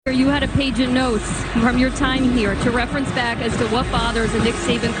You had a page of notes from your time here to reference back as to what bothers a Nick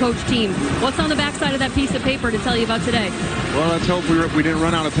Saban coach team. What's on the backside of that piece of paper to tell you about today? Well, let's hope we didn't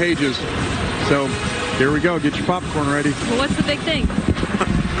run out of pages. So here we go. Get your popcorn ready. Well, what's the big thing?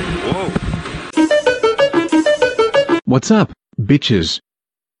 Whoa. What's up, bitches?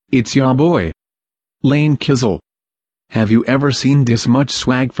 It's ya boy, Lane Kizzle. Have you ever seen this much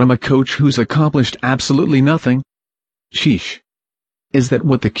swag from a coach who's accomplished absolutely nothing? Sheesh. Is that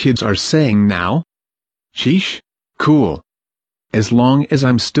what the kids are saying now? Sheesh? Cool. As long as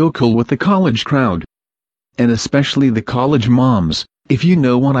I'm still cool with the college crowd. And especially the college moms, if you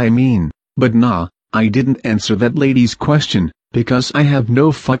know what I mean. But nah, I didn't answer that lady's question, because I have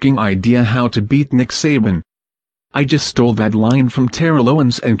no fucking idea how to beat Nick Saban. I just stole that line from Terrell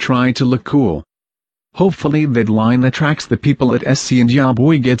Owens and tried to look cool. Hopefully that line attracts the people at SC and ya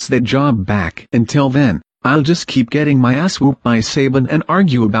boy gets that job back. Until then, I'll just keep getting my ass whooped by Saban and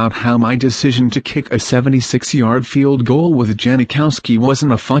argue about how my decision to kick a 76-yard field goal with Janikowski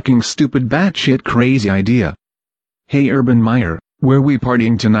wasn't a fucking stupid batshit crazy idea. Hey Urban Meyer, where we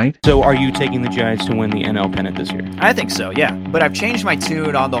partying tonight? So are you taking the Giants to win the NL pennant this year? I think so, yeah. But I've changed my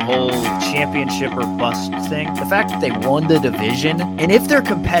tune on the whole championship or bust thing. The fact that they won the division, and if they're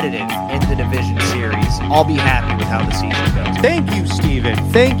competitive in the division series, I'll be happy with how the season goes. Thank you, Steven.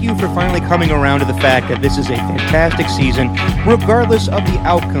 Thank you for finally coming around to the fact that this is a fantastic season, regardless of the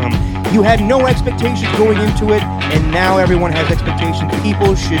outcome. You had no expectations going into it, and now everyone has expectations.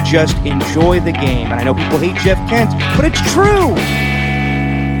 People should just enjoy the game. And I know people hate Jeff Kent, but it's true!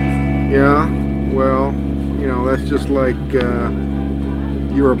 Yeah, well, that's just like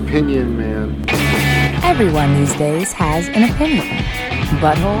your opinion, man. Everyone these days has an opinion,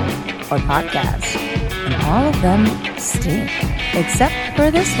 butthole or podcast, and all of them stink, except for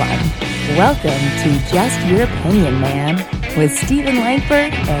this one. Welcome to Just Your Opinion, Man, with Stephen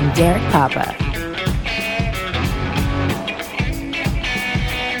Langford and Derek Papa.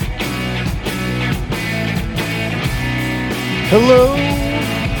 Hello,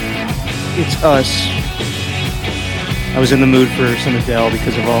 it's us. I was in the mood for some Adele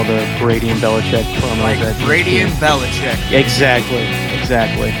because of all the Brady and Belichick promos. Like Brady and Belichick. Exactly.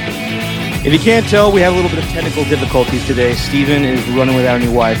 If you can't tell, we have a little bit of technical difficulties today. Steven is running without any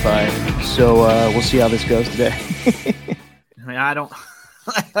Wi-Fi, so we'll see how this goes today. I don't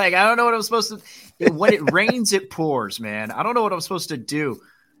know what I'm supposed to. When it rains, it pours, man. I don't know what I'm supposed to do.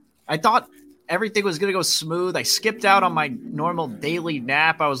 I thought everything was going to go smooth. I skipped out on my normal daily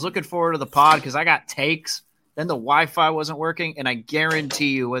nap. I was looking forward to the pod because I got takes. Then the Wi-Fi wasn't working, and I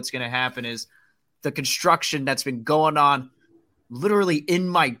guarantee you what's going to happen is the construction that's been going on literally in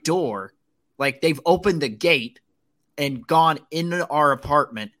my door, like they've opened the gate and gone in our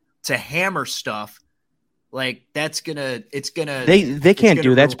apartment to hammer stuff. Like they can't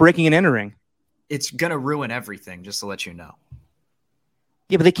do that. It's breaking and entering. It's going to ruin everything, just to let you know.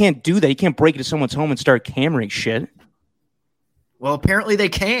 Yeah, but they can't do that. You can't break into someone's home and start hammering shit. Well, apparently they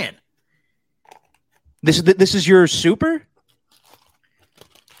can. This is your super?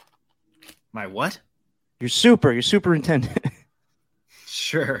 My what? Your superintendent.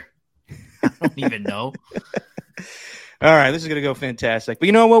 Sure. I don't even know. All right, this is going to go fantastic. But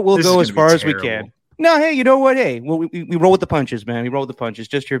you know what? We'll go as far as we can. No, hey, you know what? Hey, we roll with the punches, man. We roll with the punches.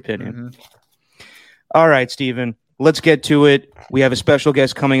 Just your opinion. Mm-hmm. All right, Steven. Let's get to it. We have a special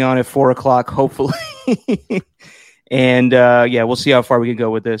guest coming on at 4 o'clock, hopefully. And, we'll see how far we can go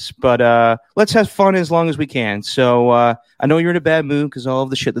with this. But let's have fun as long as we can. So I know you're in a bad mood because all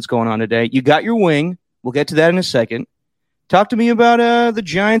of the shit that's going on today. You got your wing. We'll get to that in a second. Talk to me about the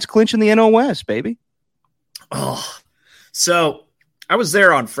Giants clinching the NL West, baby. Oh, so I was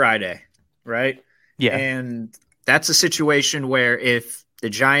there on Friday, right? Yeah. And that's a situation where if the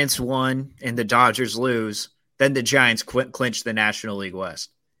Giants won and the Dodgers lose, then the Giants clinch the National League West.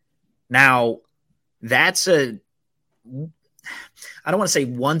 Now, that's I don't want to say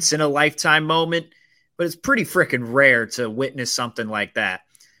once in a lifetime moment, but it's pretty freaking rare to witness something like that.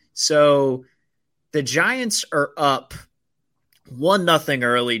 So the Giants are up 1-0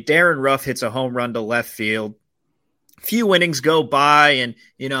 early. Darren Ruff hits a home run to left field. Few innings go by and,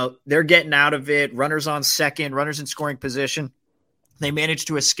 they're getting out of it. Runners on second, runners in scoring position. They manage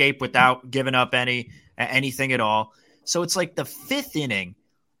to escape without giving up anything at all. So it's like the fifth inning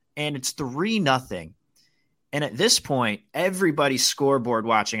and it's 3-0. And at this point, everybody's scoreboard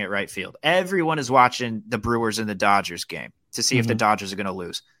watching at right field. Everyone is watching the Brewers and the Dodgers game to see if the Dodgers are going to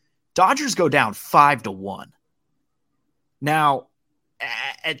lose. Dodgers go down 5-1. Now,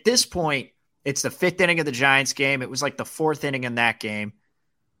 at this point, it's the fifth inning of the Giants game. It was like the fourth inning in that game.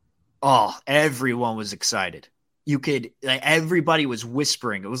 Oh, everyone was excited. everybody was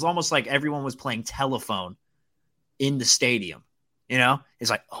whispering. It was almost like everyone was playing telephone in the stadium. You know, it's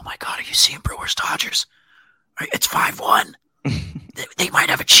like, oh my God, are you seeing Brewers Dodgers? It's 5-1. they might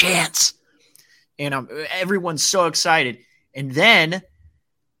have a chance. And everyone's so excited. And then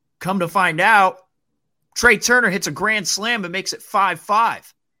come to find out, Trey Turner hits a grand slam and makes it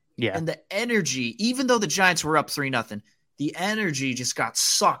 5-5. Yeah. And the energy, even though the Giants were up 3-0, the energy just got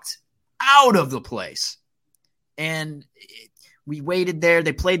sucked out of the place. And we waited there.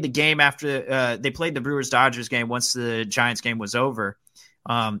 They played the game after they played the Brewers-Dodgers game once the Giants game was over.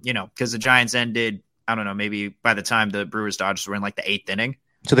 Because the Giants ended, I don't know, maybe by the time the Brewers-Dodgers were in like the 8th inning.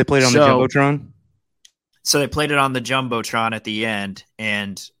 So they played on the Jumbotron? So they played it on the Jumbotron at the end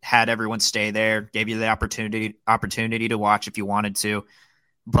and had everyone stay there, gave you the opportunity to watch if you wanted to.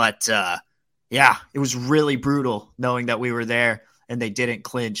 But, it was really brutal knowing that we were there and they didn't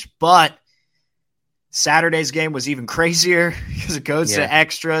clinch. But Saturday's game was even crazier because it goes to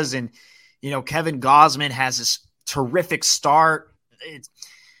extras. And, Kevin Gausman has this terrific start.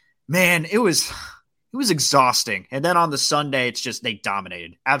 It was exhausting. And then on the Sunday, it's just they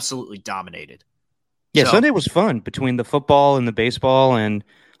dominated, absolutely dominated. Yeah, Sunday was fun between the football and the baseball and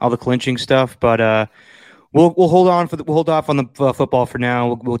all the clinching stuff. But we'll hold off on the football for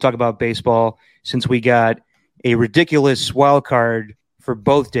now. We'll talk about baseball since we got a ridiculous wild card for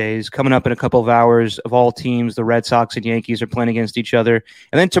both days coming up in a couple of hours. Of all teams, the Red Sox and Yankees are playing against each other,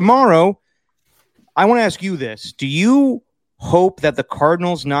 and then tomorrow, I want to ask you this: do you hope that the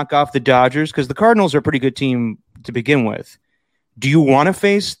Cardinals knock off the Dodgers? Because the Cardinals are a pretty good team to begin with. Do you want to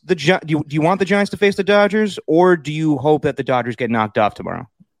face do you want the Giants to face the Dodgers, or do you hope that the Dodgers get knocked off tomorrow?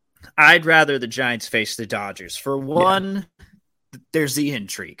 I'd rather the Giants face the Dodgers. For one, there's the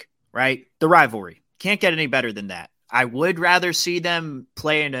intrigue, right? The rivalry. Can't get any better than that. I would rather see them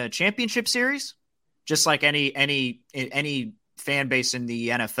play in a championship series, just like any fan base in the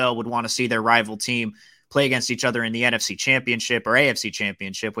NFL would want to see their rival team play against each other in the NFC Championship or AFC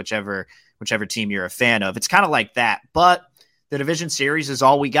Championship, whichever team you're a fan of. It's kind of like that, but the division series is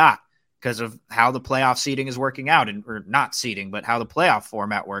all we got because of how the playoff seeding is working out, or not seeding, but how the playoff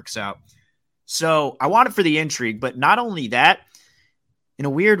format works out. So I want it for the intrigue, but not only that, in a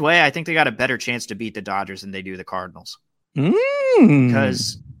weird way, I think they got a better chance to beat the Dodgers than they do the Cardinals.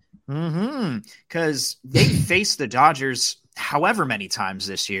 Because they faced the Dodgers however many times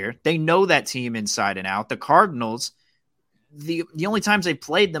this year. They know that team inside and out. The Cardinals, the only times they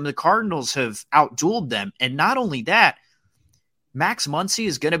played them, the Cardinals have outdueled them. And not only that, Max Muncy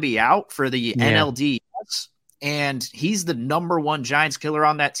is going to be out for the NLDS, and he's the number one Giants killer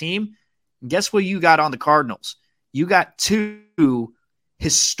on that team. And guess what you got on the Cardinals? You got two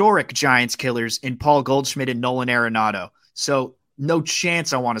historic Giants killers in Paul Goldschmidt and Nolan Arenado. So no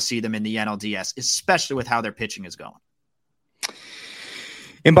chance I want to see them in the NLDS, especially with how their pitching is going.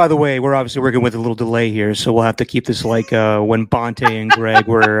 And by the way, we're obviously working with a little delay here, so we'll have to keep this like when Bonte and Greg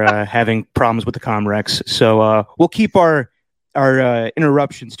were having problems with the Comrex. So we'll keep our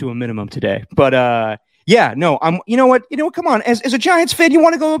interruptions to a minimum today. But you know what, come on, as a Giants fan, you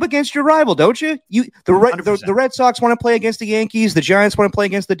want to go up against your rival, don't you? The Red Sox want to play against the Yankees, the Giants want to play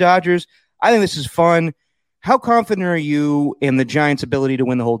against the Dodgers. I think this is fun. How confident are you in the Giants' ability to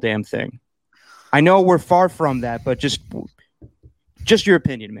win the whole damn thing? I know we're far from that, but just your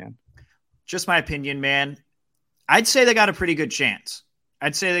opinion, man. Just my opinion, man. I'd say they got a pretty good chance.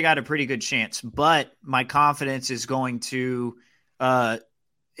 But my confidence is going to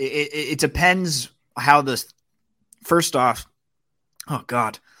it depends how the first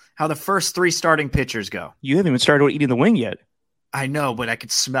three starting pitchers go. You haven't even started eating the wing yet. I know, but I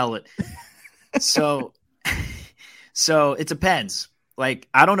could smell it. So it depends. Like,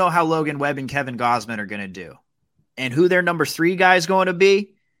 I don't know how Logan Webb and Kevin Gausman are going to do. And who their number 3 guy is going to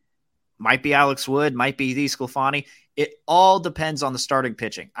be. Might be Alex Wood, might be DeSclafani. It all depends on the starting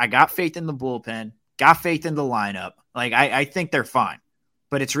pitching. I got faith in the bullpen, got faith in the lineup. Like, I think they're fine.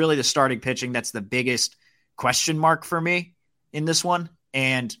 But it's really the starting pitching that's the biggest question mark for me in this one.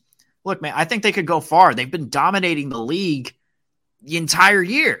 And look, man, I think they could go far. They've been dominating the league the entire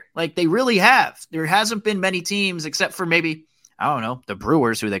year. Like, they really have. There hasn't been many teams, except for maybe, I don't know, the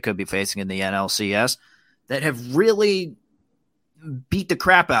Brewers, who they could be facing in the NLCS, that have really beat the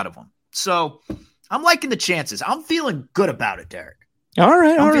crap out of them. So I'm liking the chances. I'm feeling good about it, Derek. All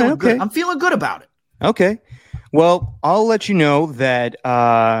right. Okay. I'm feeling good about it. Okay. Well, I'll let you know that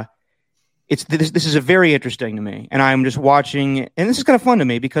this is a very interesting to me, and I'm just watching, and this is kind of fun to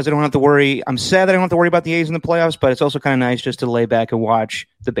me because I don't have to worry. I'm sad that I don't have to worry about the A's in the playoffs, but it's also kind of nice just to lay back and watch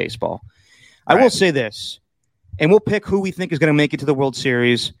the baseball. Right. I will say this, and we'll pick who we think is going to make it to the World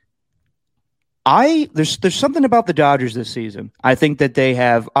Series. There's something about the Dodgers this season. I think that they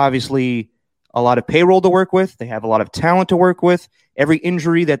have obviously a lot of payroll to work with. They have a lot of talent to work with. Every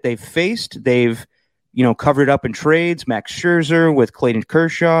injury that they've faced, they've covered up in trades. Max Scherzer with Clayton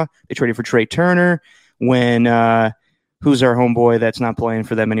Kershaw. They traded for Trey Turner. When who's our homeboy that's not playing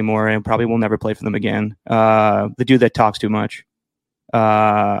for them anymore and probably will never play for them again? The dude that talks too much.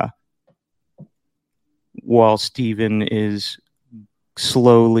 While Steven is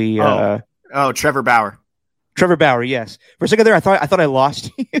slowly. Trevor Bauer. Trevor Bauer, yes. For a second there, I thought I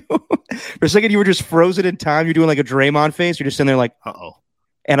lost you. For a second, you were just frozen in time. You're doing like a Draymond face. You're just sitting there like, uh-oh.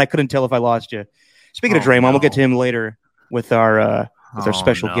 And I couldn't tell if I lost you. Speaking of Draymond, we'll get to him later with our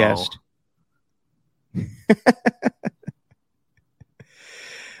special guest.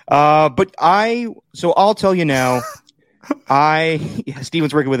 But I'll tell you now.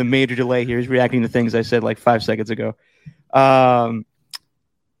 Steven's working with a major delay here. He's reacting to things I said like 5 seconds ago.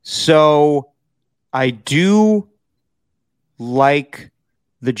 So I do like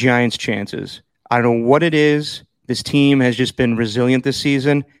the Giants' chances. I don't know what it is. This team has just been resilient this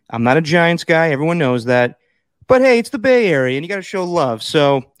season. I'm not a Giants guy. Everyone knows that. But hey, it's the Bay Area, and you got to show love.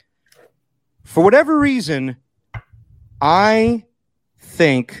 So for whatever reason, I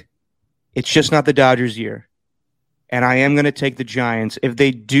think it's just not the Dodgers' year. And I am going to take the Giants. If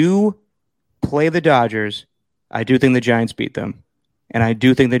they do play the Dodgers, I do think the Giants beat them. And I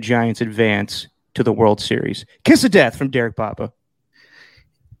do think the Giants advance to the World Series. Kiss of death from Derek Papa.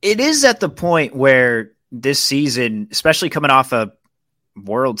 It is at the point where this season, especially coming off a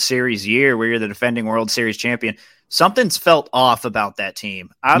World Series year where you're the defending World Series champion, something's felt off about that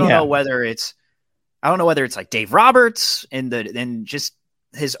team. I don't know whether it's like Dave Roberts and just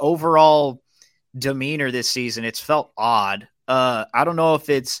his overall demeanor this season. It's felt odd. I don't know if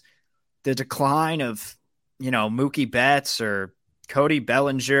it's the decline of, Mookie Betts or Cody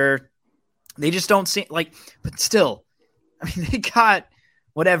Bellinger. They just don't seem like, but still, I mean, they got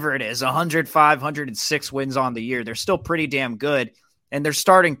whatever it is, 105, 106 wins on the year. They're still pretty damn good. And they're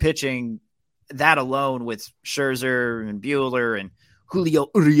starting pitching that alone with Scherzer and Buehler and Julio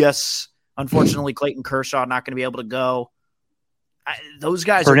Urias. Unfortunately, Clayton Kershaw not going to be able to go. Those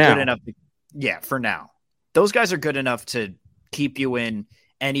guys are good enough. For now. Those guys are good enough to keep you in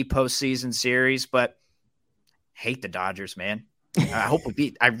any postseason series, but hate the Dodgers, man.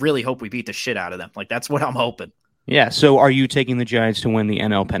 I really hope we beat the shit out of them. Like, that's what I'm hoping. Yeah. So are you taking the Giants to win the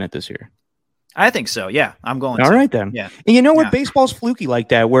NL pennant this year? I think so. Yeah, I'm going All right, then. Yeah. And you know what? Baseball's fluky like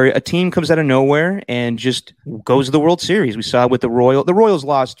that, where a team comes out of nowhere and just goes to the World Series. We saw it with the Royals. The Royals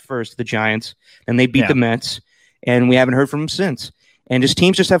lost first to the Giants, and they beat the Mets, and we haven't heard from them since. And just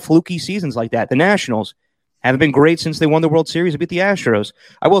teams just have fluky seasons like that. The Nationals haven't been great since they won the World Series. They beat the Astros.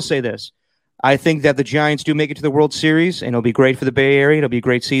 I will say this. I think that the Giants do make it to the World Series, and it'll be great for the Bay Area. It'll be a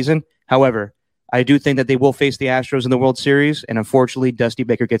great season. However, I do think that they will face the Astros in the World Series, and unfortunately, Dusty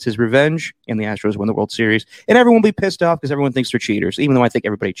Baker gets his revenge, and the Astros win the World Series. And everyone will be pissed off because everyone thinks they're cheaters, even though I think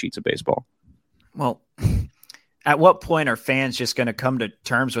everybody cheats at baseball. Well, at what point are fans just going to come to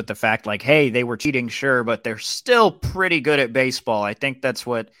terms with the fact, like, hey, they were cheating, sure, but they're still pretty good at baseball? I think that's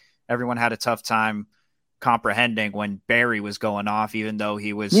what everyone had a tough time comprehending when Barry was going off, even though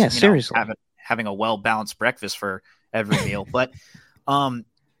he was having a well-balanced breakfast for every meal. But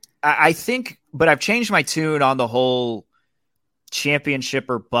I think, but I've changed my tune on the whole championship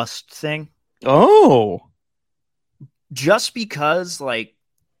or bust thing. Oh. Just because, like,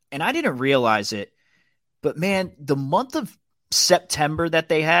 and I didn't realize it, but man, the month of September that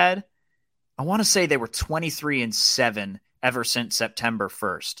they had, I want to say they were 23-7 ever since September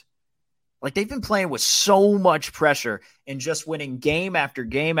 1st. Like, they've been playing with so much pressure and just winning game after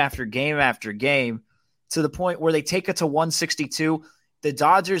game after game after game to the point where they take it to 162. The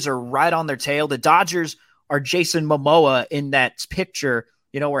Dodgers are right on their tail. The Dodgers are Jason Momoa in that picture,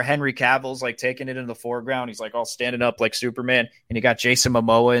 where Henry Cavill's like taking it in the foreground. He's like all standing up like Superman, and you got Jason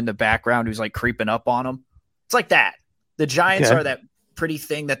Momoa in the background who's like creeping up on him. It's like that. The Giants are that pretty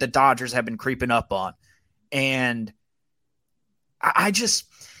thing that the Dodgers have been creeping up on. And I just,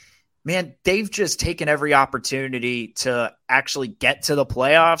 man, they've just taken every opportunity to actually get to the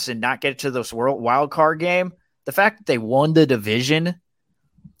playoffs and not get to this wild card game. The fact that they won the division,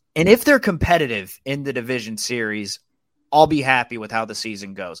 and if they're competitive in the division series, I'll be happy with how the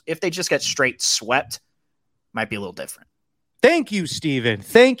season goes. If they just get straight swept, might be a little different. Thank you, Steven.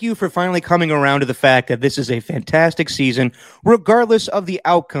 Thank you for finally coming around to the fact that this is a fantastic season, regardless of the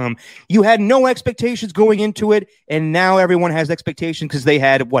outcome. You had no expectations going into it, and now everyone has expectations because they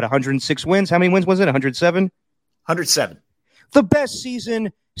had, 106 wins? How many wins was it? 107? 107. The best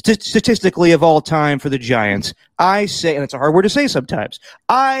season statistically of all time for the Giants. I say, and it's a hard word to say sometimes,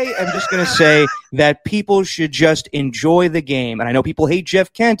 I am just going to say that people should just enjoy the game. And I know people hate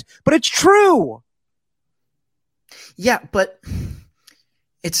Jeff Kent, but it's true. Yeah, but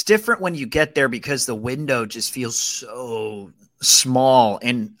it's different when you get there because the window just feels so small.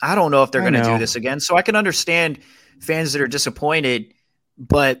 And I don't know if they're going to do this again. So I can understand fans that are disappointed,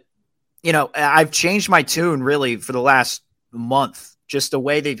 but I've changed my tune really for the last month, just the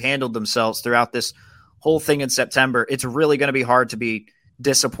way they've handled themselves throughout this whole thing in September. It's really going to be hard to be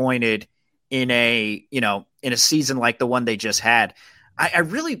disappointed in a season like the one they just had.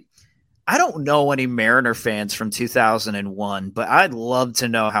 I don't know any Mariner fans from 2001, but I'd love to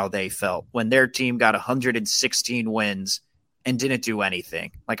know how they felt when their team got 116 wins and didn't do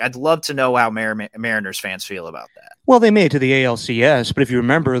anything. Like, I'd love to know how Mariners fans feel about that. Well, they made it to the ALCS, but if you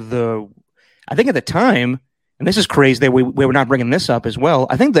remember I think at the time, and this is crazy that we were not bringing this up as well,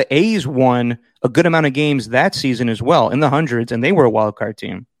 I think the A's won a good amount of games that season as well, in the hundreds, and they were a wild card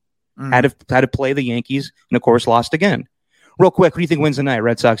team. Had to play the Yankees, and of course lost again. Real quick, who do you think wins tonight?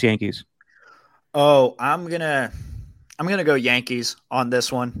 Red Sox, Yankees? Oh, I'm gonna go Yankees on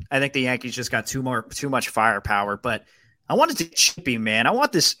this one. I think the Yankees just got too much firepower, but I want it to be chippy, man. I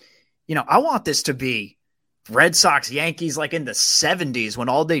want this to be Red Sox Yankees like in the 70s when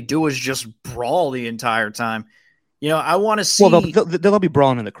all they do is just brawl the entire time. I want to see. Well, they'll be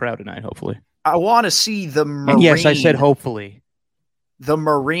brawling in the crowd tonight, hopefully. I want to see the Marine. And yes, I said hopefully. The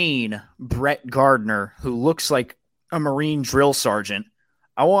Marine Brett Gardner, who looks like a Marine drill sergeant.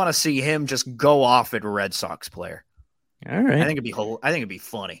 I want to see him just go off at a Red Sox player. All right. I think it'd be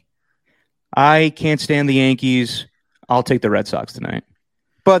funny. I can't stand the Yankees. I'll take the Red Sox tonight.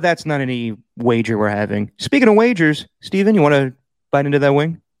 But that's not any wager we're having. Speaking of wagers, Steven, you want to bite into that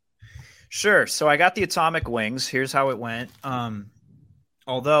wing? Sure. So I got the Atomic Wings. Here's how it went.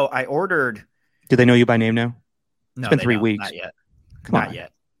 Although I ordered... Do they know you by name now? No, it's been 3 weeks. Not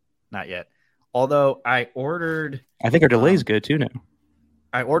yet. Not yet. Although I ordered... I think our delay's good too now.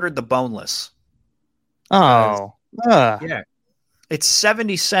 I ordered the boneless. Oh. Yeah. It's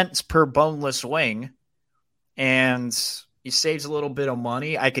 70 cents per boneless wing, and it saves a little bit of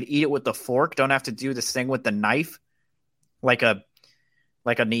money. I could eat it with the fork. Don't have to do this thing with the knife like a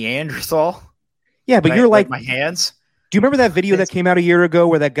Neanderthal. Yeah, but you're like my hands. Do you remember that video that came out a year ago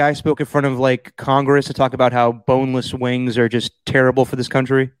where that guy spoke in front of like Congress to talk about how boneless wings are just terrible for this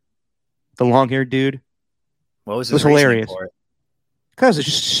country? The long-haired dude. What was his reasoning hilarious for it? Because it's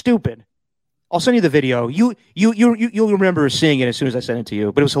just stupid. I'll send you the video. You'll remember seeing it as soon as I send it to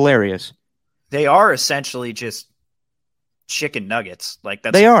you. But it was hilarious. They are essentially just chicken nuggets. Like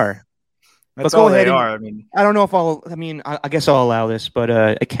they are. That's all they are. I mean, I don't know if I guess I'll allow this, but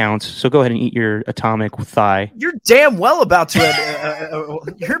it counts. So go ahead and eat your atomic thigh. You're damn well about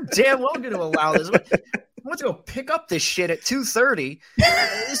to. You're damn well going to allow this. I want to go pick up this shit at 2:30.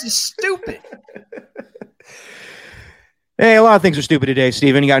 This is stupid. Hey, a lot of things are stupid today,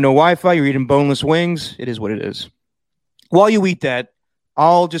 Steven. You got no Wi-Fi. You're eating boneless wings. It is what it is. While you eat that,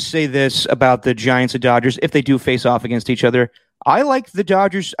 I'll just say this about the Giants and Dodgers. If they do face off against each other, I like the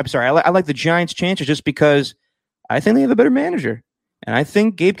Dodgers. I'm sorry. I like the Giants' chances just because I think they have a better manager. And I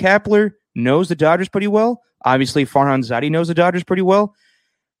think Gabe Kapler knows the Dodgers pretty well. Obviously, Farhan Zaidi knows the Dodgers pretty well.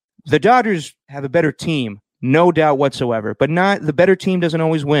 The Dodgers have a better team, no doubt whatsoever. But the better team doesn't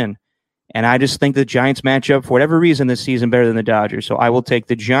always win. And I just think the Giants match up for whatever reason this season better than the Dodgers. So I will take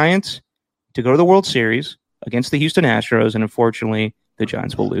the Giants to go to the World Series against the Houston Astros. And unfortunately, the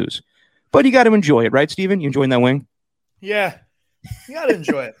Giants will lose. But you got to enjoy it, right, Steven? You enjoying that wing? Yeah. You got to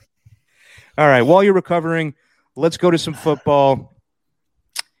enjoy it. All right. While you're recovering, let's go to some football.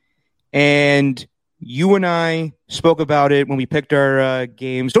 And you and I spoke about it when we picked our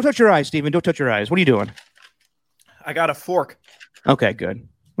games. Don't touch your eyes, Steven. Don't touch your eyes. What are you doing? I got a fork. Okay, good.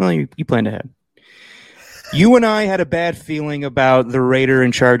 Well, you planned ahead. You and I had a bad feeling about the Raider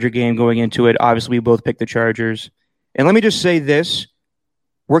and Charger game going into it. Obviously, we both picked the Chargers. And let me just say this.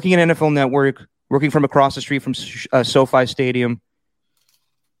 Working at NFL Network, working from across the street from SoFi Stadium,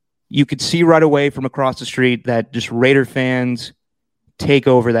 you could see right away from across the street that just Raider fans take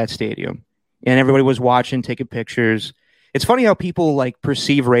over that stadium. And everybody was watching, taking pictures. It's funny how people like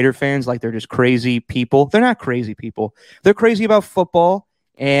perceive Raider fans like they're just crazy people. They're not crazy people. They're crazy about football.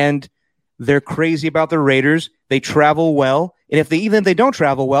 And they're crazy about the Raiders. They travel well, and if they don't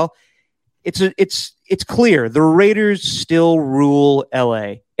travel well, it's clear the Raiders still rule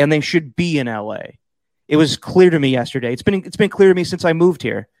LA, and they should be in LA. It was clear to me yesterday. It's been clear to me since I moved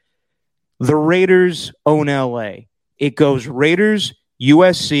here. The Raiders own LA. It goes Raiders,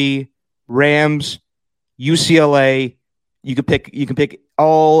 USC, Rams, UCLA. You can pick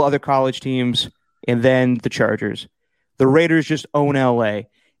all other college teams, and then the Chargers. The Raiders just own LA.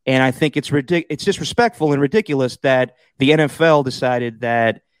 And I think it's disrespectful and ridiculous that the NFL decided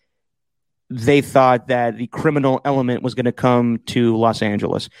that they thought that the criminal element was going to come to Los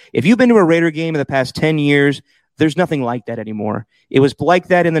Angeles. If you've been to a Raider game in the past 10 years, there's nothing like that anymore. It was like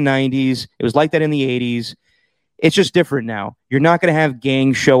that in the 90s. It was like that in the 80s. It's just different now. You're not going to have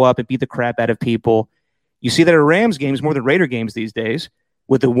gangs show up and beat the crap out of people. You see that at Rams games more than Raider games these days,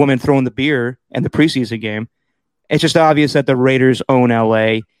 with the woman throwing the beer and the preseason game. It's just obvious that the Raiders own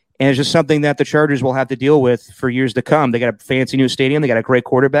LA, and it's just something that the Chargers will have to deal with for years to come. They got a fancy new stadium. They got a great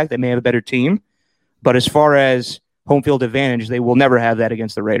quarterback. They may have a better team. But as far as home field advantage, they will never have that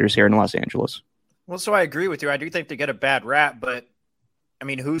against the Raiders here in Los Angeles. Well, so I agree with you. I do think they get a bad rap, but I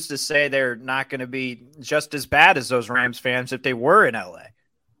mean, who's to say they're not going to be just as bad as those Rams fans if they were in LA?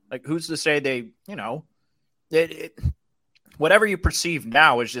 Like, who's to say they, whatever you perceive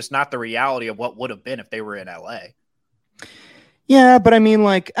now is just not the reality of what would have been if they were in LA. Yeah, but I mean,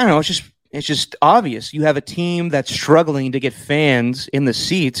 I don't know, it's just obvious. You have a team that's struggling to get fans in the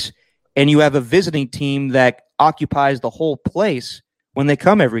seats, and you have a visiting team that occupies the whole place when they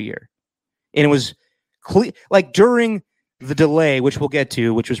come every year. And it was clear, during the delay, which we'll get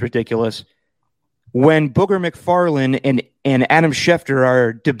to, which was ridiculous, when Booger McFarland and Adam Schefter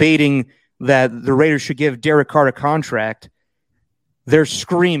are debating that the Raiders should give Derek Carr a contract, they're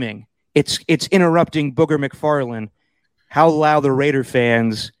screaming. It's interrupting Booger McFarland how loud the Raider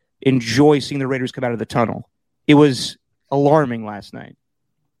fans enjoy seeing the Raiders come out of the tunnel. It was alarming last night.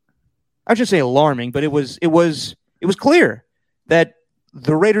 I should say alarming, but it was clear that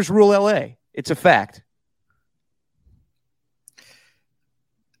the Raiders rule LA. It's a fact.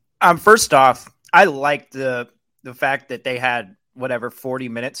 First off, I liked the fact that they had 40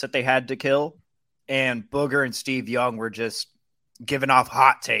 minutes that they had to kill, and Booger and Steve Young were just giving off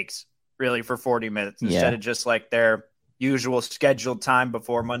hot takes really for 40 minutes instead of just their usual scheduled time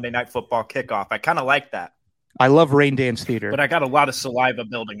before Monday Night Football kickoff. I kind of like that. I love Rain Dance Theater. But I got a lot of saliva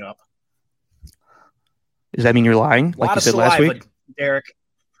building up. Does that mean you're lying? Like you said last week? Derek.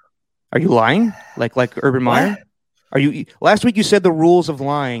 Are you lying? Like Urban Meyer? Last week you said the rules of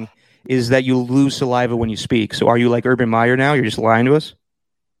lying is that you lose saliva when you speak. So are you like Urban Meyer now? You're just lying to us?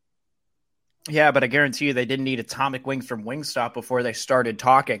 Yeah, but I guarantee you they didn't eat atomic wings from Wingstop before they started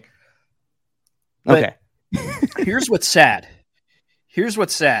talking. Okay. Here's what's sad.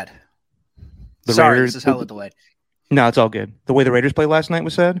 The Raiders, this is hella delayed. No, it's all good. The way the Raiders played last night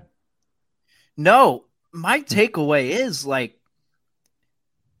was sad? No, my takeaway is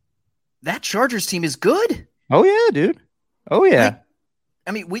that Chargers team is good. Oh, yeah, dude. Oh, yeah.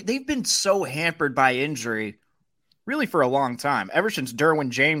 They've been so hampered by injury really for a long time. Ever since Derwin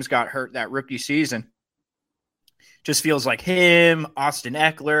James got hurt that rookie season. Just feels like him, Austin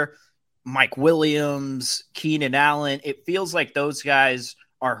Eckler, Mike Williams, Keenan Allen. It feels like those guys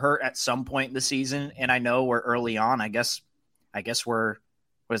are hurt at some point in the season. And I know we're early on. I guess we're,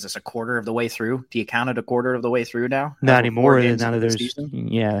 what is this, a quarter of the way through? Do you count it a quarter of the way through now? Not anymore. Now that there's,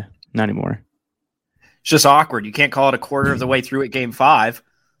 yeah, not anymore. It's just awkward. You can't call it a quarter of the way through at game 5.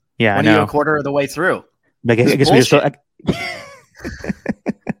 Yeah, when are you a quarter of the way through? I guess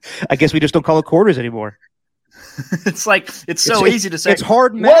we just don't call it quarters anymore. It's so easy to say. It's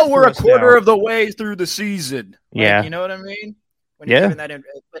hard math. Well, we're a quarter of the way through the season. Yeah. You know what I mean? When yeah. You're giving that in,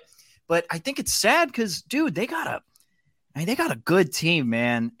 but I think it's sad because, dude, they got a good team,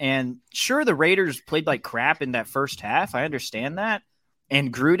 man. And sure, the Raiders played like crap in that first half. I understand that.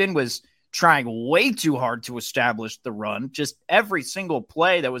 And Gruden was trying way too hard to establish the run. Just every single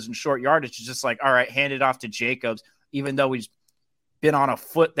play that was in short yardage is just all right, hand it off to Jacobs, even though he's been on a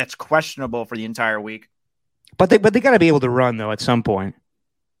foot that's questionable for the entire week. But they got to be able to run, though, at some point.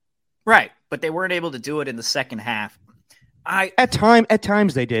 Right, but they weren't able to do it in the second half. At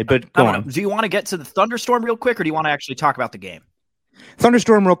times they did, but go on. Do you want to get to the thunderstorm real quick, or do you want to actually talk about the game?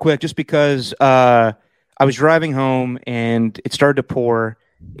 Thunderstorm real quick, just because I was driving home and it started to pour,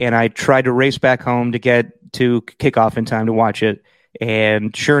 and I tried to race back home to get to kickoff in time to watch it,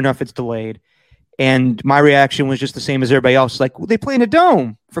 and sure enough, it's delayed. And my reaction was just the same as everybody else. Like, they play in a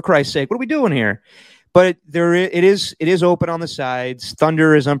dome, for Christ's sake. What are we doing here? But it is open on the sides.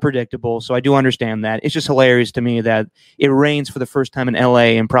 Thunder is unpredictable, so I do understand that. It's just hilarious to me that it rains for the first time in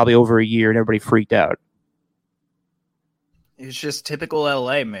LA in probably over a year, and everybody freaked out. It's just typical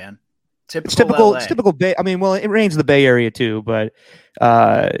LA, man. It's typical Bay. I mean, well, it rains in the Bay Area too, but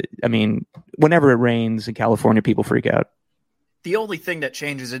I mean, whenever it rains in California, people freak out. The only thing that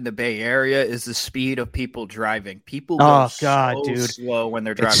changes in the Bay Area is the speed of people driving. People go slow when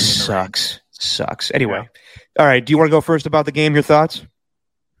they're driving. Sucks. Anyway, All right. Do you want to go first about the game? Your thoughts?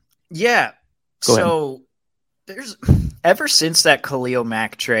 Yeah. Go so there's ever since that Khalil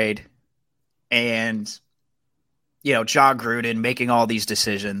Mack trade and, John Gruden making all these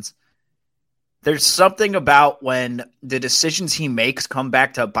decisions, there's something about when the decisions he makes come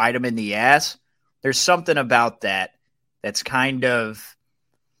back to bite him in the ass. There's something about that that's kind of,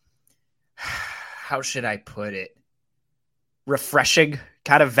 how should I put it? Refreshing,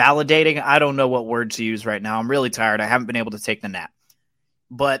 kind of validating. I don't know what word to use right now. I'm really tired. I haven't been able to take the nap.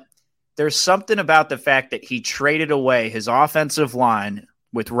 But there's something about the fact that he traded away his offensive line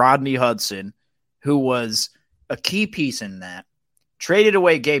with Rodney Hudson, who was a key piece in that. Traded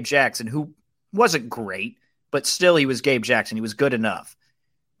away Gabe Jackson, who wasn't great, but still he was Gabe Jackson. He was good enough.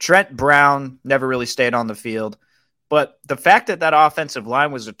 Trent Brown never really stayed on the field. But the fact that offensive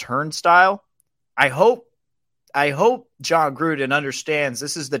line was a turnstile, I hope John Gruden understands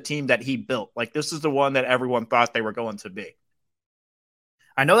this is the team that he built. Like, this is the one that everyone thought they were going to be.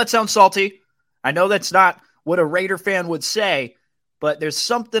 I know that sounds salty. I know that's not what a Raider fan would say, but there's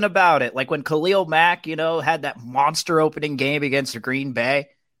something about it. Like when Khalil Mack, had that monster opening game against Green Bay.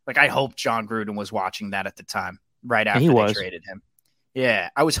 Like, I hope John Gruden was watching that at the time, right after they traded him. Yeah,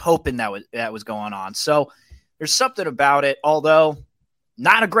 I was hoping that was going on. So there's something about it, although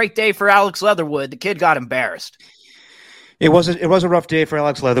not a great day for Alex Leatherwood. The kid got embarrassed. It was a rough day for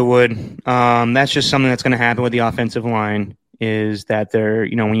Alex Leatherwood. That's just something that's going to happen with the offensive line, is that they're,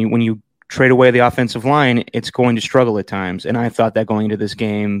 when you trade away the offensive line, it's going to struggle at times. And I thought that going into this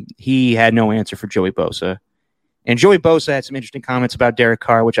game, he had no answer for Joey Bosa. And Joey Bosa had some interesting comments about Derek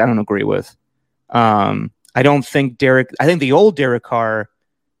Carr, which I don't agree with. I think the old Derek Carr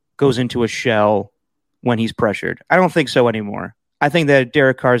goes into a shell when he's pressured. I don't think so anymore. I think that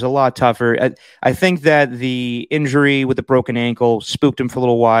Derek Carr is a lot tougher. I think that the injury with the broken ankle spooked him for a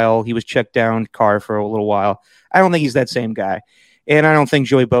little while. He was checked down, Carr, for a little while. I don't think he's that same guy. And I don't think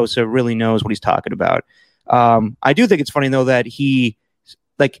Joey Bosa really knows what he's talking about. I do think it's funny, though, that he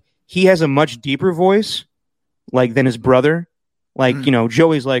has a much deeper voice than his brother.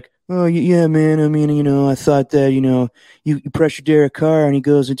 Joey's like, oh, yeah, man. I mean, I thought that, you pressure Derek Carr and he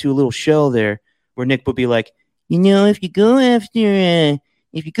goes into a little shell there, where Nick would be like, if you go after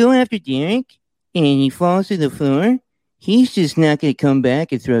Derek and he falls to the floor, he's just not going to come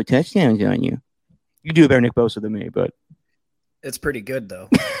back and throw touchdowns on you. You do a better Nick Bosa than me, but it's pretty good, though.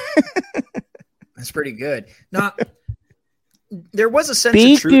 That's pretty good. Now, there was a sense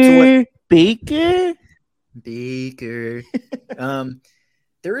of truth to what Baker.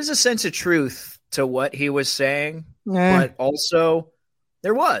 There is a sense of truth to what he was saying, but also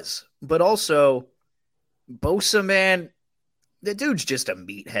Bosa, man, the dude's just a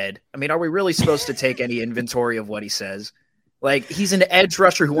meathead. I mean, are we really supposed to take any inventory of what he says? Like, he's an edge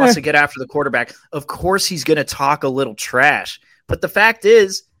rusher who wants to get after the quarterback. Of course he's going to talk a little trash. But the fact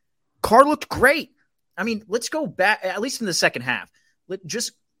is, Carr looked great. I mean, let's go back, at least in the second half.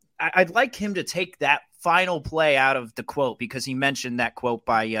 I'd like him to take that final play out of the quote, because he mentioned that quote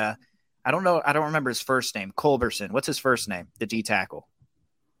by, I don't remember his first name, Culberson. What's his first name? The D tackle.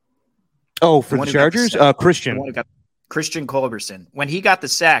 Oh, for the Chargers? Christian. Christian Culberson. When he got the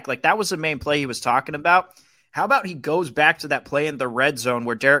sack, that was the main play he was talking about. How about he goes back to that play in the red zone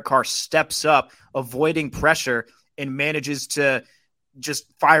where Derek Carr steps up, avoiding pressure, and manages to just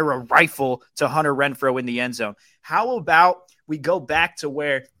fire a rifle to Hunter Renfrow in the end zone? How about we go back to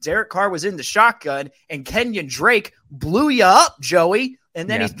where Derek Carr was in the shotgun and Kenyon Drake blew you up, Joey, and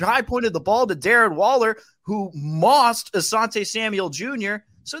then he high pointed the ball to Darren Waller, who mossed Asante Samuel Jr.,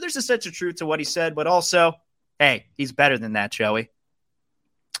 So there's a sense of truth to what he said, but also, hey, he's better than that, Joey.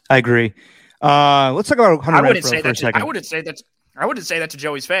 I agree. Let's talk about Hunter Renfrow for a second. I wouldn't say that to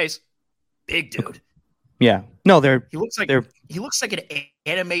Joey's face. Big dude. Yeah. No, he looks like an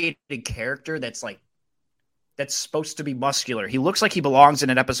animated character that's supposed to be muscular. He looks like he belongs in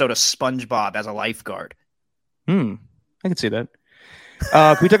an episode of SpongeBob as a lifeguard. I can see that.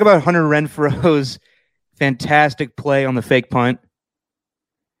 Can we talk about Hunter Renfrow's fantastic play on the fake punt?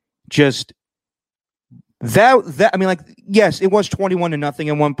 Just that I mean, yes, it was 21-0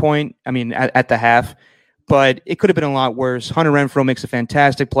 at one point. I mean, at the half, but it could have been a lot worse. Hunter Renfrow makes a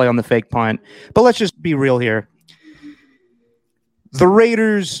fantastic play on the fake punt. But let's just be real here. The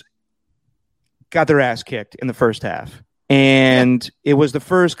Raiders got their ass kicked in the first half. And it was the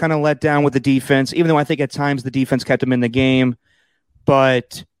first kind of letdown with the defense, even though I think at times the defense kept them in the game.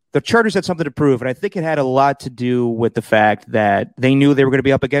 But the Chargers had something to prove, and I think it had a lot to do with the fact that they knew they were going to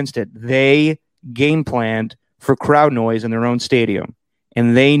be up against it. They game planned for crowd noise in their own stadium,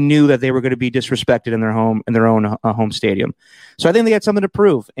 and they knew that they were going to be disrespected in their own home stadium. So I think they had something to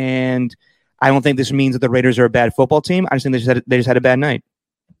prove, and I don't think this means that the Raiders are a bad football team. I just think they just had a bad night.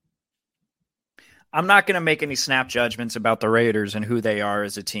 I'm not going to make any snap judgments about the Raiders and who they are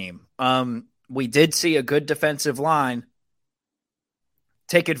as a team. We did see a good defensive line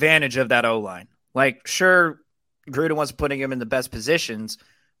take advantage of that O-line. Like, sure, Gruden wasn't putting him in the best positions,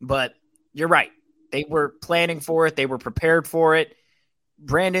 but you're right. They were planning for it. They were prepared for it.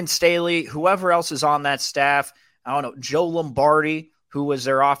 Brandon Staley, whoever else is on that staff, I don't know, Joe Lombardi, who was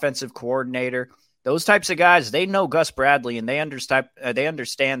their offensive coordinator, those types of guys, they know Gus Bradley, and they understand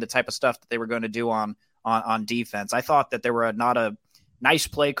the type of stuff that they were going to do on defense. I thought that there were not a nice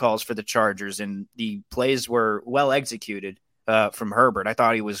play calls for the Chargers, and the plays were well executed from Herbert. I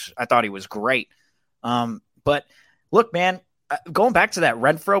thought he was great. But look, man, going back to that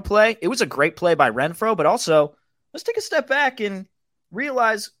Renfro play, it was a great play by Renfro, but also let's take a step back and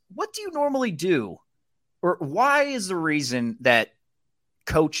realize, what do you normally do? Or why is the reason that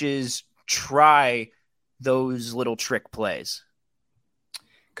coaches try those little trick plays?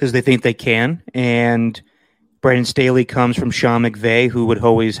 Because they think they can. And Brandon Staley comes from Sean McVay, who would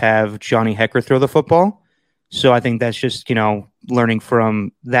always have Johnny Hekker throw the football. So I think that's just, learning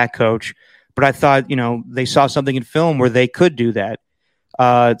from that coach. But I thought, they saw something in film where they could do that.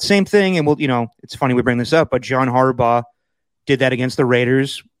 Same thing. And it's funny we bring this up, but John Harbaugh did that against the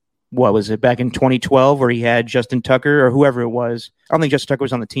Raiders. What was it, back in 2012, where he had Justin Tucker or whoever it was? I don't think Justin Tucker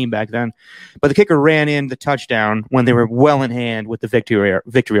was on the team back then. But the kicker ran in the touchdown when they were well in hand with the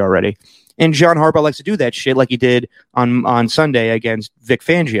victory already. And John Harbaugh likes to do that shit like he did on Sunday against Vic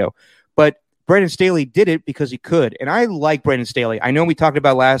Fangio. But Brandon Staley did it because he could. And I like Brandon Staley. I know we talked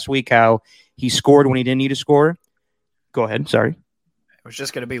about last week how he scored when he didn't need to score. Go ahead. Sorry. It was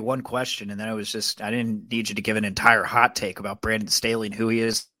just going to be one question, and then I didn't need you to give an entire hot take about Brandon Staley and who he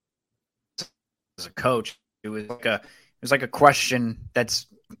is as a coach. It was like a question that's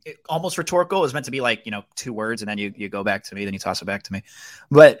almost rhetorical. It was meant to be like, 2 words, and then you go back to me, then you toss it back to me.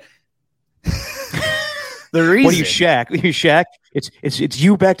 But the reason, what are you, Shaq? It's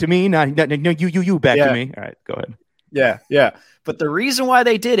you back to me, not you back to me. All right, go ahead. Yeah. But the reason why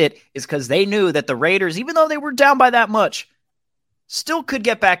they did it is because they knew that the Raiders, even though they were down by that much, still could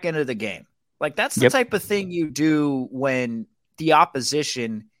get back into the game. Like, that's the type of thing you do when the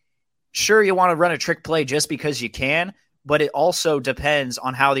opposition, sure, you want to run a trick play just because you can, but it also depends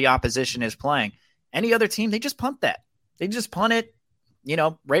on how the opposition is playing. Any other team, they just punt that. They just punt it.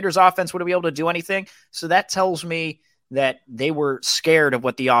 Raiders offense wouldn't be able to do anything. So that tells me that they were scared of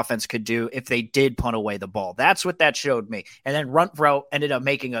what the offense could do if they did punt away the ball. That's what that showed me. And then Renfro ended up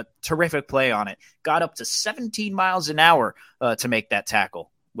making a terrific play on it. Got up to 17 miles an hour to make that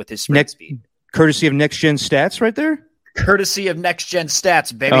tackle with his sprint speed. Courtesy of Next Gen Stats right there? Courtesy of Next Gen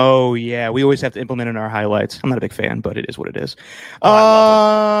Stats, baby. Oh, yeah. We always have to implement in our highlights. I'm not a big fan, but it is what it is.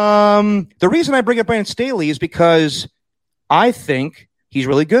 The reason I bring up Brandon Staley is because I think he's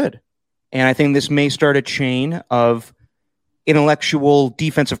really good. And I think this may start a chain of intellectual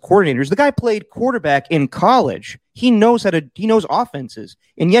defensive coordinators. The guy played quarterback in college. He knows offenses,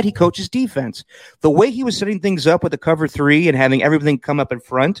 and yet he coaches defense. The way he was setting things up with the cover 3 and having everything come up in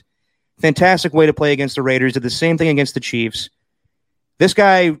front, fantastic way to play against the Raiders. Did the same thing against the Chiefs. This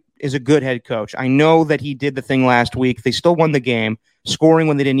guy is a good head coach. I know that he did the thing last week. They still won the game, scoring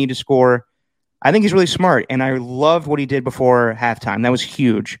when they didn't need to score. I think he's really smart, and I loved what he did before halftime. That was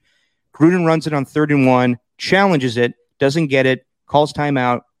huge. Gruden runs it on 3rd and 1, challenges it, doesn't get it, calls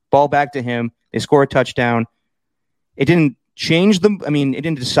timeout, ball back to him. They score a touchdown. It didn't change them. I mean, it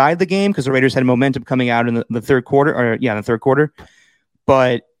didn't decide the game because the Raiders had momentum coming out in the third quarter. The third quarter.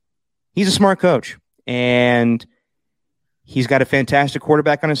 But he's a smart coach, and he's got a fantastic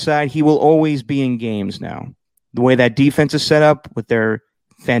quarterback on his side. He will always be in games now. The way that defense is set up with their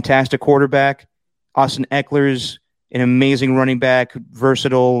fantastic quarterback, Austin Eckler's an amazing running back,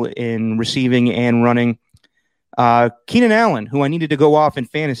 versatile in receiving and running. Keenan Allen, who I needed to go off in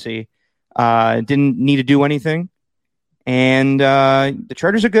fantasy, didn't need to do anything. And the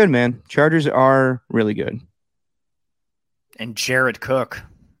Chargers are good, man. Chargers are really good. And Jared Cook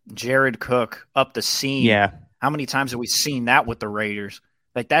up the seam. Yeah. How many times have we seen that with the Raiders?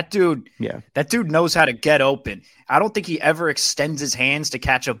 Like, that dude knows how to get open. I don't think he ever extends his hands to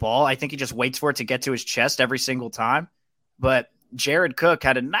catch a ball. I think he just waits for it to get to his chest every single time. But Jared Cook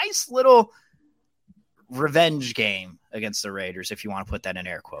had a nice little revenge game against the Raiders, if you want to put that in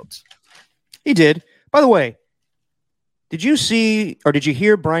air quotes. He did. By the way, did you see or did you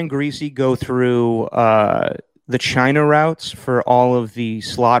hear Brian Greasy go through the China routes for all of the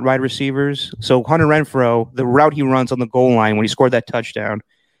slot wide receivers? So Hunter Renfrow, the route he runs on the goal line when he scored that touchdown,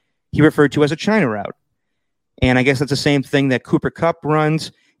 he referred to as a China route. And I guess that's the same thing that Cooper Kupp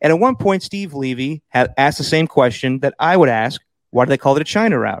runs. And at one point, Steve Levy had asked the same question that I would ask: why do they call it a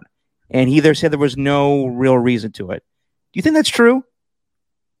China route? and he either said there was no real reason to it. Do you think that's true?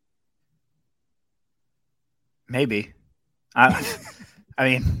 Maybe. I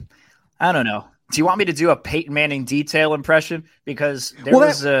mean, I don't know. Do you want me to do a Peyton Manning detail impression? Because there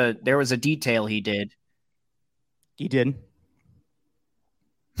was a detail he did. He did.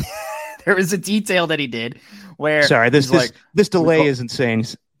 There was a detail that he did where this delay is insane.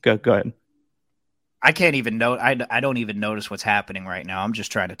 Go ahead. I can't even know. I don't even notice what's happening right now. I'm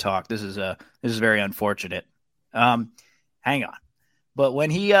just trying to talk. This is very unfortunate. Hang on. But when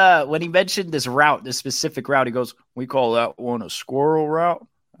he mentioned this route, this specific route, he goes, "We call that one a squirrel route."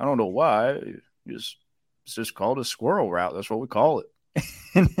 I don't know why. It's just called a squirrel route. That's what we call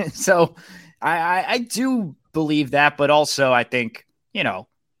it. So I do believe that, but also I think,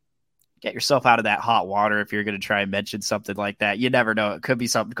 get yourself out of that hot water if you're going to try and mention something like that. You never know. It could be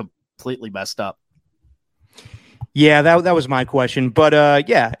something completely messed up. Yeah, that was my question. But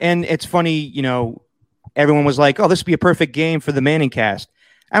yeah, and it's funny, everyone was like, "Oh, this would be a perfect game for the Manning cast."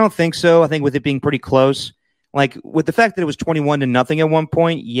 I don't think so. I think with it being pretty close, like with the fact that it was 21-0 at one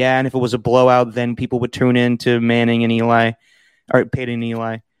point, yeah, and if it was a blowout, then people would tune in to Manning and Eli, or Peyton and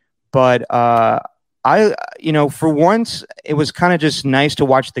Eli. But for once, it was kind of just nice to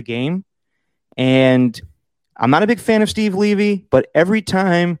watch the game. And I'm not a big fan of Steve Levy, but every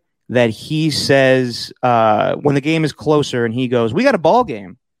time that he says, when the game is closer and he goes, "We got a ball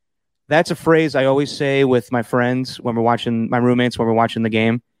game," that's a phrase I always say with my friends when we're watching, my roommates when we're watching the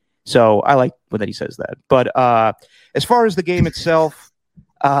game. So I like that he says that. But as far as the game itself,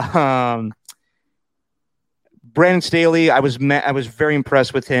 Brandon Staley, I was very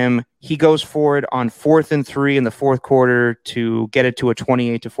impressed with him. He goes for it on 4th and 3 in the fourth quarter to get it to a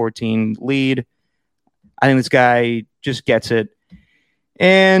 28-14 lead. I think this guy just gets it.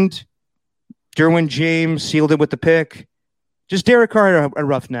 And Derwin James sealed it with the pick. Just Derek Carr had a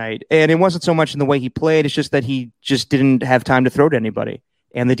rough night. And it wasn't so much in the way he played. It's just that he just didn't have time to throw to anybody.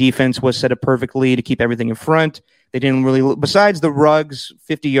 And the defense was set up perfectly to keep everything in front. They didn't really, besides the Ruggs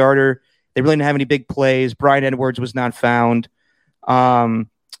 50-yarder, they really didn't have any big plays. Brian Edwards was not found.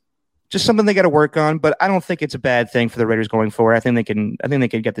 Just something they got to work on, but I don't think it's a bad thing for the Raiders going forward. I think they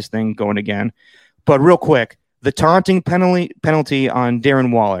can get this thing going again. But real quick, the taunting penalty on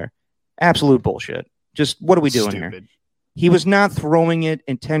Darren Waller, absolute bullshit. Just what are we doing here? He was not throwing it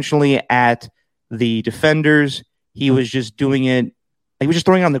intentionally at the defenders. He was just doing it. He was just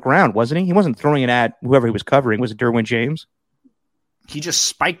throwing it on the ground, wasn't he? He wasn't throwing it at whoever he was covering. Was it Derwin James? He just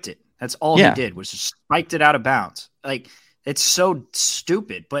spiked it. That's all he did, was just spiked it out of bounds. Like, it's so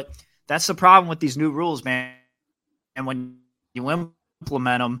stupid, but that's the problem with these new rules, man. And when you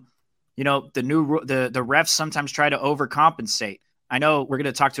implement them, the refs sometimes try to overcompensate. I know we're going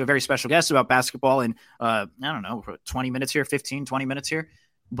to talk to a very special guest about basketball in, 20 minutes here, 15, 20 minutes here.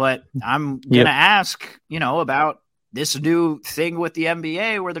 But I'm going to ask, about this new thing with the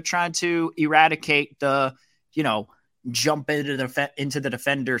NBA where they're trying to eradicate the, jump into the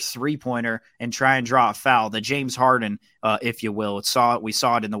defender's three-pointer and try and draw a foul. The James Harden, if you will. We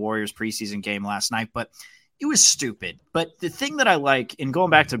saw it in the Warriors preseason game last night, but it was stupid. But the thing that I like, and going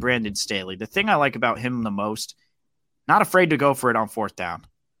back to Brandon Staley, the thing I like about him the most, not afraid to go for it on 4th down.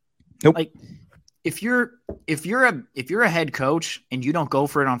 Nope. Like, if you're a head coach and you don't go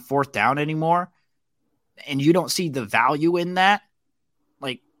for it on 4th down anymore, and you don't see the value in that,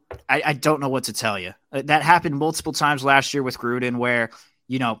 like, I don't know what to tell you. That happened multiple times last year with Gruden where,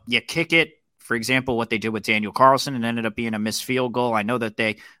 you kick it. For example, what they did with Daniel Carlson, and ended up being a missed field goal. I know that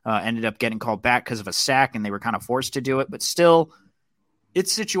they ended up getting called back because of a sack and they were kind of forced to do it. But still,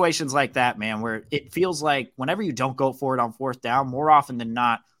 it's situations like that, man, where it feels like whenever you don't go for it on 4th down, more often than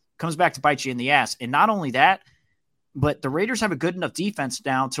not, it comes back to bite you in the ass. And not only that, but the Raiders have a good enough defense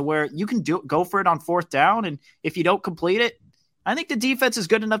now to where you can go for it on 4th down. And if you don't complete it, I think the defense is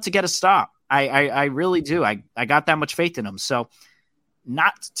good enough to get a stop. I really do. I got that much faith in them. So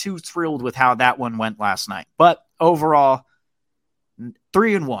not too thrilled with how that one went last night. But overall,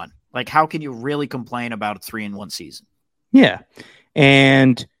 3-1. Like, how can you really complain about a 3-1 season? Yeah.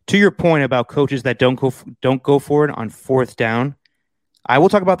 And to your point about coaches that don't go for it on 4th down, I will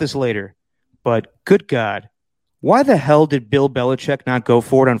talk about this later. But good God, why the hell did Bill Belichick not go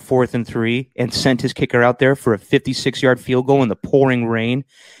for it on 4th and 3 and sent his kicker out there for a 56-yard field goal in the pouring rain?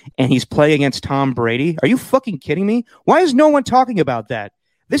 And he's playing against Tom Brady. Are you fucking kidding me? Why is no one talking about that?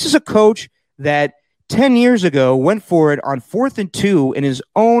 This is a coach that 10 years ago went for it on 4th and 2 in his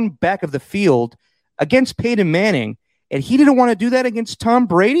own back of the field against Peyton Manning, and he didn't want to do that against Tom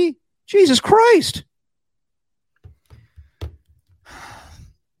Brady? Jesus Christ.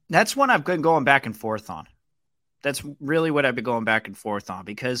 That's one I've been going back and forth on. That's really what I've been going back and forth on,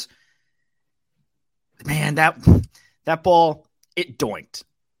 because man, that ball, it doinked.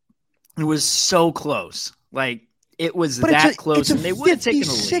 It was so close. Like, it was that close, and they would have taken a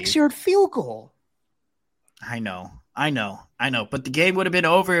lead. 56-yard field goal. I know. But the game would have been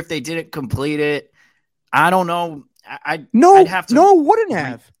over if they didn't complete it. I don't know. I'd have to. No, wouldn't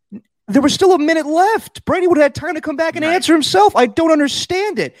have. There was still a minute left. Brady would have had time to come back and answer himself. I don't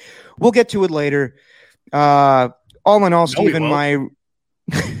understand it. We'll get to it later. All in all, Stephen,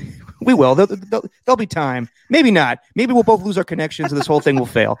 we will. There'll be time. Maybe not. Maybe we'll both lose our connections and this whole thing will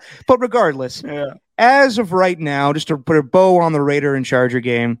fail. But regardless, as of right now, just to put a bow on the Raider and Charger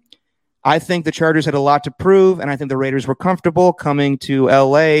game, I think the Chargers had a lot to prove, and I think the Raiders were comfortable coming to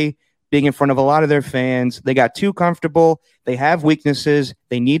L.A., being in front of a lot of their fans. They got too comfortable. They have weaknesses.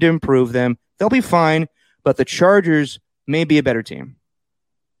 They need to improve them. They'll be fine, but the Chargers may be a better team.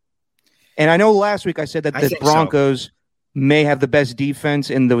 And I know last week I said that the Broncos may have the best defense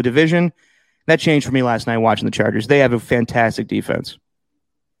in the division. That changed for me last night watching the Chargers. They have a fantastic defense.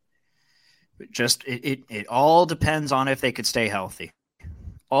 Just it all depends on if they could stay healthy.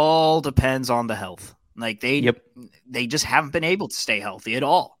 All depends on the health. Like they just haven't been able to stay healthy at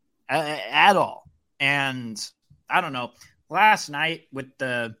all. At all. And I don't know. Last night with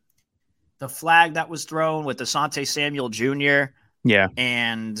the flag that was thrown with Asante Samuel Jr.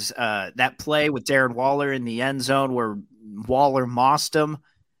 And that play with Darren Waller in the end zone where Waller mossed him.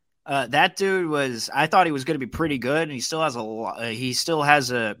 That dude was. I thought he was going to be pretty good, and he still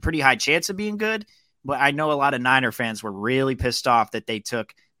has a pretty high chance of being good. But I know a lot of Niner fans were really pissed off that they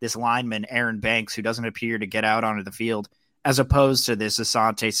took this lineman Aaron Banks, who doesn't appear to get out onto the field, as opposed to this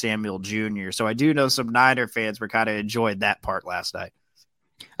Asante Samuel Jr. So I do know some Niner fans were kind of enjoyed that part last night.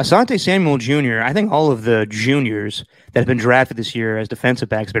 Asante Samuel Jr., I think all of the juniors that have been drafted this year as defensive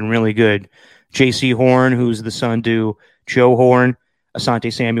backs have been really good. J.C. Horn, who's the son to Joe Horn,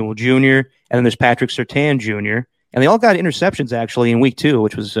 Asante Samuel Jr., and then there's Patrick Surtain Jr., and they all got interceptions, actually, in week 2,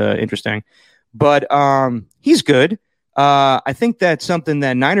 which was interesting. But he's good. I think that's something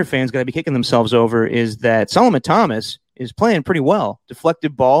that Niner fans got to be kicking themselves over is that Solomon Thomas is playing pretty well.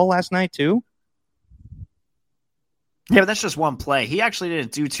 Deflected ball last night, too. Yeah, but that's just one play. He actually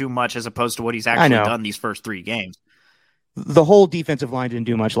didn't do too much as opposed to what he's actually done these first 3 games. The whole defensive line didn't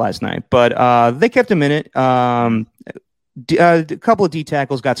do much last night, but they kept him in it. A couple of D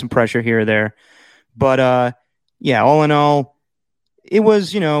tackles got some pressure here or there. But, all in all, it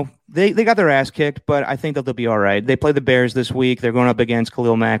was, they got their ass kicked, but I think that they'll be all right. They play the Bears this week. They're going up against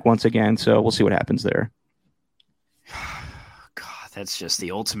Khalil Mack once again, so we'll see what happens there. God, that's just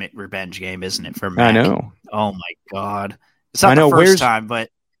the ultimate revenge game, isn't it, for Mack? I know. Oh, my God. It's not the first time, but...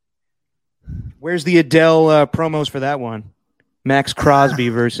 Where's the Adele promos for that one? Max Crosby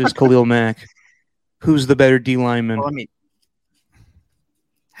versus Khalil Mack. Who's the better D lineman? Well,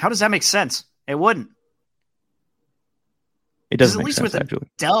 how does that make sense? It wouldn't. It doesn't make sense, actually.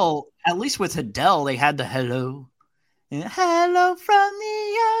 At least with Adele, they had the hello. Hello from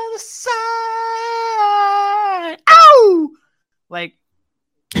the other side. Ow! Like,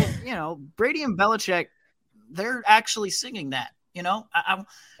 Brady and Belichick, they're actually singing that. I'm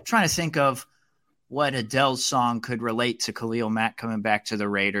trying to think of what Adele's song could relate to Khalil Mack coming back to the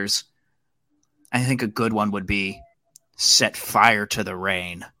Raiders. I think a good one would be Set Fire to the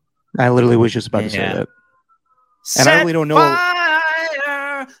Rain. I literally was just about to say that. And I really don't know.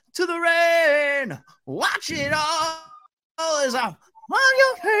 Fire to the rain. Watch it all as I'm on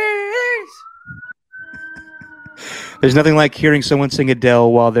your face. There's nothing like hearing someone sing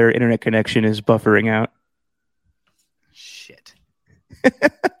Adele while their internet connection is buffering out. Shit.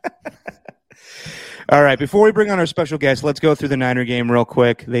 All right, before we bring on our special guest, let's go through the Niner game real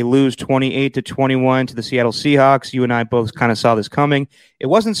quick. They lose 28-21 to the Seattle Seahawks. You and I both kind of saw this coming. It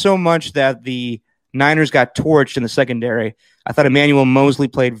wasn't so much that the Niners got torched in the secondary. I thought Emmanuel Mosley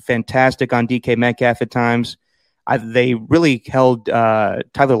played fantastic on DK Metcalf at times. They really held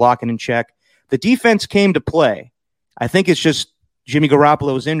Tyler Lockett in check. The defense came to play. I think it's just Jimmy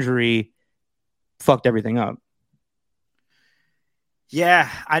Garoppolo's injury fucked everything up. Yeah,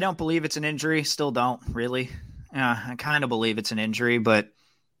 I don't believe it's an injury. Still don't, really. I kind of believe it's an injury, but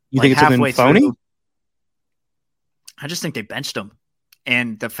you think it's something phony? I just think they benched him.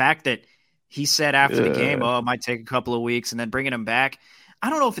 And the fact that he said after the game, it might take a couple of weeks, and then bringing him back, I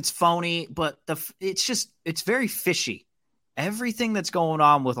don't know if it's phony, but it's very fishy. Everything that's going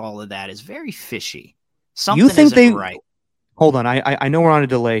on with all of that is very fishy. Something isn't right. Hold on, I know we're on a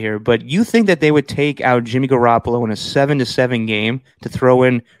delay here, but you think that they would take out Jimmy Garoppolo in a 7-7 game to throw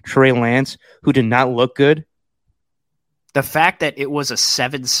in Trey Lance, who did not look good? The fact that it was a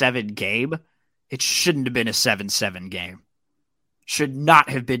 7-7 game, it shouldn't have been a 7-7 game. should not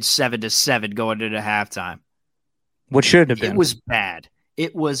have been 7-7 going into halftime. What should it have been? It was bad.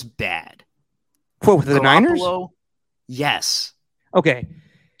 It was bad. What, with the Niners? Yes. Okay.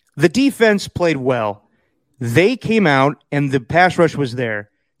 The defense played well. They came out, and the pass rush was there.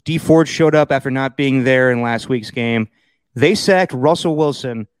 Dee Ford showed up after not being there in last week's game. They sacked Russell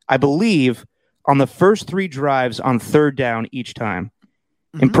Wilson, I believe, on the first 3 drives on 3rd down each time.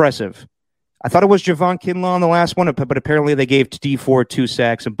 Mm-hmm. Impressive. I thought it was Javon Kinlaw on the last one, but apparently they gave Dee Ford 2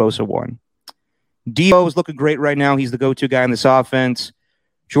 sacks and Bosa 1. Debo is looking great right now. He's the go-to guy in this offense.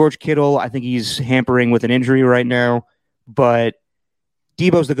 George Kittle, I think he's hampering with an injury right now, but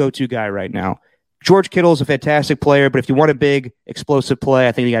Debo's the go-to guy right now. George Kittle is a fantastic player, but if you want a big, explosive play,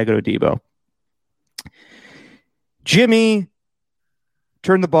 I think you got to go to Debo. Jimmy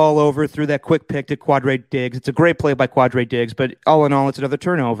turned the ball over, threw that quick pick to Quadre Diggs. It's a great play by Quadre Diggs, but all in all, it's another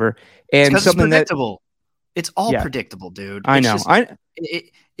turnover. And it's predictable. It's all predictable, dude. I know.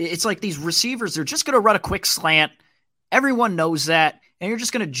 It's like these receivers, they're just going to run a quick slant. Everyone knows that, and you're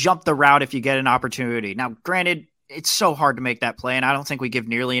just going to jump the route if you get an opportunity. Now, granted, it's so hard to make that play, and I don't think we give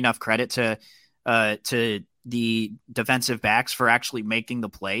nearly enough credit to the defensive backs for actually making the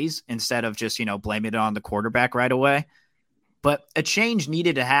plays instead of just, blaming it on the quarterback right away. But a change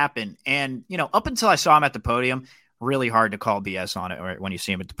needed to happen. And, up until I saw him at the podium, really hard to call BS on it when you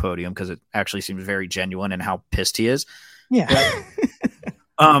see him at the podium because it actually seems very genuine and how pissed he is. Yeah.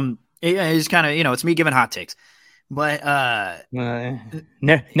 But, he's kind of, it's me giving hot takes. But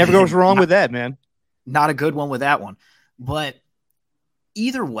never goes wrong with that, man. Not a good one with that one. But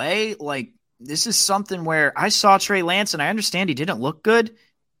either way, this is something where I saw Trey Lance, and I understand he didn't look good.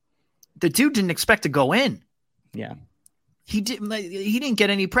 The dude didn't expect to go in. Yeah. He didn't get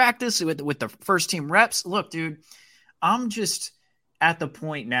any practice with the first team reps. Look, dude, I'm just at the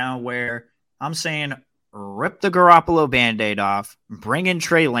point now where I'm saying rip the Garoppolo Band-Aid off, bring in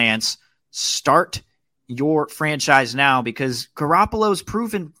Trey Lance, start your franchise now because Garoppolo's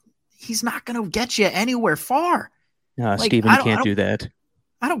proven he's not going to get you anywhere far. Steven, you can't do that.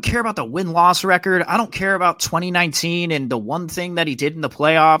 I don't care about the win-loss record. I don't care about 2019 and the one thing that he did in the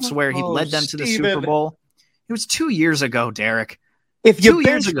playoffs where he led them to the Super Bowl. It was 2 years ago, Derek. If you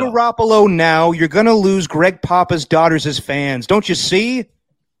bench Garoppolo now, you're going to lose Greg Papa's daughters as fans. Don't you see?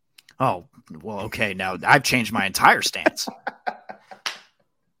 Oh, well, okay. Now I've changed my entire stance.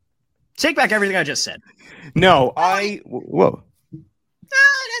 Take back everything I just said. No, whoa.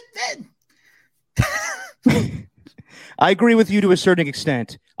 I agree with you to a certain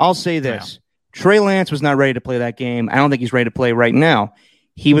extent. I'll say this. Yeah. Trey Lance was not ready to play that game. I don't think he's ready to play right now.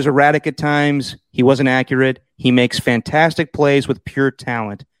 He was erratic at times. He wasn't accurate. He makes fantastic plays with pure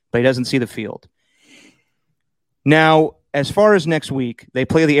talent, but he doesn't see the field. Now, as far as next week, they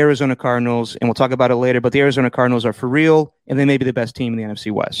play the Arizona Cardinals, and we'll talk about it later, but the Arizona Cardinals are for real, and they may be the best team in the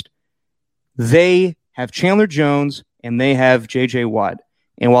NFC West. They have Chandler Jones, and they have J.J. Watt.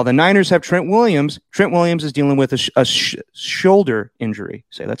 And while the Niners have Trent Williams is dealing with a shoulder injury.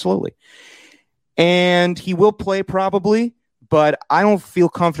 Say that slowly. And he will play probably, but I don't feel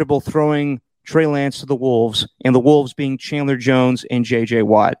comfortable throwing Trey Lance to the Wolves, and the Wolves being Chandler Jones and J.J.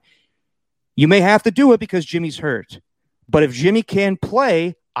 Watt. You may have to do it because Jimmy's hurt. But if Jimmy can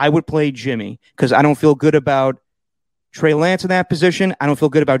play, I would play Jimmy because I don't feel good about Trey Lance in that position. I don't feel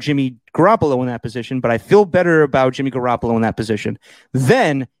good about Jimmy Garoppolo in that position, but I feel better about Jimmy Garoppolo in that position.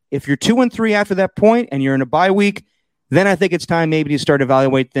 Then, if you're 2-3 after that point and you're in a bye week, then I think it's time maybe to start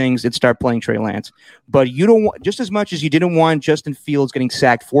evaluate things and start playing Trey Lance. But you don't want, just as much as you didn't want Justin Fields getting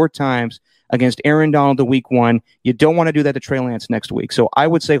sacked 4 times against Aaron Donald in week 1, you don't want to do that to Trey Lance next week. So I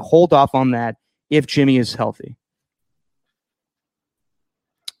would say hold off on that if Jimmy is healthy.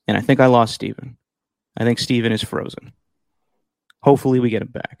 And I think I lost Steven. I think Steven is frozen. Hopefully we get him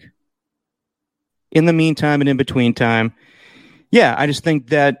back. In the meantime and in between time, yeah, I just think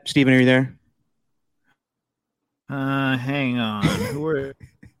that, Steven, are you there? Hang on.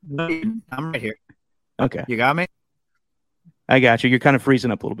 I'm right here. Okay. You got me? I got you. You're kind of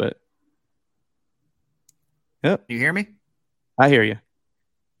freezing up a little bit. Yep. You hear me? I hear you.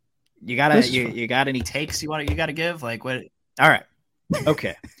 You got any takes you got to give? Like what? All right.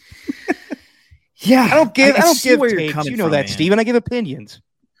 Okay. Yeah. I don't give takes. You know that, man. Steven. I give opinions.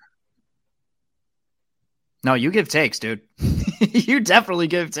 No, you give takes, dude. You definitely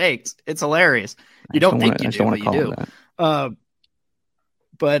give takes. It's hilarious. You don't think you do, but you do.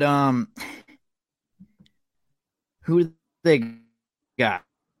 But who they got?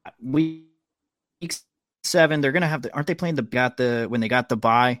 Week 7, they're gonna have aren't they playing when they got the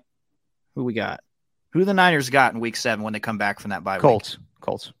bye? Who we got? Who the Niners got in week 7 when they come back from that bye week?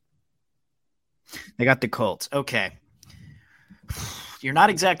 Colts. They got the Colts. Okay. you're not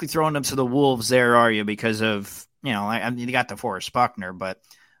exactly throwing them to the wolves there, are you? Because of, you got DeForest Buckner, but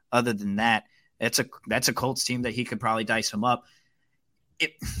other than that, that's a Colts team that he could probably dice him up.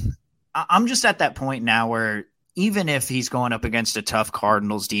 I'm just at that point now where even if he's going up against a tough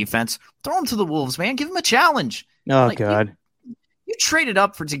Cardinals defense, throw him to the wolves, man. Give him a challenge. Oh, God. You traded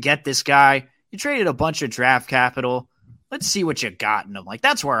up to get this guy. You traded a bunch of draft capital. Let's see what you got in him. Like,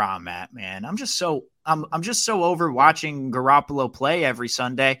 that's where I'm at, man. I'm just so over watching Garoppolo play every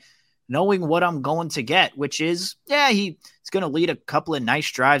Sunday, knowing what I'm going to get, which is, he's going to lead a couple of nice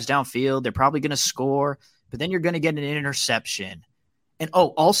drives downfield. They're probably going to score, but then you're going to get an interception. And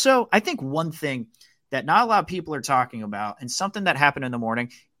also, I think one thing that not a lot of people are talking about, and something that happened in the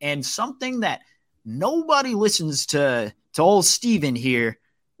morning, and something that nobody listens to old Steven here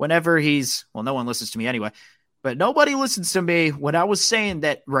whenever no one listens to me anyway, but nobody listens to me when I was saying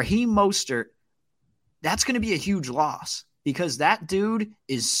that Raheem Mostert, that's going to be a huge loss because that dude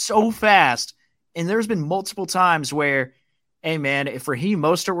is so fast. And there's been multiple times where, hey, man, if Raheem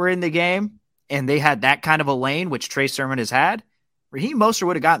Mostert were in the game and they had that kind of a lane, which Trey Sermon has had, Raheem Mostert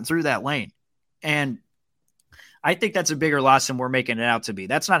would have gotten through that lane. And I think that's a bigger loss than we're making it out to be.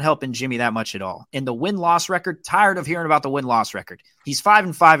 That's not helping Jimmy that much at all. And the win-loss record, tired of hearing about the win-loss record. He's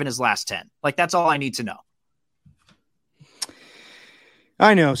 5-5 in his last 10. Like, that's all I need to know.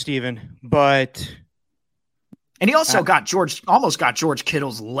 I know, Steven, but... And he also almost got George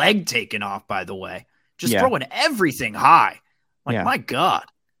Kittle's leg taken off, by the way. Just throwing everything high. My God.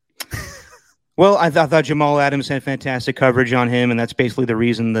 Well, I thought Jamal Adams had fantastic coverage on him, and that's basically the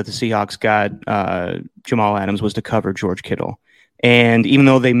reason that the Seahawks got Jamal Adams was to cover George Kittle. And even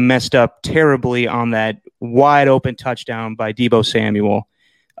though they messed up terribly on that wide-open touchdown by Deebo Samuel,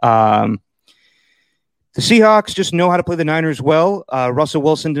 the Seahawks just know how to play the Niners well. Russell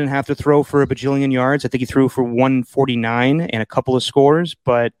Wilson didn't have to throw for a bajillion yards. I think he threw for 149 and a couple of scores,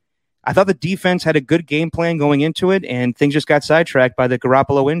 but I thought the defense had a good game plan going into it, and things just got sidetracked by the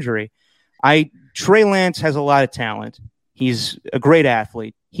Garoppolo injury. Trey Lance has a lot of talent. He's a great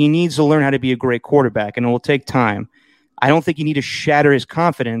athlete. He needs to learn how to be a great quarterback, and it will take time. I don't think you need to shatter his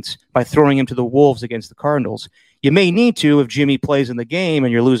confidence by throwing him to the wolves against the Cardinals. You may need to if Jimmy plays in the game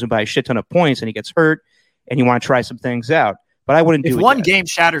and you're losing by a shit ton of points and he gets hurt and you want to try some things out. But I wouldn't do it. If one game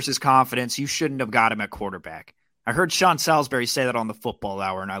shatters his confidence, you shouldn't have got him at quarterback. I heard Sean Salisbury say that on the Football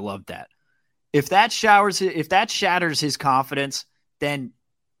Hour, and I loved that. If that shatters his confidence, then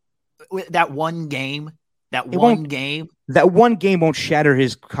that one game won't shatter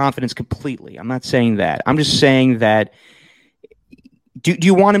his confidence completely. I'm not saying that. I'm just saying that. Do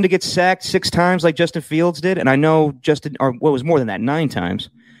you want him to get sacked 6 times like Justin Fields did? And I know Justin, or what was more than that, 9 times,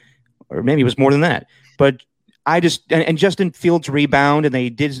 or maybe it was more than that. But and Justin Fields rebound, and they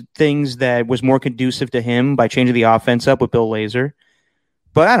did things that was more conducive to him by changing the offense up with Bill Lazor.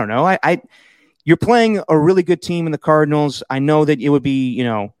 But I don't know. You're playing a really good team in the Cardinals. I know that it would be,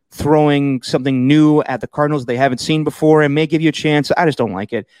 throwing something new at the Cardinals they haven't seen before and may give you a chance. I just don't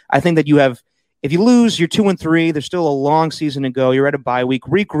like it. I think that if you lose, you're 2-3. There's still a long season to go. You're at a bye week.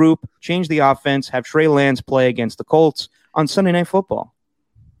 Regroup, change the offense, have Trey Lance play against the Colts on Sunday Night Football.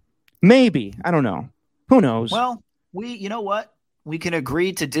 Maybe. I don't know. Who knows? Well, you know what? We can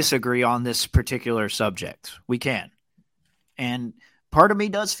agree to disagree on this particular subject. We can. And part of me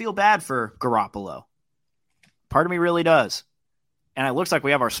does feel bad for Garoppolo. Part of me really does. And it looks like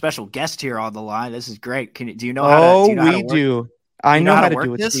we have our special guest here on the line. This is great. Do you know how to we do. I know how to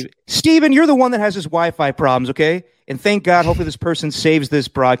do it, Steven. Steven, you're the one that has his Wi-Fi problems, okay? And thank God, hopefully this person saves this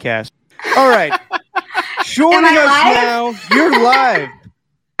broadcast. All right. Joining us now, you're live.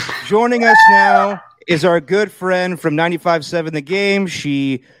 Joining us now is our good friend from 95.7 The Game.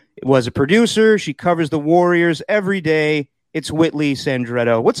 She was a producer. She covers the Warriors every day. It's Whitley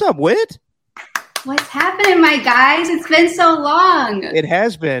Sandretto. What's up, Whit? What's happening, my guys? It's been so long. It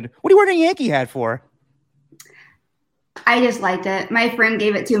has been. What are you wearing a Yankee hat for? I just liked it. My friend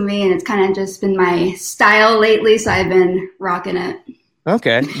gave it to me, and it's kind of just been my style lately, so I've been rocking it.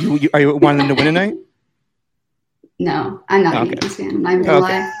 Okay. Are you wanting them to win tonight? No, I'm not a Yankees fan. I'm not even going to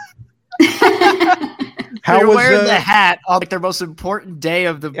lie. They're wearing the hat on like their most important day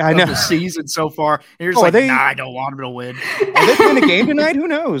of the season so far. And you're just I don't want them to win. Are they playing a game tonight? Who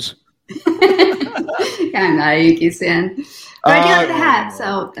knows? I'm not a Yankees fan. But I do like the hat,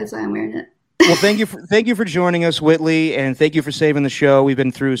 so that's why I'm wearing it. Well, thank you for joining us, Whitley, and thank you for saving the show. We've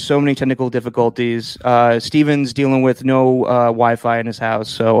been through so many technical difficulties. Steven's dealing with no Wi-Fi in his house,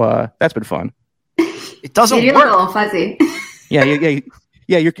 so that's been fun. It doesn't work. Look a little fuzzy. Yeah.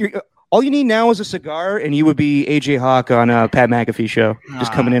 You're all you need now is a cigar, and you would be AJ Hawk on Pat McAfee show,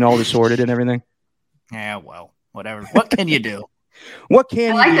 just coming in all disordered and everything. Yeah, well, whatever. What can you do? What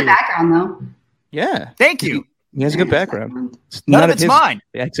can I like you do? the background, though. Yeah. Thank you. He has a good background. None of it's mine.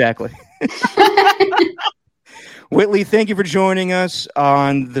 Yeah, exactly. Whitley, thank you for joining us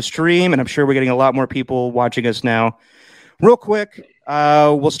on the stream, and I'm sure we're getting a lot more people watching us now. Real quick,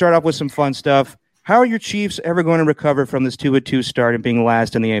 we'll start off with some fun stuff. How are your Chiefs ever going to recover from this 2-2 start and being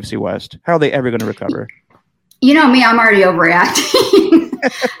last in the AFC West? How are they ever going to recover? You know me, I'm already overreacting.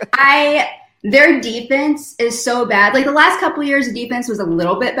 Their defense is so bad. Like the last couple of years, the defense was a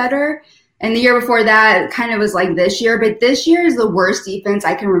little bit better. And the year before that, it kind of was like this year. But this year is the worst defense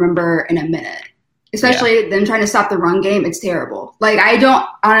I can remember in a minute. Especially them trying to stop the run game. It's terrible. Like, I don't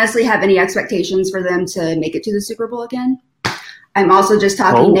honestly have any expectations for them to make it to the Super Bowl again. I'm also just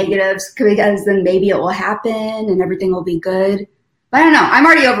talking negatives because then maybe it will happen and everything will be good. But I don't know. I'm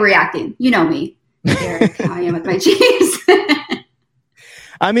already overreacting. You know me, Eric, how I am with my Chiefs.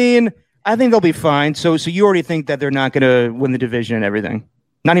 I mean, I think they'll be fine. So you already think that they're not going to win the division and everything?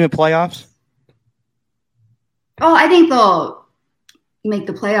 Not even playoffs? Oh, I think they'll make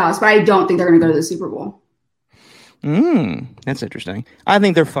the playoffs, but I don't think they're going to go to the Super Bowl. That's interesting. I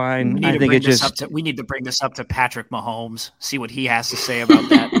think they're fine. I think we need to bring this up to Patrick Mahomes, see what he has to say about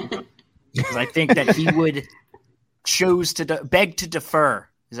that. Because I think that he would choose to beg to defer.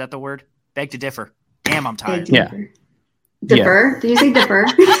 Is that the word? Beg to differ. Damn, I'm tired. Yeah. Defer? Did you say defer?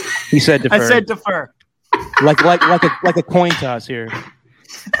 He said defer. I said defer. Like a coin toss here.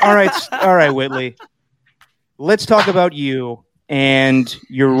 All right, Whitley. Let's talk about you and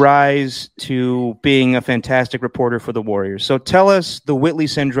your rise to being a fantastic reporter for the Warriors. So tell us the Whitley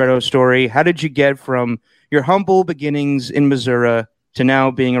Sandretto story. How did you get from your humble beginnings in Missouri to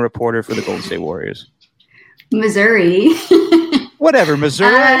now being a reporter for the Golden State Warriors? Missouri. Whatever,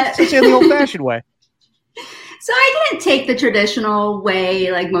 Missouri. Let's say the old-fashioned way. So I didn't take the traditional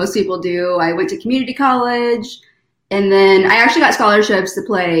way like most people do. I went to community college, and then I actually got scholarships to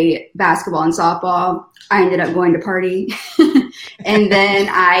play basketball and softball. I ended up going to party. And then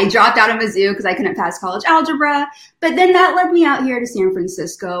I dropped out of Mizzou because I couldn't pass college algebra. But then that led me out here to San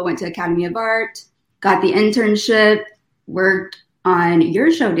Francisco, went to Academy of Art, got the internship, worked on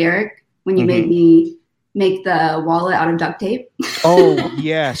your show, Derek, when you made me make the wallet out of duct tape. Oh,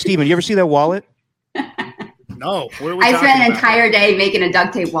 yeah. Steven, you ever see that wallet? No. I spent an entire day making a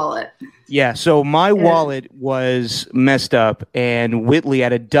duct tape wallet. Yeah, so my wallet was messed up, and Whitley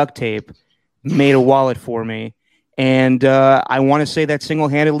out of duct tape made a wallet for me. And I want to say that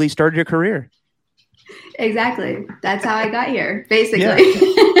single-handedly started your career. Exactly. That's how I got here, basically. Yeah.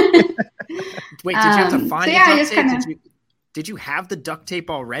 Wait, did you have to find the duct tape? Did you have the duct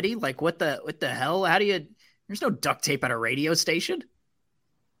tape already? Like, what the hell? How do you? There's no duct tape at a radio station.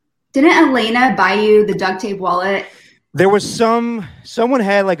 Didn't Elena buy you the duct tape wallet? There was someone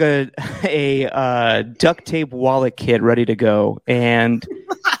had like a duct tape wallet kit ready to go, and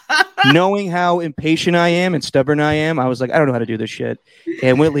knowing how impatient I am and stubborn I am, I was like, I don't know how to do this shit.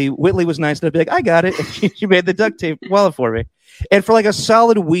 And Whitley was nice enough to be like, I got it. And she made the duct tape wallet for me. And for like a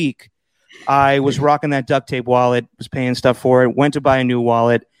solid week, I was rocking that duct tape wallet, was paying stuff for it, went to buy a new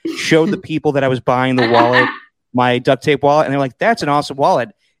wallet, showed the people that I was buying the wallet, my duct tape wallet, and they're like, that's an awesome wallet.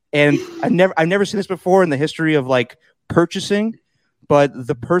 And I've never seen this before in the history of like purchasing, but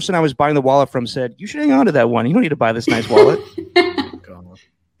the person I was buying the wallet from said, you should hang on to that one. You don't need to buy this nice wallet.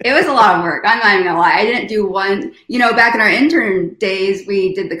 It was a lot of work. I'm not even gonna lie. I didn't do one, back in our intern days,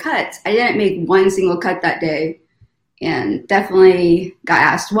 we did the cuts. I didn't make one single cut that day, and definitely got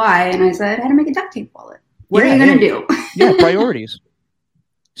asked why. And I said, I had to make a duct tape wallet. What are you going to do? Yeah, priorities.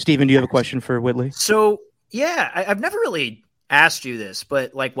 Steven, do you have a question for Whitley? So, yeah, I've never really asked you this,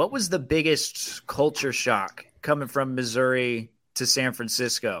 but like, what was the biggest culture shock coming from Missouri to San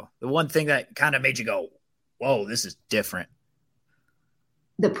Francisco? The one thing that kind of made you go, whoa, this is different.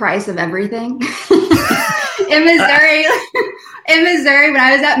 The price of everything. In Missouri, when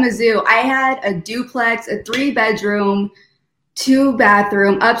I was at Mizzou, I had a duplex, a 3-bedroom,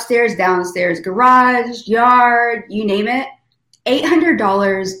 2-bathroom, upstairs, downstairs, garage, yard, you name it.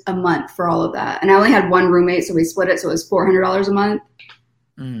 $800 a month for all of that. And I only had one roommate, so we split it, so it was $400 a month.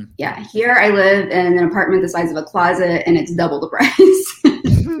 Yeah, here I live in an apartment the size of a closet, and it's double the price.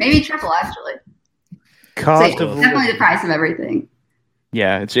 Maybe triple, actually. Definitely the price of everything.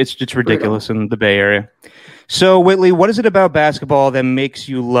 Yeah, it's ridiculous in the Bay Area. So, Whitley, what is it about basketball that makes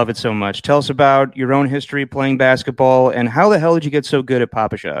you love it so much? Tell us about your own history playing basketball, and how the hell did you get so good at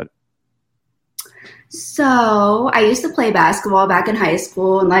Pop-A-Shot? So, I used to play basketball back in high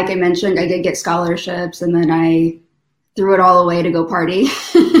school, and like I mentioned, I did get scholarships, and then I threw it all away to go party.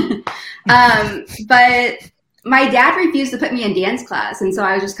 But my dad refused to put me in dance class, and so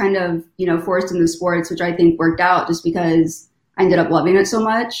I was just kind of, forced into sports, which I think worked out just because I ended up loving it so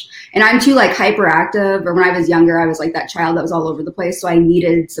much. And I'm too like hyperactive, or when I was younger, I was like that child that was all over the place. So I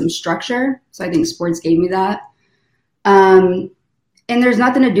needed some structure. So I think sports gave me that. And there's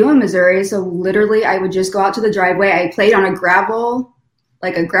nothing to do in Missouri. So literally I would just go out to the driveway. I played on a gravel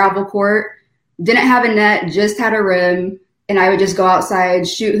court, didn't have a net, just had a rim. And I would just go outside,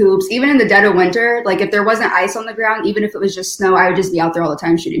 shoot hoops, even in the dead of winter. Like if there wasn't ice on the ground, even if it was just snow, I would just be out there all the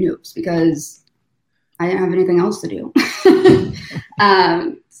time shooting hoops because I didn't have anything else to do.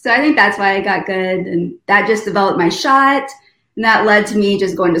 So I think that's why I got good. And that just developed my shot. And that led to me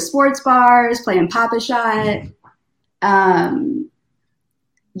just going to sports bars, playing Pop-A-Shot.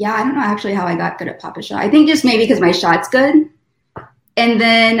 Yeah, I don't know actually how I got good at Pop-A-Shot. I think just maybe because my shot's good. And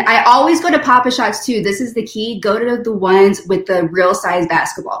then I always go to Pop-A-Shots too. This is the key. Go to the ones with the real size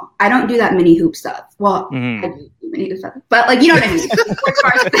basketball. I don't do that mini hoop stuff. Well, I do mini hoop stuff, but like, you know what I mean?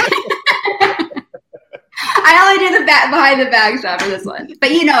 I only do the behind the bag stuff for this one,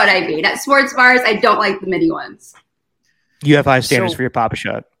 but you know what I mean. At sports bars, I don't like the mini ones. You have high standards for your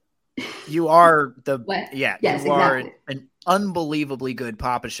Pop-A-Shot. You are What? Yes, exactly. are an unbelievably good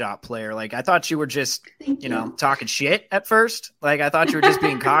Pop-A-Shot player. Like I thought you were just, talking shit at first. Like I thought you were just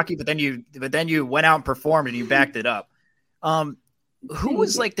being cocky, but then you went out and performed and you backed it up. Who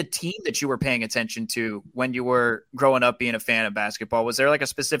was like the team that you were paying attention to when you were growing up being a fan of basketball? Was there like a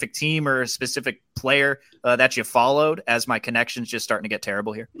specific team or a specific player that you followed? As my connection's just starting to get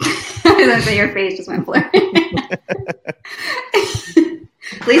terrible here. Your face just went blurry.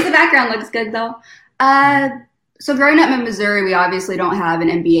 At least the background looks good though. So growing up in Missouri, we obviously don't have an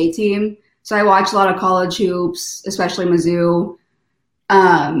NBA team. So I watched a lot of college hoops, especially Mizzou.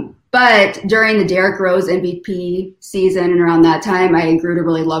 But during the Derrick Rose MVP season and around that time, I grew to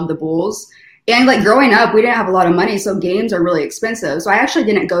really love the Bulls. And like growing up, we didn't have a lot of money, so games are really expensive. So I actually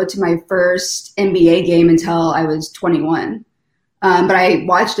didn't go to my first NBA game until I was 21. But I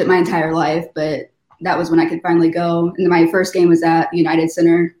watched it my entire life, but that was when I could finally go. And my first game was at United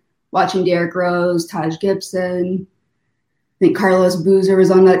Center, watching Derrick Rose, Taj Gibson. I think Carlos Boozer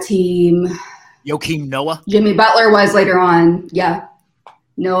was on that team. Joakim Noah. Jimmy Butler was later on. Yeah.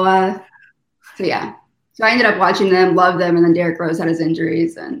 Noah. So yeah. So I ended up watching them, loved them, and then Derrick Rose had his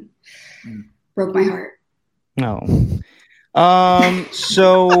injuries and broke my heart. No.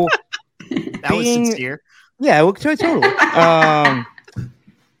 So that was sincere. Yeah, well, totally.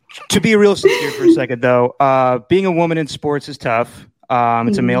 To be real sincere for a second, though, being a woman in sports is tough.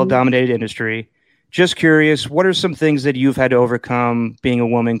 It's a male-dominated industry. Just curious, what are some things that you've had to overcome being a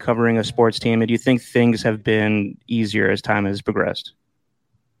woman covering a sports team? And do you think things have been easier as time has progressed?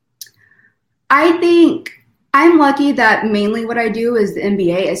 I think I'm lucky that mainly what I do is the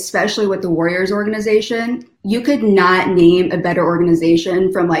NBA, especially with the Warriors organization. You could not name a better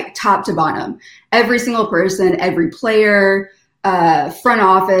organization from like top to bottom. Every single person, every player, front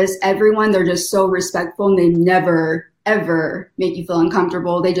office, everyone, they're just so respectful and they never, ever make you feel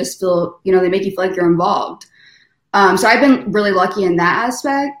uncomfortable. They just feel, they make you feel like you're involved. So I've been really lucky in that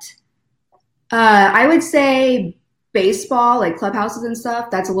aspect. I would say baseball, like clubhouses and stuff,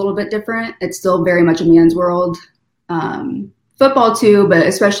 that's a little bit different. It's still very much a man's world. Football too, but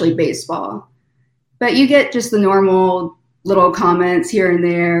especially baseball. But you get just the normal little comments here and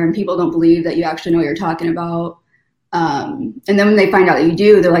there, and people don't believe that you actually know what you're talking about. And then when they find out that you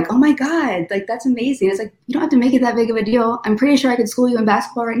do, they're like, oh my God, like that's amazing. It's like, you don't have to make it that big of a deal. I'm pretty sure I could school you in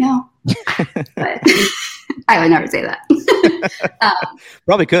basketball right now. But I would never say that.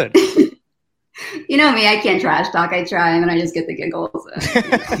 Probably could. You know me, I can't trash talk. I try and then I just get the giggles.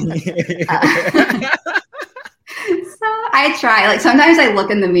 So I try. Like sometimes I look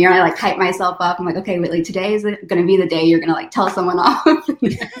in the mirror and I like hype myself up. I'm like, okay, Whitley, today is going to be the day you're going to like tell someone off.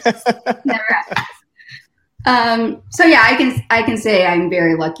 Never happens. So yeah, I can say I'm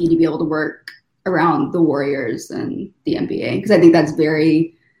very lucky to be able to work around the Warriors and the NBA because I think that's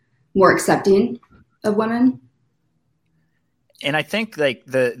very more accepting of women. And I think like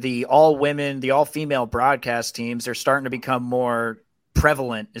the all women, the all female broadcast teams are starting to become more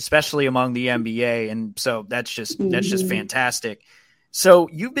prevalent, especially among the NBA. And so that's just fantastic. So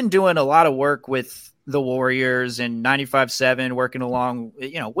you've been doing a lot of work with the Warriors and 95.7, working along,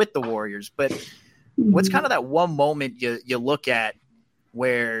 with the Warriors. But what's kind of that one moment you look at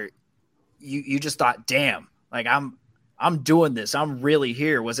where you just thought, damn, like I'm doing this. I'm really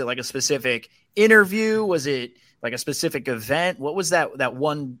here. Was it like a specific interview? Was it like a specific event? What was that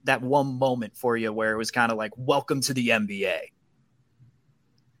one moment for you where it was kind of like, welcome to the NBA?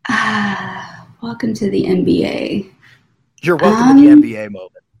 Welcome to the NBA. You're welcome to the NBA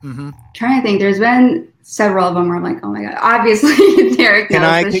moment. Trying to think. There's been several of them where I'm like, oh my god. Obviously, Derek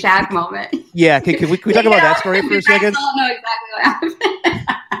knows the Shaq moment. Yeah, can we talk about that story for a second? I don't know exactly what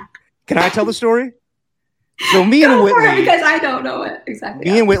happened. Can I tell the story? So me and Whitley, because I don't know it exactly.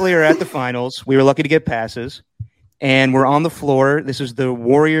 Me and Whitley are at the finals. We were lucky to get passes, and we're on the floor. This is the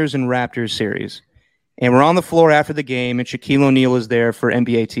Warriors and Raptors series, and we're on the floor after the game, and Shaquille O'Neal is there for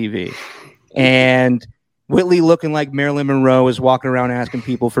NBA TV, and Whitley, looking like Marilyn Monroe, is walking around asking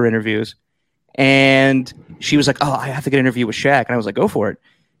people for interviews. And she was like, oh, I have to get an interview with Shaq. And I was like, go for it.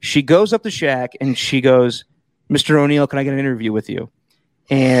 She goes up to Shaq and she goes, Mr. O'Neal, can I get an interview with you?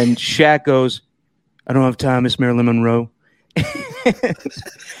 And Shaq goes, I don't have time, Miss Marilyn Monroe.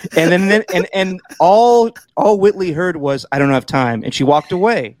 and all Whitley heard was, I don't have time. And she walked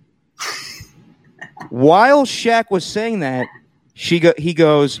away. While Shaq was saying that, he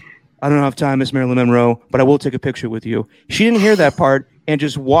goes, I don't have time, Miss Marilyn Monroe, but I will take a picture with you. She didn't hear that part and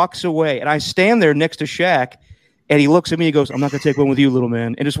just walks away. And I stand there next to Shaq, and he looks at me and goes, I'm not going to take one with you, little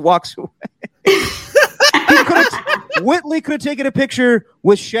man, and just walks away. Whitley could have taken a picture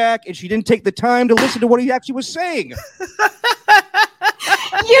with Shaq, and she didn't take the time to listen to what he actually was saying.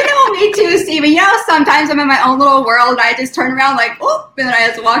 You know me too, Steven. You know, sometimes I'm in my own little world, and I just turn around like, oh, and then I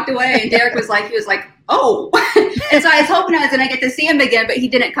just walked away, and Derek was like, oh. And so I was hoping I was going to get to see him again, but he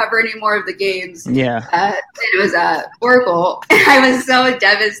didn't cover any more of the games. Yeah. It was horrible. I was so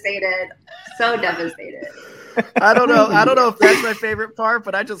devastated. So devastated. I don't know if that's my favorite part,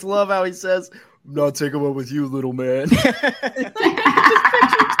 but I just love how he says, I'm not taking one with you, little man.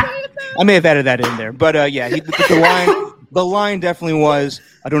 I may have added that in there, but yeah, the line definitely was,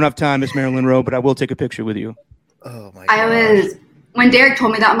 I don't have time, Miss Marilyn Monroe, but I will take a picture with you. Oh my God. When Derek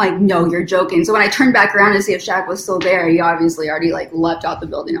told me that, I'm like, no, you're joking. So when I turned back around to see if Shaq was still there, he obviously already left out the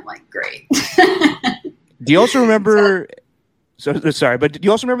building. I'm like, great. Do you also remember? Sorry, but do you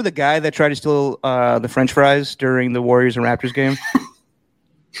also remember the guy that tried to steal the French fries during the Warriors and Raptors game?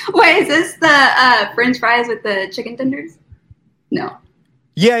 Wait, is this the French fries with the chicken tenders? No.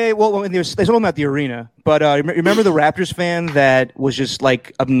 Yeah. Well, they told him at the arena, but remember the Raptors fan that was just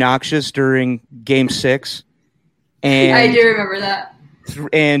obnoxious during Game 6? And I do remember that.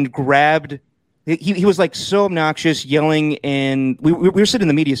 And grabbed. He was so obnoxious, yelling, and we were sitting in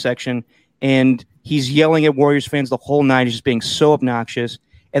the media section, and he's yelling at Warriors fans the whole night. He's just being so obnoxious.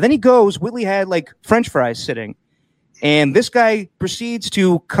 And then he goes. Whitley had French fries sitting, and this guy proceeds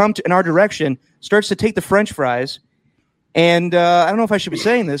to come in our direction, starts to take the French fries, and I don't know if I should be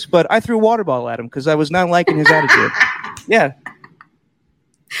saying this, but I threw a water bottle at him because I was not liking his attitude. Yeah.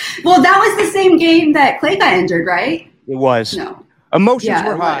 Well, that was the same game that Clay got injured, right? It was. No. Emotions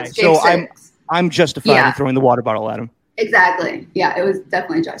were high, so I'm justified in throwing the water bottle at him. Exactly. Yeah, it was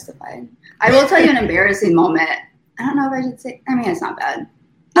definitely justified. I will tell you an embarrassing moment. I don't know if I should say. I mean, it's not bad.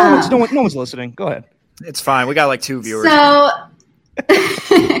 No one's listening. Go ahead. It's fine. We got 2 viewers. So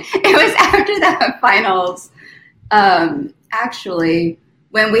it was after the finals. Actually,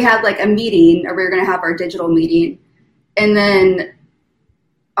 when we had a meeting, or we were going to have our digital meeting, and then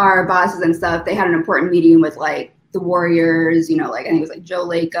our bosses and stuff, they had an important meeting with the Warriors, I think it was Joe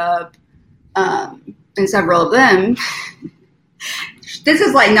Lacob, and several of them. This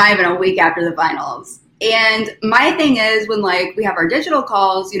is not even a week after the finals. And my thing is when we have our digital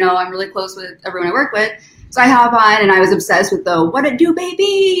calls, I'm really close with everyone I work with. So I hop on and I was obsessed with the "What It Do,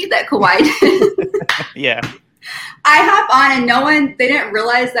 Baby" that Kawhi did. Yeah. I hop on and they didn't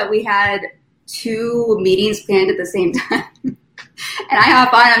realize that we had 2 meetings planned at the same time. And I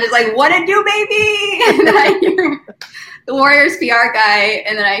hop on, I'm just like, "What it do, baby?" And then I hear the Warriors PR guy,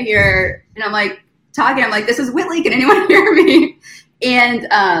 and then I hear, and I'm talking, I'm like, "This is Whitley, can anyone hear me?" And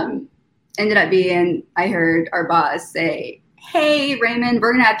ended up being, I heard our boss say, "Hey, Raymond,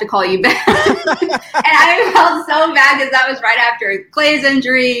 we're going to have to call you back." And I felt so bad because that was right after Clay's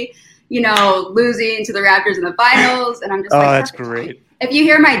injury, losing to the Raptors in the finals. And I'm just that's great. If you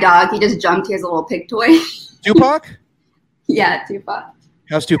hear my dog, he just jumped. He has a little pig toy. Tupac? Yeah, Tupac.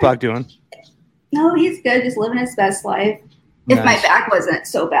 How's Tupac doing? No, he's good. Just living his best life. Nice. If my back wasn't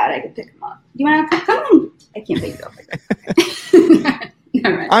so bad, I could pick him up. You want to come on? I can't pick you up.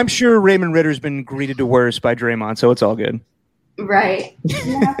 Right. I'm sure Raymond Ritter's been greeted to worse by Draymond, so it's all good. Right.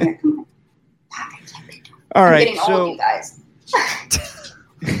 Yeah, here, come on. All right. Getting all of you guys.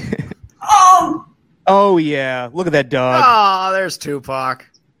 Oh. Oh yeah! Look at that dog. Oh, there's Tupac.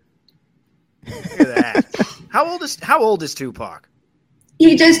 Look at that. How old is Tupac?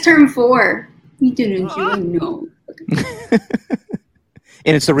 He just turned 4. He didn't even know.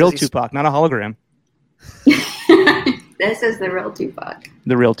 And it's the real Tupac, not a hologram. This is the real Tupac.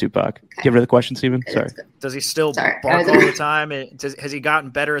 The real Tupac. Okay. Give her the question, Steven. Okay, Sorry. Does he still bark all the time? Has he gotten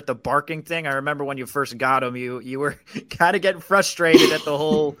better at the barking thing? I remember when you first got him, you were kind of getting frustrated at the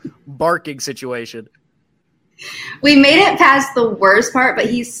whole barking situation. We made it past the worst part, but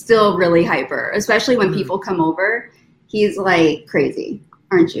he's still really hyper, especially when people come over. He's like crazy,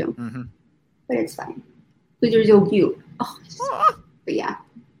 aren't you? Mm-hmm. But it's fine. But you're so cute. Oh, but yeah.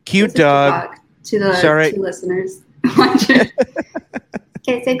 Cute dog. To the two listeners.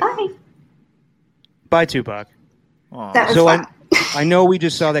 Okay, say bye. Bye, Tupac. That was fun. I know we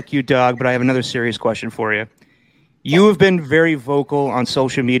just saw that cute dog, but I have another serious question for you. You have been very vocal on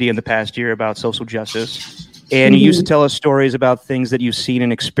social media in the past year about social justice, and you used to tell us stories about things that you've seen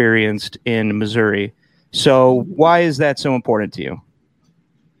and experienced in Missouri. So why is that so important to you?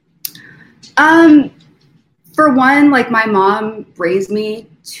 For one, like my mom raised me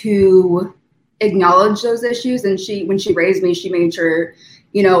to acknowledge those issues, and when she raised me, she made sure,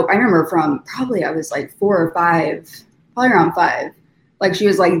 I remember from probably I was like 4 or 5, probably around 5, like she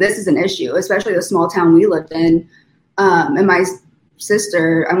was like, this is an issue, especially the small town we lived in. And my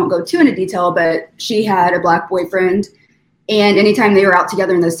sister, I won't go too into detail, but she had a Black boyfriend, and anytime they were out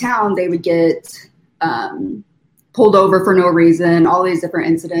together in this town, they would get pulled over for no reason, all these different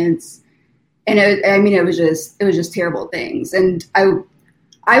incidents. And it was just terrible things. And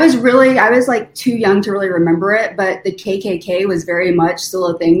I was like too young to really remember it, but the KKK was very much still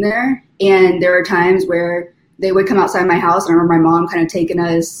a thing there. And there were times where they would come outside my house, and I remember my mom kind of taking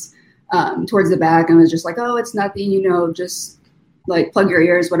us towards the back and was just like, oh, it's nothing, just like plug your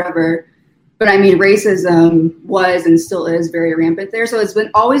ears, whatever. But I mean, racism was and still is very rampant there. So it's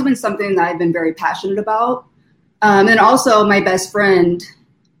always been something that I've been very passionate about. And also my best friend,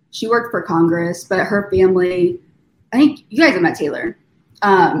 she worked for Congress, but her family, I think you guys have met Taylor.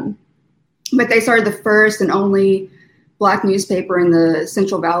 But they started the first and only Black newspaper in the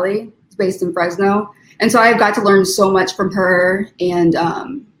Central Valley. It's based in Fresno. And so I've got to learn so much from her. And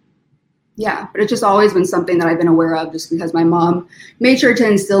but it's just always been something that I've been aware of, just because my mom made sure to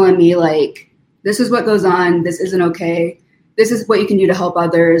instill in me, like, this is what goes on. This isn't okay. This is what you can do to help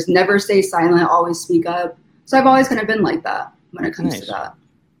others. Never stay silent. Always speak up. So I've always kind of been like that when it comes to that.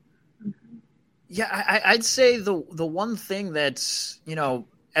 Yeah, I'd say the one thing that's,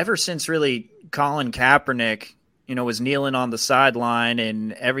 ever since really Colin Kaepernick, was kneeling on the sideline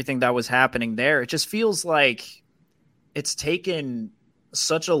and everything that was happening there, it just feels like it's taken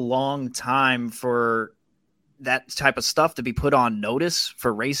such a long time for that type of stuff to be put on notice,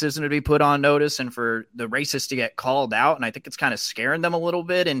 for racism to be put on notice, and for the racists to get called out. And I think it's kind of scaring them a little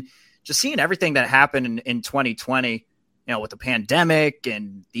bit. And just seeing everything that happened in 2020, with the pandemic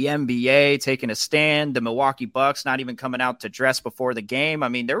and the NBA taking a stand, the Milwaukee Bucks not even coming out to dress before the game. I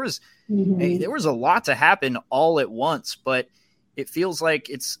mean, there was a lot to happen all at once, but it feels like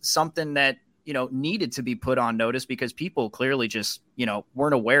it's something that, needed to be put on notice because people clearly just,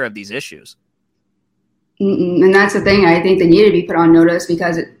 weren't aware of these issues. And that's the thing. I think they need to be put on notice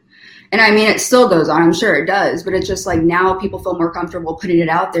because it still goes on. I'm sure it does, but it's just like now people feel more comfortable putting it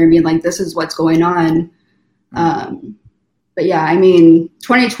out there and being like, this is what's going on. But yeah,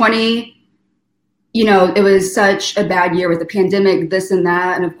 2020, it was such a bad year with the pandemic, this and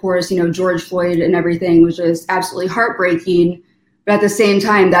that. And of course, George Floyd and everything was just absolutely heartbreaking. But at the same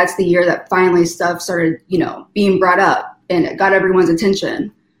time, that's the year that finally stuff started, being brought up and it got everyone's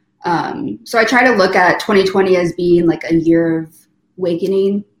attention. So I try to look at 2020 as being like a year of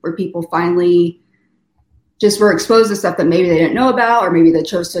awakening where people finally just were exposed to stuff that maybe they didn't know about, or maybe they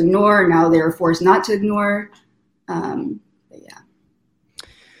chose to ignore. And now they were forced not to ignore.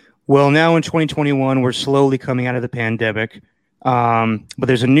 Well, now in 2021, we're slowly coming out of the pandemic. But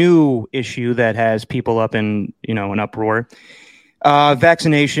there's a new issue that has people up in, an uproar.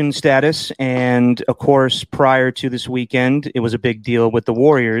 Vaccination status. And of course, prior to this weekend, it was a big deal with the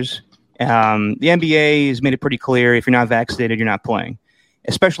Warriors. The NBA has made it pretty clear if you're not vaccinated, you're not playing,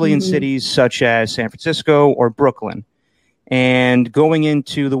 especially in cities such as San Francisco or Brooklyn. And going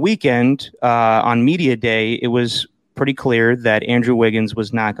into the weekend on Media Day, it was pretty clear that Andrew Wiggins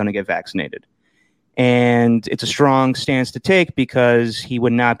was not going to get vaccinated. And it's a strong stance to take because he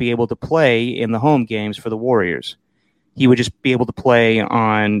would not be able to play in the home games for the Warriors. He would just be able to play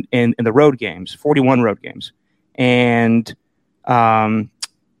in the road games, 41 road games. And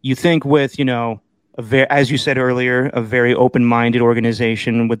you think with, as you said earlier, a very open-minded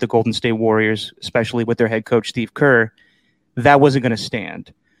organization with the Golden State Warriors, especially with their head coach, Steve Kerr, that wasn't going to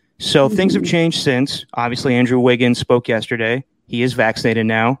stand. So things have changed since. Obviously, Andrew Wiggins spoke yesterday. He is vaccinated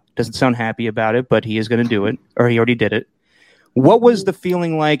now. Doesn't sound happy about it, but he is going to do it, or he already did it. What was the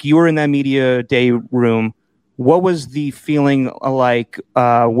feeling like? You were in that media day room. What was the feeling like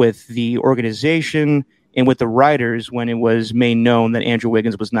with the organization and with the writers when it was made known that Andrew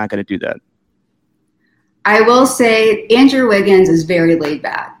Wiggins was not going to do that? I will say Andrew Wiggins is very laid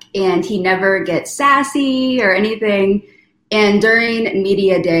back, and he never gets sassy or anything. And during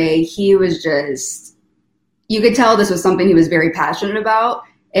media day, he was just, you could tell this was something he was very passionate about.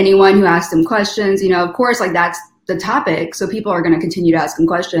 Anyone who asked him questions, of course, like that's the topic. So people are going to continue to ask him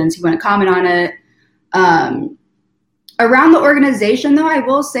questions. He wouldn't comment on it. Around the organization, though, I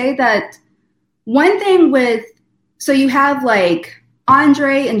will say that one thing so you have like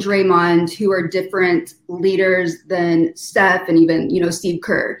Andre and Draymond, who are different leaders than Steph and even, Steve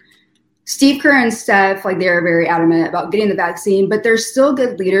Kerr. Steve Kerr and Steph, like they're very adamant about getting the vaccine, but they're still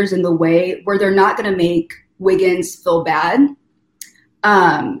good leaders in the way where they're not going to make Wiggins feel bad.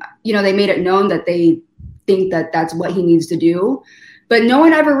 They made it known that they think that that's what he needs to do, but no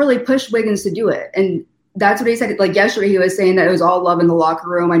one ever really pushed Wiggins to do it. And that's what he said. Like yesterday, he was saying that it was all love in the locker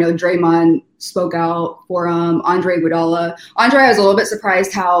room. I know Draymond spoke out for Andre Iguodala. Andre, I was a little bit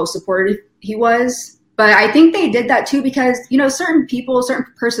surprised how supportive he was. But I think they did that too because, certain people, certain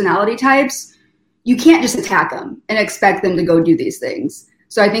personality types, you can't just attack them and expect them to go do these things.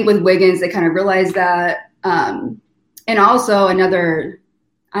 So I think with Wiggins, they kind of realized that. And also another,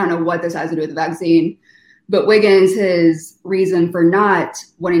 I don't know what this has to do with the vaccine, but Wiggins, his reason for not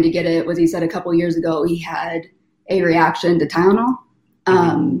wanting to get it was he said a couple years ago he had a reaction to Tylenol.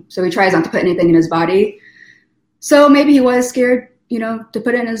 So he tries not to put anything in his body. So maybe he was scared, to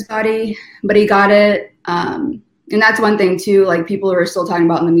put it in his body, but he got it. And that's one thing too, like people are still talking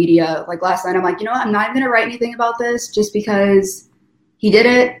about in the media. Like last night, I'm like, I'm not going to write anything about this just because he did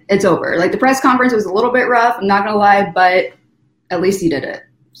it. It's over. Like the press conference was a little bit rough. I'm not going to lie, but at least he did it.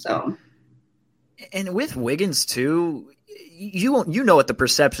 So. And with Wiggins too, you know what the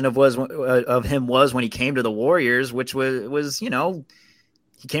perception of him was when he came to the Warriors, which was he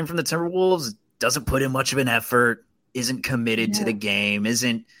came from the Timberwolves, doesn't put in much of an effort, isn't committed to the game,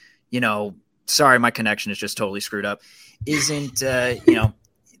 isn't sorry, my connection is just totally screwed up. Isn't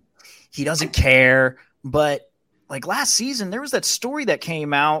he doesn't care. But like last season, there was that story that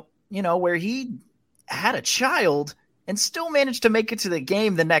came out, where he had a child and still managed to make it to the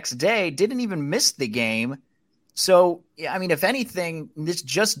game the next day, didn't even miss the game. So, I mean, if anything, this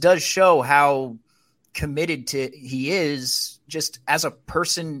just does show how committed he is just as a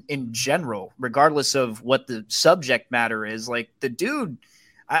person in general, regardless of what the subject matter is. Like the dude,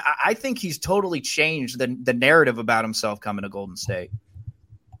 I think he's totally changed the narrative about himself coming to Golden State.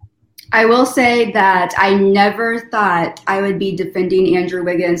 I will say that I never thought I would be defending Andrew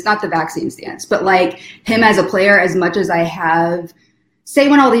Wiggins, not the vaccine stance, but like him as a player as much as I have. Say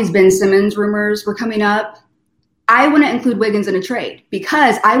when all these Ben Simmons rumors were coming up, I wouldn't include Wiggins in a trade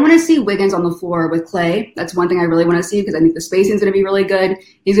because I want to see Wiggins on the floor with Clay. That's one thing I really want to see because I think the spacing is going to be really good.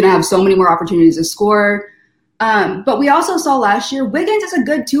 He's going to have so many more opportunities to score. But we also saw last year, Wiggins is a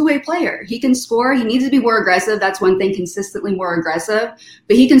good two-way player. He can score. He needs to be more aggressive. That's one thing, consistently more aggressive.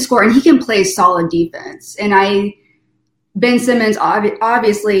 But he can score, and he can play solid defense. And Ben Simmons,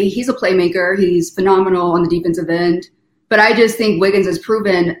 obviously, he's a playmaker. He's phenomenal on the defensive end. But I just think Wiggins has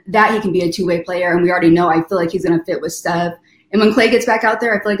proven that he can be a two-way player, and we already know I feel like he's going to fit with Steph. And when Clay gets back out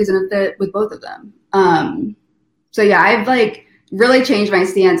there, I feel like he's going to fit with both of them. So, yeah, I've, really changed my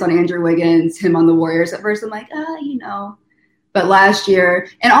stance on Andrew Wiggins, him on the Warriors. At first, I'm like, But last year,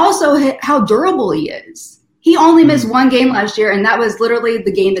 and also how durable he is. He only missed one game last year, and that was literally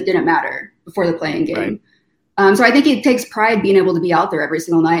the game that didn't matter before the playing game. Right. So I think he takes pride being able to be out there every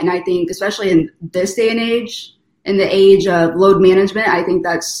single night. And I think, especially in this day and age, in the age of load management, I think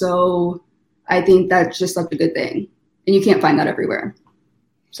that's just such a good thing. And you can't find that everywhere.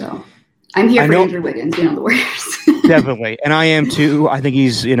 So I'm here for Andrew Wiggins being on the Warriors. Definitely. And I am too. I think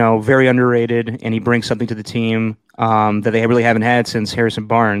he's, very underrated and he brings something to the team that they really haven't had since Harrison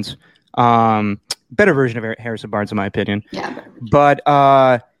Barnes. Better version of Harrison Barnes, in my opinion. Yeah. But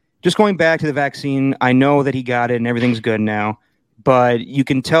just going back to the vaccine, I know that he got it and everything's good now, but you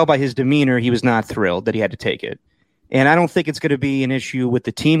can tell by his demeanor he was not thrilled that he had to take it. And I don't think it's going to be an issue with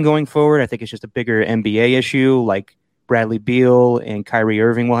the team going forward. I think it's just a bigger NBA issue like Bradley Beal and Kyrie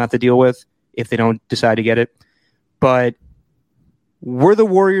Irving will have to deal with if they don't decide to get it. But were the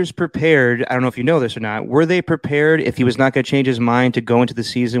Warriors prepared? I don't know if you know this or not. Were they prepared if he was not going to change his mind to go into the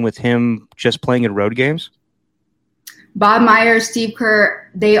season with him just playing in road games? Bob Myers, Steve Kerr,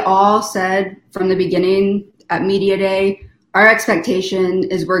 they all said from the beginning at Media Day, our expectation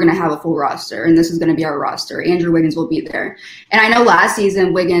is we're going to have a full roster, and this is going to be our roster. Andrew Wiggins will be there. And I know last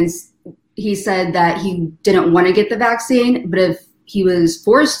season, Wiggins, he said that he didn't want to get the vaccine, but if he was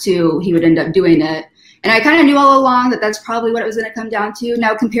forced to, he would end up doing it. And I kind of knew all along that that's probably what it was going to come down to.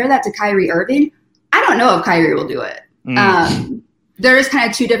 Now compare that to Kyrie Irving. I don't know if Kyrie will do it. There's kind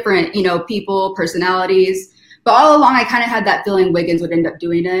of two different, people, personalities. But all along, I kind of had that feeling Wiggins would end up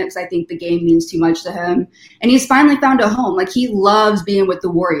doing it because I think the game means too much to him. And he's finally found a home. Like, he loves being with the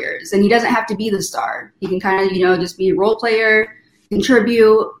Warriors, and he doesn't have to be the star. He can kind of, just be a role player,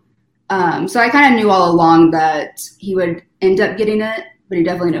 contribute. So I kind of knew all along that he would end up getting it, but he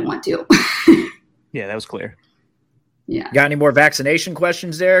definitely didn't want to. Yeah, that was clear. Yeah. Got any more vaccination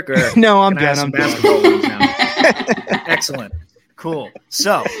questions, Derek? Or no, I'm done. I'm done. Excellent. Cool.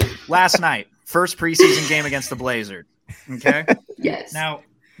 So, last night, first preseason game against the Blazers. Okay? Yes. Now,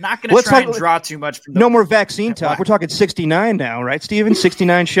 not going to try and draw too much from the... No more vaccine talk. We're talking 69 now, right, Steven?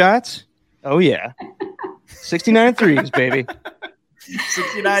 69 shots? Oh, yeah. 69 threes, baby.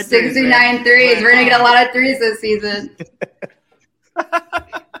 69 threes. We're going to get a lot of threes this season.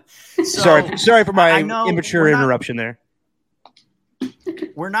 Sorry for my immature interruption there.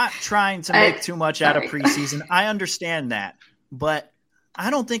 We're not trying to make too much out of preseason. I understand that. But I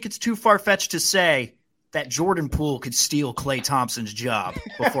don't think it's too far-fetched to say that Jordan Poole could steal Klay Thompson's job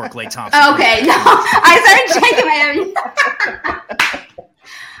before Klay Thompson. Okay, no. I started shaking my head.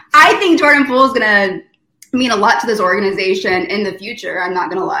 I think Jordan Poole is going to mean a lot to this organization in the future. I'm not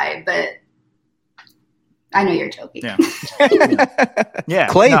going to lie, but I know you're joking. Yeah. Yeah.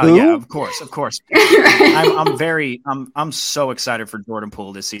 Klay, boo. Yeah, of course. Right. I'm so excited for Jordan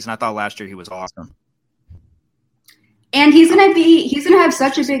Poole this season. I thought last year he was awesome. And he's going to have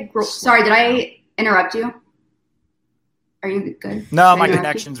such a big role. Sorry, did I interrupt you? Are you good? No, my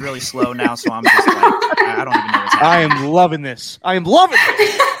connection's really slow now, so I'm just like, I don't even know what's happening. I am loving this.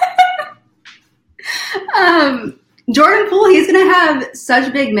 Jordan Poole, he's going to have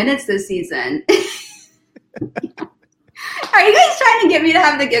such big minutes this season. Are you guys trying to get me to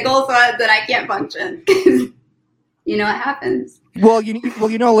have the giggle so that I can't function? It happens. Well,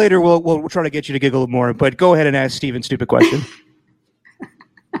 later we'll try to get you to giggle more, but go ahead and ask Steven stupid question.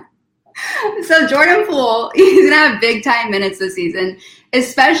 So Jordan Poole, he's going to have big time minutes this season,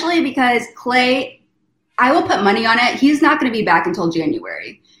 especially because Klay, I will put money on it, he's not going to be back until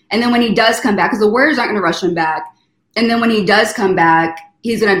January. And then when he does come back, because the Warriors aren't going to rush him back, and then when he does come back,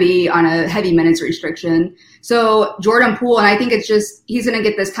 he's going to be on a heavy minutes restriction. So Jordan Poole, and I think it's just he's going to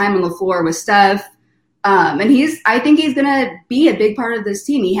get this time on the floor with Steph. And I think he's going to be a big part of this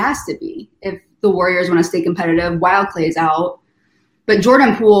team. He has to be if the Warriors want to stay competitive while Klay's out. But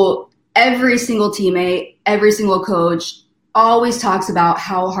Jordan Poole, every single teammate, every single coach always talks about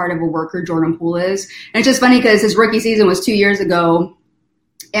how hard of a worker Jordan Poole is. And it's just funny because his rookie season was 2 years ago.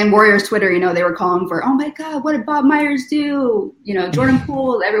 And Warriors Twitter, they were calling for, oh my God, what did Bob Myers do? Jordan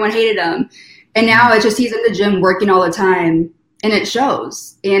Poole, everyone hated him. And now it's just he's in the gym working all the time. And it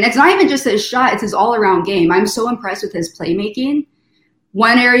shows. And it's not even just his shot, it's his all-around game. I'm so impressed with his playmaking.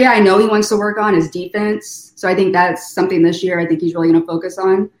 One area I know he wants to work on is defense. So I think that's something this year I think he's really going to focus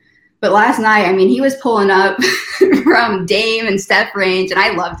on. But last night, he was pulling up from Dame and Steph range, and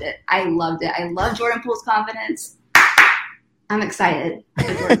I loved it. I love Jordan Poole's confidence. I'm excited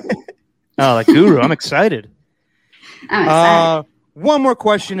for Jordan Poole. Oh, like Guru, I'm excited. I'm excited. One more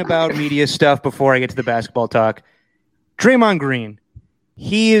question about media stuff before I get to the basketball talk. Draymond Green,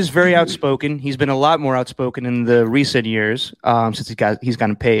 he is very outspoken. He's been a lot more outspoken in the recent years since he's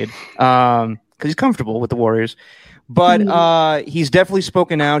gotten paid because he's comfortable with the Warriors. But he's definitely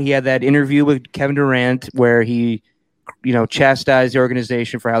spoken out. He had that interview with Kevin Durant where he, chastised the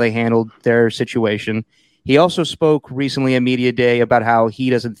organization for how they handled their situation. He also spoke recently at Media Day about how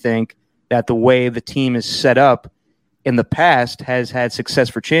he doesn't think that the way the team is set up in the past has had success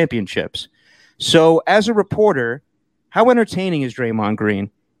for championships. So as a reporter, how entertaining is Draymond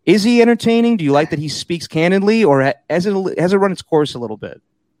Green? Is he entertaining? Do you like that he speaks candidly, or has it run its course a little bit?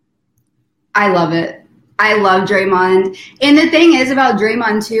 I love it. I love Draymond. And the thing is about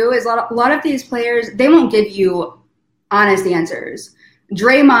Draymond, too, is a lot of these players, they won't give you honest answers.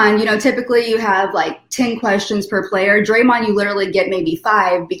 Draymond, typically you have like 10 questions per player. Draymond, you literally get maybe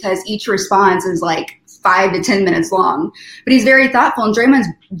 5 because each response is like 5 to 10 minutes long. But he's very thoughtful, and Draymond's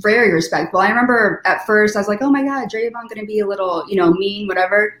very respectful. I remember at first I was like, oh my God, Draymond going to be a little, mean,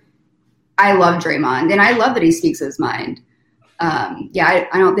 whatever. I love Draymond, and I love that he speaks his mind. I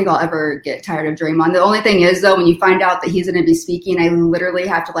don't think I'll ever get tired of Draymond. The only thing is, though, when you find out that he's going to be speaking, I literally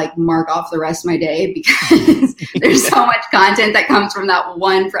have to mark off the rest of my day because there's so much content that comes from that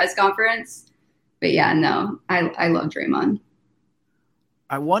one press conference. But yeah, no, I love Draymond.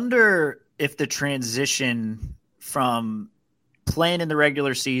 I wonder if the transition from playing in the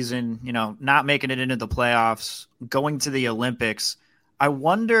regular season, not making it into the playoffs, going to the Olympics, I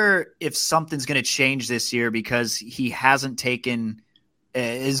wonder if something's going to change this year because he hasn't taken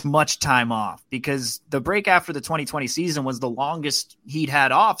as much time off, because the break after the 2020 season was the longest he'd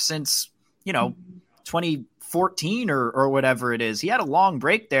had off since, 2014 or whatever it is. He had a long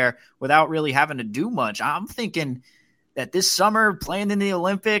break there without really having to do much. I'm thinking that this summer, playing in the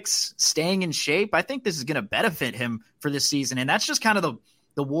Olympics, staying in shape, I think this is going to benefit him for this season. And that's just kind of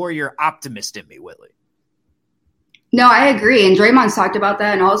the Warrior optimist in me, Whitley. No, I agree. And Draymond's talked about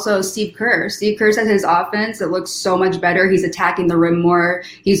that. And also Steve Kerr. Steve Kerr said his offense, it looks so much better. He's attacking the rim more.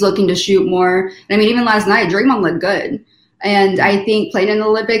 He's looking to shoot more. And I mean, even last night, Draymond looked good. And I think playing in the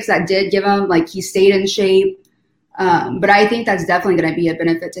Olympics, that did give him, he stayed in shape. But I think that's definitely going to be a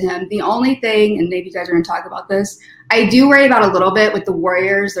benefit to him. The only thing, and maybe you guys are going to talk about this, I do worry about a little bit with the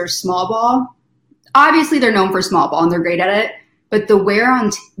Warriors, their small ball. Obviously, they're known for small ball and they're great at it. But the wear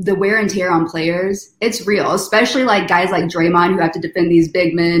and tear on players, it's real, especially guys like Draymond who have to defend these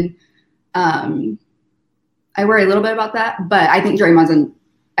big men. I worry a little bit about that, but I think Draymond's in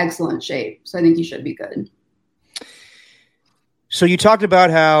excellent shape, so I think he should be good. So you talked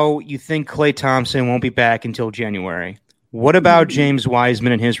about how you think Klay Thompson won't be back until January. What about James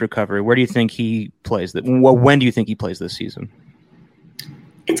Wiseman and his recovery? Where do you think he plays? When do you think he plays this season?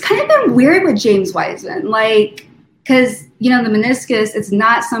 It's kind of been weird with James Wiseman, because, the meniscus, it's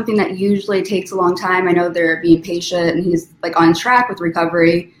not something that usually takes a long time. I know they're being patient and he's on track with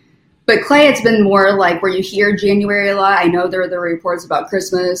recovery. But Klay, it's been more where you hear January a lot. I know there are the reports about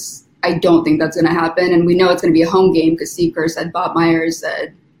Christmas. I don't think that's going to happen. And we know it's going to be a home game because Steve Kerr said, Bob Myers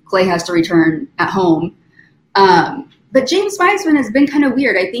said Klay has to return at home. But James Wiseman has been kind of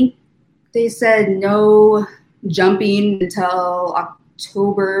weird. I think they said no jumping until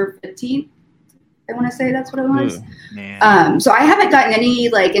October 15th. I want to say that's what it was. So I haven't gotten any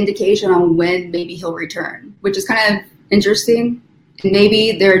indication on when maybe he'll return, which is kind of interesting. And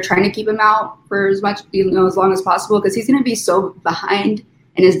maybe they're trying to keep him out for as long as possible because he's going to be so behind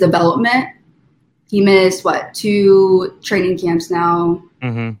in his development. He missed 2 training camps now.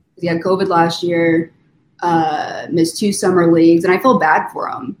 Mm-hmm. He had COVID last year, missed 2 summer leagues, and I feel bad for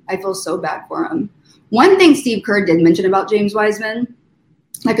him. I feel so bad for him. One thing Steve Kerr did mention about James Wiseman,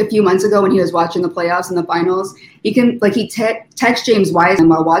 a few months ago when he was watching the playoffs and the finals, he text James Wiseman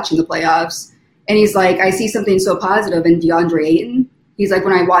while watching the playoffs. And he's I see something so positive in DeAndre Ayton. He's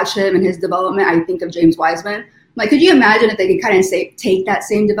when I watch him and his development, I think of James Wiseman. Could you imagine if they could kind of take that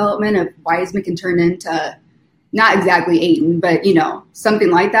same development of Wiseman can turn into not exactly Ayton, but,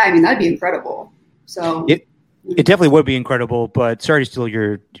 something like that? I mean, that'd be incredible. So it definitely would be incredible, but sorry to steal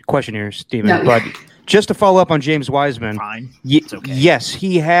your question here, Steven, but just to follow up on James Wiseman, okay. Yes,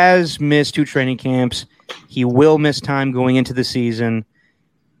 he has missed 2 training camps. He will miss time going into the season.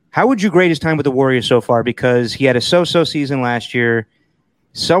 How would you grade his time with the Warriors so far? Because he had a so-so season last year.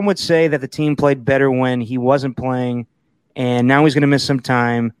 Some would say that the team played better when he wasn't playing, and now he's going to miss some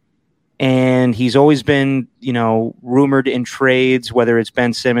time. And he's always been, rumored in trades, whether it's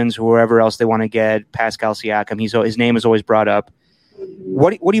Ben Simmons or whoever else they want to get, Pascal Siakam. His name is always brought up.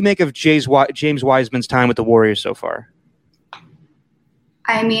 What do you make of James Wiseman's time with the Warriors so far?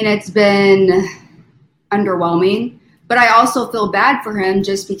 I mean, it's been underwhelming, but I also feel bad for him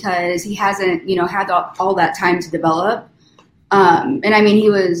just because he hasn't, had all that time to develop. And I mean,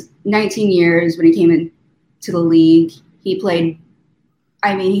 he was 19 years when he came into the league. He played,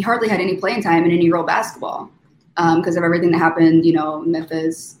 he hardly had any playing time in any real basketball because of everything that happened, in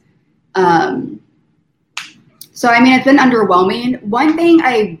Memphis. So, it's been underwhelming. One thing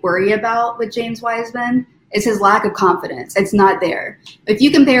I worry about with James Wiseman is his lack of confidence. It's not there. If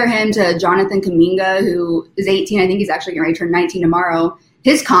you compare him to Jonathan Kuminga, who is 18, I think he's actually going to turn 19 tomorrow,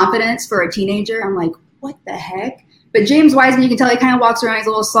 his confidence for a teenager, I'm like, what the heck? But James Wiseman, you can tell he kind of walks around, he's a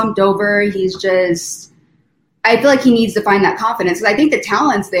little slumped over. He's just, I feel like he needs to find that confidence. Because I think the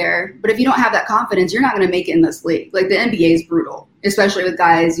talent's there, but if you don't have that confidence, you're not going to make it in this league. The NBA is brutal, especially with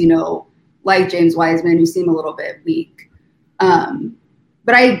guys, like James Wiseman, who seem a little bit weak.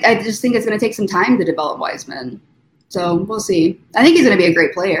 But I just think it's going to take some time to develop Wiseman. So we'll see. I think he's going to be a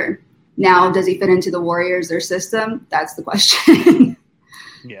great player. Now, does he fit into the Warriors, their system? That's the question.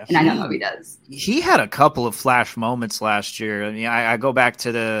 Yeah, and I don't know if he does. He had a couple of flash moments last year. I go back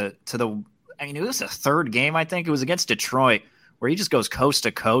to the. It was a 3rd game. I think it was against Detroit where he just goes coast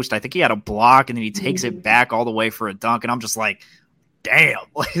to coast. I think he had a block and then he takes it back all the way for a dunk. And I'm just like, damn,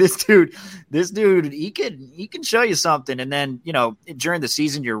 this dude, he can show you something. And then, during the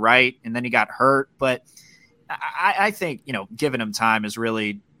season, you're right. And then he got hurt. But I think, giving him time is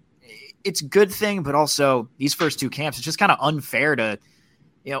really, it's a good thing. But also these first 2 camps, it's just kind of unfair to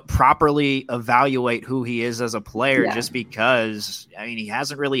properly evaluate who he is as a player, just because, he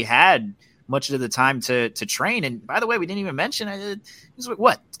hasn't really had much of the time to train. And by the way, we didn't even mention it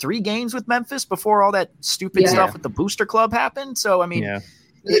was 3 games with Memphis before all that stupid stuff with the booster club happened. So, 3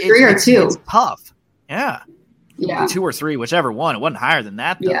 or 2. It's tough. Yeah. 2 or 3, whichever one. It wasn't higher than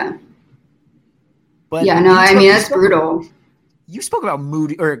that, though. Yeah. But that's brutal. You spoke about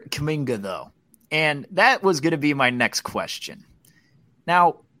Moody or Kuminga, though, and that was going to be my next question.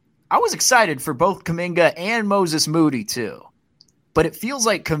 Now, I was excited for both Kuminga and Moses Moody, too, but it feels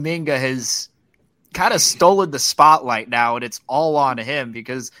like Kuminga has kind of stolen the spotlight now, and it's all on him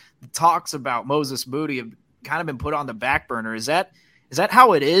because the talks about Moses Moody have kind of been put on the back burner. Is that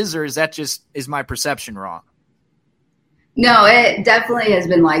how it is, or is my perception wrong? No, it definitely has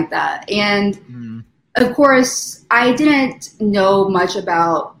been like that. And of course, I didn't know much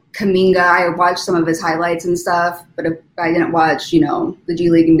about Kuminga. I watched some of his highlights and stuff, but I didn't watch, the G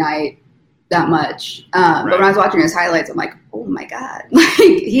League Ignite that much. But when I was watching his highlights, I'm like, oh my God,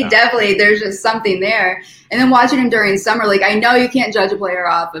 he definitely, there's just something there. And then watching him during Summer League, I know you can't judge a player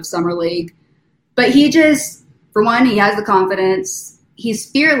off of Summer League, but he just, for one, he has the confidence. He's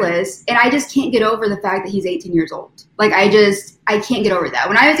fearless, and I just can't get over the fact that he's 18 years old. I can't get over that.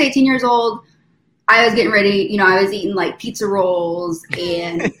 When I was 18 years old, I was getting ready, I was eating pizza rolls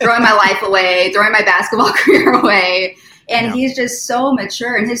and throwing my life away, throwing my basketball career away. And he's just so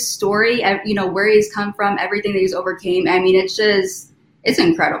mature, and his story, where he's come from, everything that he's overcame. It's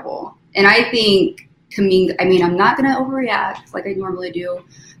incredible. And I think Kuminga, I'm not going to overreact like I normally do,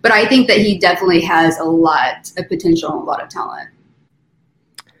 but I think that he definitely has a lot of potential and a lot of talent.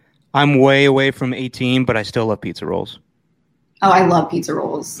 I'm way away from 18, but I still love pizza rolls. Oh, I love pizza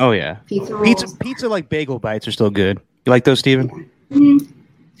rolls. Oh, yeah. Pizza rolls. Pizza like bagel bites are still good. You like those, Steven? Mm-hmm.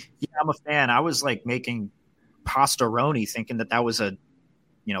 Yeah, I'm a fan. I was making pastaroni thinking that was a,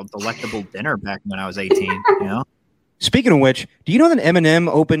 delectable dinner back when I was 18, Speaking of which, do you know that Eminem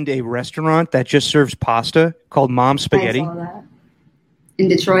opened a restaurant that just serves pasta called Mom's Spaghetti? I saw that. In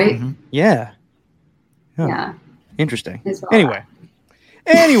Detroit? Mm-hmm. Yeah. Oh. Yeah. Interesting.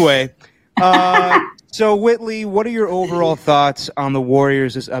 Anyway, so Whitley, what are your overall thoughts on the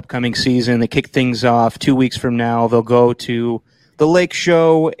Warriors this upcoming season? They kick things off 2 weeks from now. They'll go to the Lake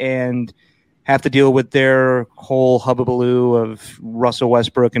Show and have to deal with their whole hubbubaloo of Russell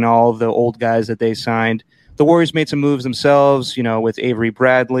Westbrook and all the old guys that they signed. The Warriors made some moves themselves, with Avery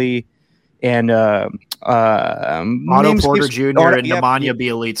Bradley and Otto Porter Jr. and Nemanja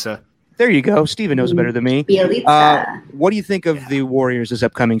Bjelica. There you go. Steven knows better than me. What do you think of the Warriors this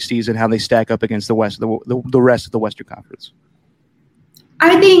upcoming season, how they stack up against the rest of the Western Conference?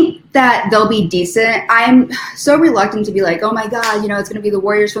 I think that they'll be decent. I'm so reluctant to be like, oh my God, it's going to be the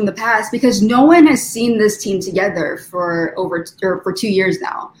Warriors from the past, because no one has seen this team together for 2 years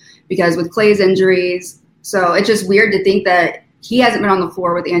now, because with Klay's injuries. So it's just weird to think that he hasn't been on the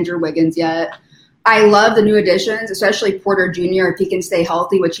floor with Andrew Wiggins yet. I love the new additions, especially Porter Jr. if he can stay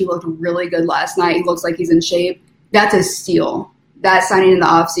healthy, which he looked really good last night. He looks like he's in shape. That's a steal. That signing in the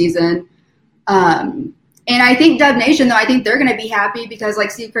offseason. And I think Dub Nation, though, I think they're going to be happy because, like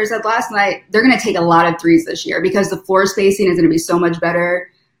Steve Kerr said last night, they're going to take a lot of threes this year because the floor spacing is going to be so much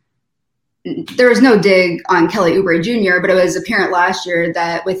better. There was no dig on Kelly Oubre Jr., but it was apparent last year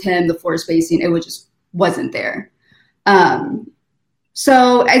that with him, the floor spacing, it just wasn't there.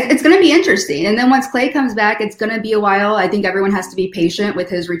 So it's going to be interesting. And then once Klay comes back, it's going to be a while. I think everyone has to be patient with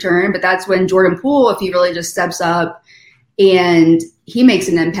his return, but that's when Jordan Poole, if he really just steps up and he makes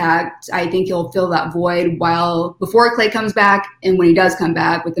an impact, I think he'll fill that void before Klay comes back and when he does come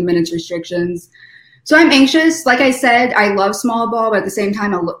back with the minutes restrictions. So I'm anxious. Like I said, I love small ball, but at the same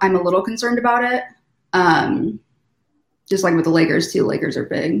time, I'm a little concerned about it. Just like with the Lakers too. Lakers are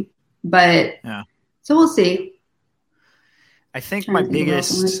big, but so we'll see. I think my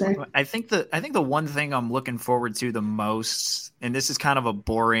biggest, I think the one thing I'm looking forward to the most, and this is kind of a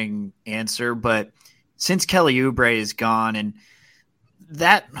boring answer, but since Kelly Oubre is gone and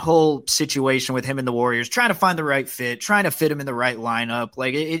that whole situation with him and the Warriors, trying to find the right fit, trying to fit him in the right lineup,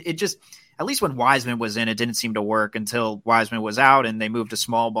 it just, at least when Wiseman was in, it didn't seem to work until Wiseman was out and they moved to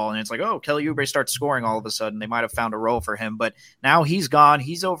small ball. And it's like, oh, Kelly Oubre starts scoring all of a sudden. They might have found a role for him, but now he's gone.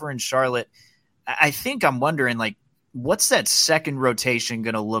 He's over in Charlotte. I think I'm wondering, what's that second rotation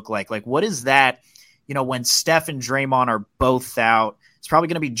going to look like? What is that, when Steph and Draymond are both out? It's probably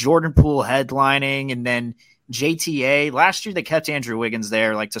going to be Jordan Poole headlining and then JTA. Last year they kept Andrew Wiggins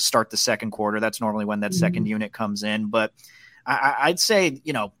there to start the second quarter. That's normally when that second unit comes in. But I'd say,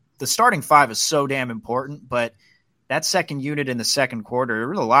 the starting five is so damn important, but that second unit in the second quarter, there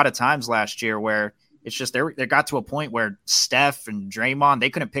were a lot of times last year where It's just they got to a point where Steph and Draymond, they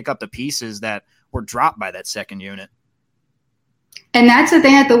couldn't pick up the pieces that were dropped by that second unit. And that's the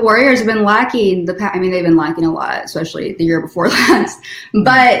thing that the Warriors have been lacking. They've been lacking a lot, especially the year before last.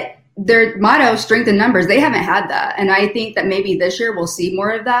 But their motto, strength in numbers, they haven't had that. And I think that maybe this year we'll see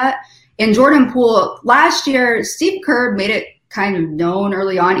more of that. And Jordan Poole, last year, Steve Kerr made it kind of known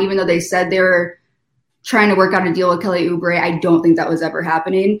early on, even though they said they were trying to work out a deal with Kelly Oubre. I don't think that was ever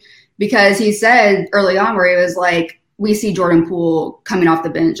happening, because he said early on where he was like, we see Jordan Poole coming off the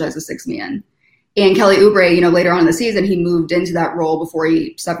bench as a sixth man. And Kelly Oubre, later on in the season, he moved into that role before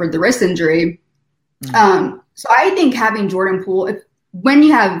he suffered the wrist injury. So I think having Jordan Poole, when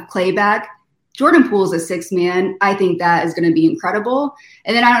you have Clay back, Jordan Poole is a sixth man. I think that is going to be incredible.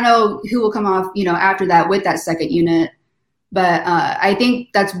 And then I don't know who will come off, after that with that second unit. But I think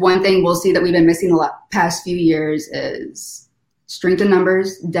that's one thing we'll see that we've been missing the past few years is strength in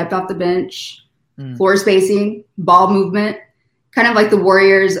numbers, depth off the bench, floor spacing, ball movement, kind of like the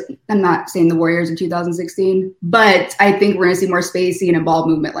Warriors. I'm not saying the Warriors in 2016, but I think we're going to see more spacing and ball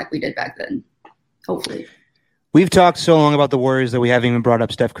movement like we did back then, hopefully. We've talked so long about the Warriors that we haven't even brought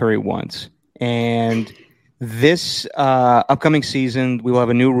up Steph Curry once. And this upcoming season, we will have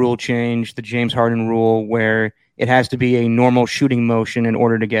a new rule change, the James Harden rule, where it has to be a normal shooting motion in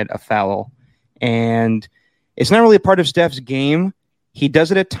order to get a foul. And it's not really a part of Steph's game. He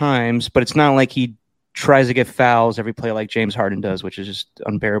does it at times, but it's not like he tries to get fouls every play like James Harden does, which is just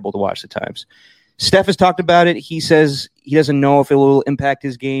unbearable to watch at times. Steph has talked about it. He says he doesn't know if it will impact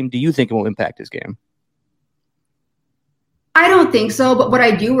his game. Do you think it will impact his game? I don't think so, but what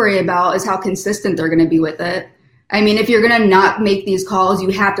I do worry about is how consistent they're going to be with it. I mean, if you're going to not make these calls, you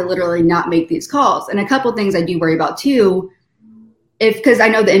have to literally not make these calls. And a couple of things I do worry about too, because I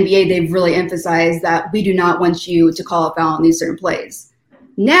know the NBA, they've really emphasized that we do not want you to call a foul on these certain plays.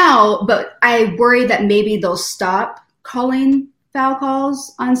 Now, but I worry that maybe they'll stop calling foul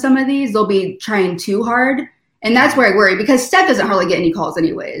calls on some of these. They'll be trying too hard. And that's where I worry, because Steph doesn't hardly get any calls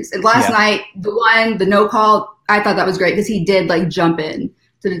anyways. And last night, the no call, I thought that was great because he did jump in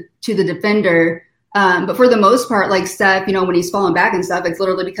to the defender. But for the most part, Steph, when he's falling back and stuff, it's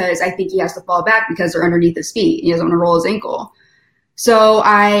literally because I think he has to fall back because they're underneath his feet. He doesn't want to roll his ankle. So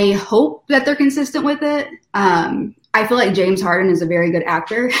I hope that they're consistent with it. I feel like James Harden is a very good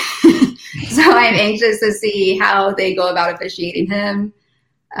actor. So I'm anxious to see how they go about officiating him.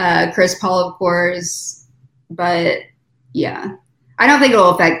 Chris Paul, of course. But yeah, I don't think it'll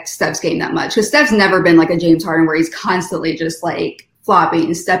affect Steph's game that much, because Steph's never been like a James Harden where he's constantly just flopping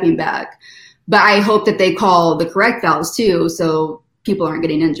and stepping back. But I hope that they call the correct fouls too, so people aren't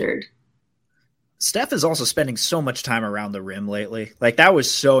getting injured. Steph is also spending so much time around the rim lately. That was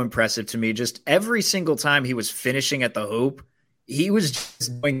so impressive to me. Just every single time he was finishing at the hoop, he was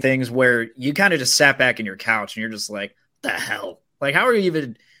just doing things where you kind of just sat back in your couch and you're just like, the hell? How are you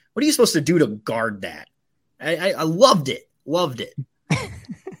even, what are you supposed to do to guard that? I loved it. Loved it.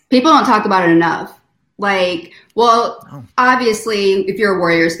 People don't talk about it enough. Obviously, if you're a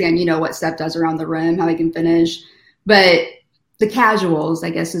Warriors fan, you know what Steph does around the rim, how he can finish. But the casuals, I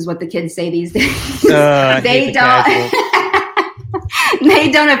guess, is what the kids say these days. They don't.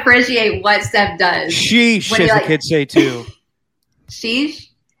 They don't appreciate what Steph does. Sheesh, as the kids say too. Sheesh.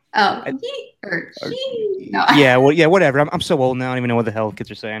 Oh, he or she. No. Yeah, well, yeah, whatever. I'm so old now. I don't even know what the hell kids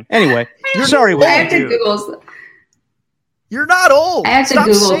are saying. Anyway, sorry. I have to Google. You're not old. I have to Stop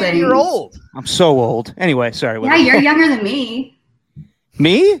Google saying things. You're old. I'm so old. Anyway, sorry. Yeah, you're younger than me.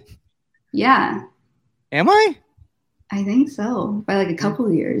 Me? Yeah. Am I? I think so. By a couple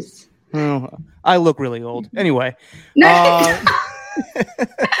of years. Oh, I look really old. Anyway.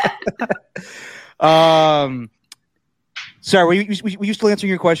 Sorry, were you still answering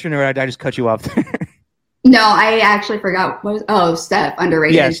your question, or did I just cut you off there? No, I actually forgot. Steph,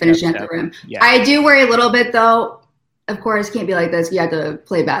 underrated, yes, finishing at the rim. Yeah. I do worry a little bit, though. Of course, can't be like this. You have to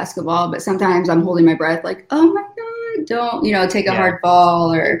play basketball, but sometimes I'm holding my breath, oh my God, don't, take a hard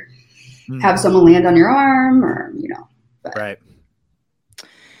fall or have someone land on your arm or, But, right.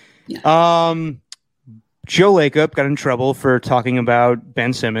 Yeah. Joe Lacob got in trouble for talking about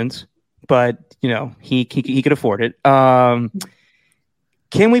Ben Simmons, but he could afford it. Can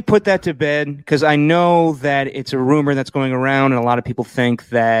we put that to bed? Because I know that it's a rumor that's going around, and a lot of people think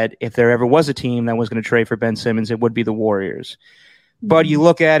that if there ever was a team that was going to trade for Ben Simmons, it would be the Warriors. But you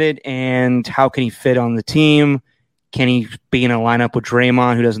look at it, and how can he fit on the team? Can he be in a lineup with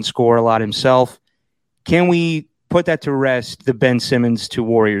Draymond, who doesn't score a lot himself? Can we put that to rest, the Ben Simmons to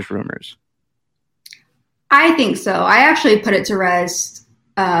Warriors rumors? I think so. I actually put it to rest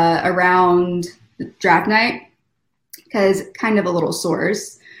around draft night, because kind of a little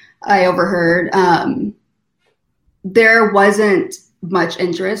source. I overheard. There wasn't much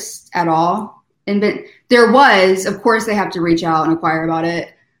interest at all. And there was, of course, they have to reach out and inquire about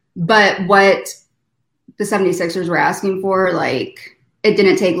it. But what the 76ers were asking for, like, it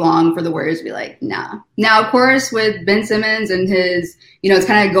didn't take long for the Warriors to be like, nah. Now, of course, with Ben Simmons and his, it's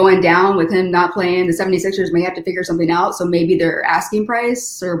kind of going down with him not playing, the 76ers may have to figure something out. So maybe their asking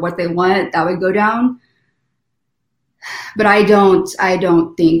price or what they want, that would go down. But I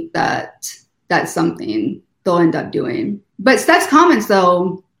don't think that that's something they'll end up doing. But Steph's comments,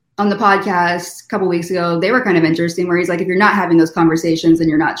 though, on the podcast a couple weeks ago, they were kind of interesting, where he's like, if you're not having those conversations, then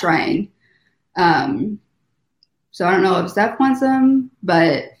you're not trying. So I don't know if Steph wants them,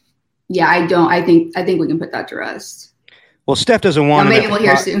 but yeah, I think we can put that to rest. Well, Steph doesn't want him. Maybe we'll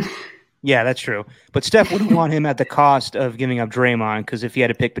hear soon. Yeah, that's true. But Steph wouldn't want him at the cost of giving up Draymond, because if he had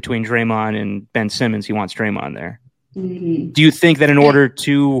to pick between Draymond and Ben Simmons, he wants Draymond there. Mm-hmm. Do you think that in order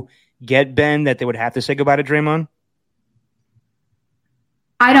to get Ben, that they would have to say goodbye to Draymond?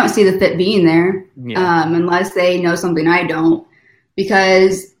 I don't see the fit being there, unless they know something I don't.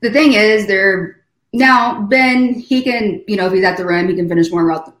 Because the thing is, now Ben, he can, if he's at the rim, he can finish more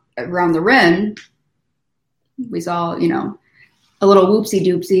around the rim. We saw, a little whoopsie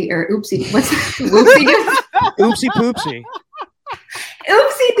doopsie or oopsie. What's whoopsie doopsie? Oopsie poopsie.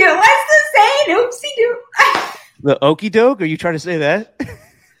 Oopsie doo. What's the saying? Oopsie doo. The okie doke? Are you trying to say that?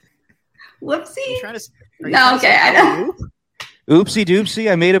 Whoopsie. No, okay, I know. Oopsie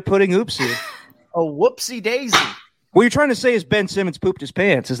doopsie. I made a pudding. Oopsie. A whoopsie daisy. What you're trying to say is Ben Simmons pooped his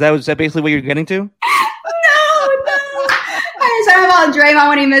pants. Is that basically what you're getting to? No. I was talking about Draymond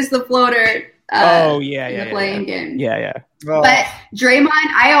when he missed the floater. In the playing game. Yeah. Oh. But Draymond,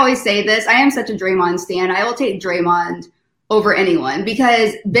 I always say this. I am such a Draymond stan. I will take Draymond over anyone,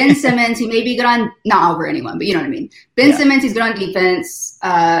 because Ben Simmons, he may be good on, not over anyone, but you know what I mean. Ben Simmons, he's good on defense.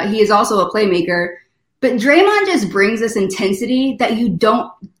 He is also a playmaker. But Draymond just brings this intensity that you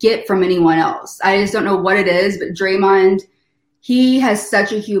don't get from anyone else. I just don't know what it is, but Draymond, he has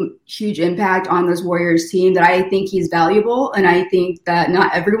such a huge impact on this Warriors team that I think he's valuable. And I think that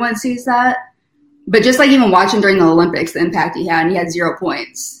not everyone sees that. But just like even watching during the Olympics, the impact he had 0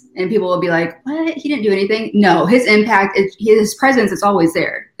 points. And people will be like, what? He didn't do anything? No, his impact, his presence is always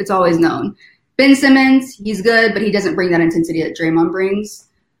there. It's always known. Ben Simmons, he's good, but he doesn't bring that intensity that Draymond brings.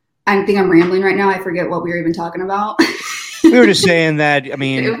 I think I'm rambling right now. I forget what we were even talking about. We were just saying that,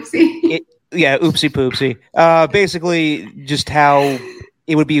 oopsie. Oopsie poopsie. Basically, just how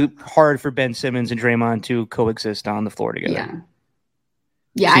it would be hard for Ben Simmons and Draymond to coexist on the floor together.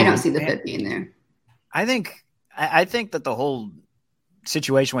 Yeah, I don't see the fit being there. I think that the whole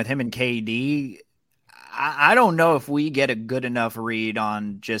situation with him and KD, I don't know if we get a good enough read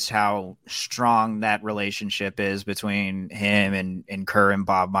on just how strong that relationship is between him and Kerr and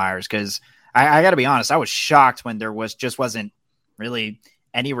Bob Myers. Because I got to be honest, I was shocked when there wasn't really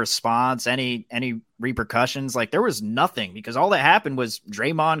any response, any repercussions. Like, there was nothing, because all that happened was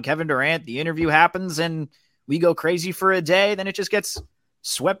Draymond, Kevin Durant, the interview happens, and we go crazy for a day. Then it just gets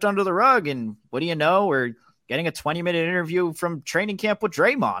swept under the rug. And what do you know? We're getting a 20-minute interview from training camp with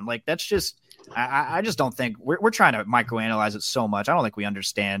Draymond. Like, that's just, I just don't think we're trying to microanalyze it so much. I don't think we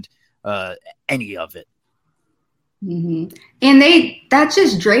understand any of it. Mm-hmm. And that's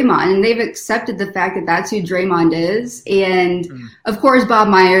just Draymond, and they've accepted the fact that that's who Draymond is. And of course, Bob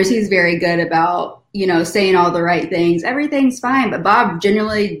Myers, he's very good about, saying all the right things. Everything's fine. But Bob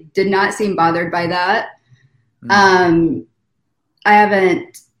genuinely did not seem bothered by that. I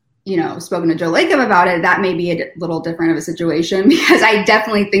haven't, spoken to Joe Lacob about it. That may be a little different of a situation, because I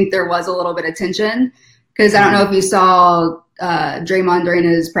definitely think there was a little bit of tension. Because I don't know if you saw Draymond during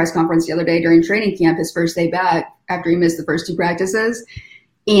his press conference the other day during training camp, his first day back after he missed the first 2 practices.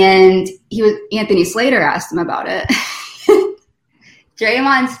 And Anthony Slater asked him about it.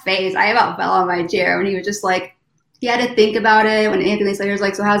 Draymond's face, I about fell on my chair when he was just like, he had to think about it. When Anthony Slater's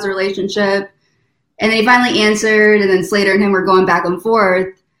like, so how's the relationship? And then he finally answered, and then Slater and him were going back and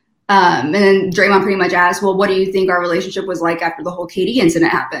forth. And then Draymond pretty much asked, well, what do you think our relationship was like after the whole KD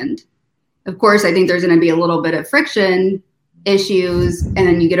incident happened? Of course, I think there's going to be a little bit of friction issues, and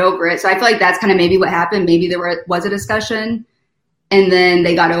then you get over it. So I feel like that's kind of maybe what happened. Maybe there was a discussion, and then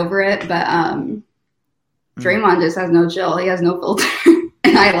they got over it. But Draymond just has no chill. He has no filter,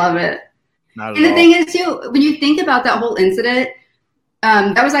 and I love it. And the thing is, too, when you think about that whole incident,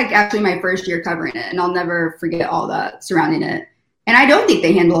 that was like actually my first year covering it, and I'll never forget all that surrounding it. And I don't think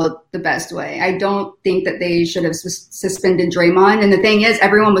they handled it the best way. I don't think that they should have suspended Draymond. And the thing is,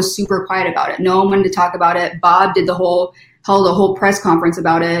 everyone was super quiet about it. No one wanted to talk about it. Bob held a whole press conference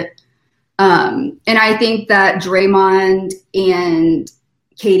about it. And I think that Draymond and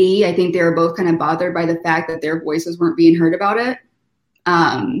KD, I think they were both kind of bothered by the fact that their voices weren't being heard about it.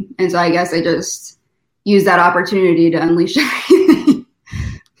 And so I guess I just used that opportunity to unleash everything.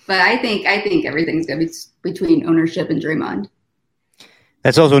 But I think everything's good between ownership and Draymond.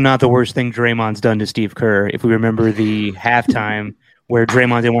 That's also not the worst thing Draymond's done to Steve Kerr. If we remember the halftime where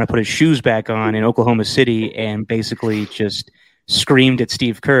Draymond didn't want to put his shoes back on in Oklahoma City and basically just screamed at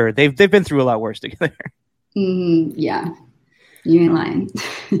Steve Kerr. They've been through a lot worse together. Yeah. You ain't lying.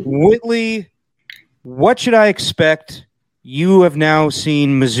 Whitley, what should I expect? You have now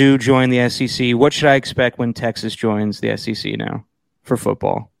seen Mizzou join the SEC. What should I expect when Texas joins the SEC now for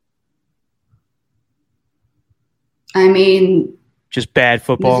football? I mean, just bad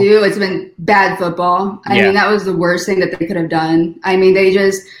football. Mizzou, it's been bad football. I mean, that was the worst thing that they could have done. I mean, they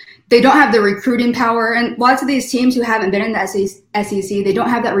don't have the recruiting power, and lots of these teams who haven't been in the SEC, they don't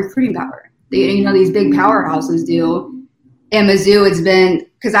have that recruiting power. These big powerhouses do. And Mizzou, it's been,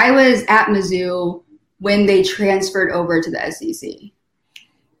 because I was at Mizzou when they transferred over to the SEC.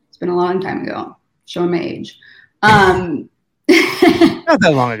 It's been a long time ago, showing my age. Not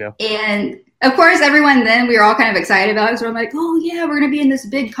that long ago. And of course, everyone then, we were all kind of excited about it. So I'm like, oh yeah, we're going to be in this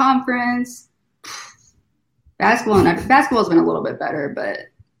big conference. Basketball's been a little bit better, but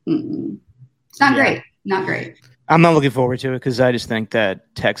it's not great. Not great. I'm not looking forward to it because I just think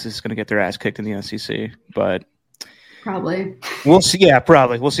that Texas is going to get their ass kicked in the SEC, but probably. We'll see. Yeah,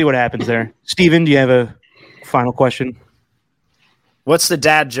 probably. We'll see what happens there. Steven, do you have a final question? What's the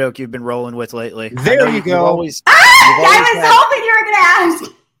dad joke you've been rolling with lately? There you go. I was hoping you were going to ask.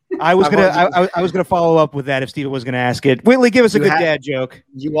 I was gonna follow up with that if Steven was gonna ask it. Whitley, give us a good dad joke.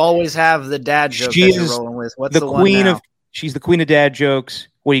 You always have the dad joke that you're rolling with. What's the queen one now? She's the queen of dad jokes.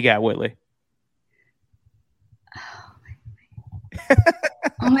 What do you got, Whitley?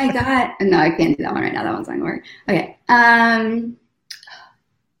 Oh my God. No, I can't do that one right now. That one's not gonna work. Okay.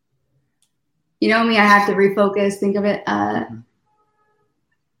 You know me, I have to refocus, think of it.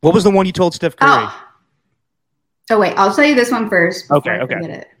 What was the one you told Steph Curry? Oh wait, I'll tell you this one first.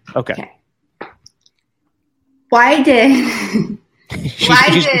 Okay. Why did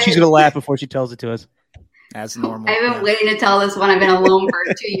she's gonna laugh before she tells it to us. As normal. I've been waiting to tell this one. I've been alone for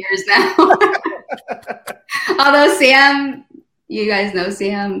 2 years now. Although Sam, you guys know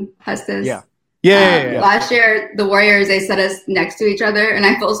Sam Hustis. Yeah. Last year, the Warriors, they set us next to each other, and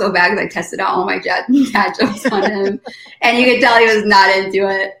I felt so bad because I tested out all my dad jokes on him, and you could tell he was not into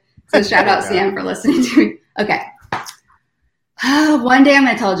it. So shout out Sam for listening to me. Okay. One day I'm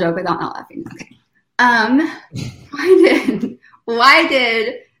going to tell a joke without not laughing. Okay. Why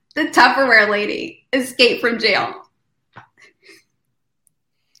did the Tupperware lady escape from jail?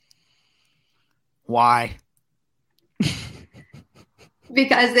 Why?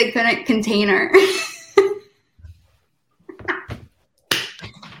 Because they couldn't contain her. Isn't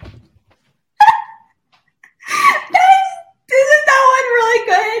that one really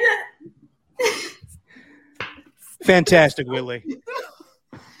good? Fantastic, Whitley.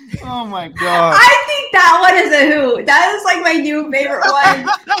 Oh my God. I think that one is a hoot. That is like my new favorite one.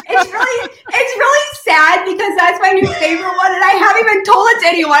 It's really sad because that's my new favorite one and I haven't even told it to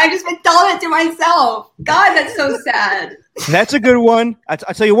anyone. I've just been telling it to myself. God, that's so sad. That's a good one. I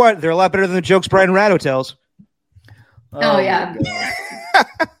tell you what, they're a lot better than the jokes Brian Ratto tells. Oh yeah.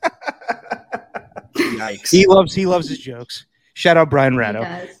 Yikes. He loves his jokes. Shout out Brian Ratto. He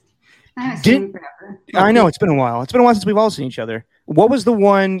does. I haven't seen him forever. I know, it's been a while. It's been a while since we've all seen each other. What was the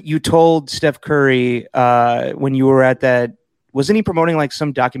one you told Steph Curry when you were at that? Wasn't he promoting like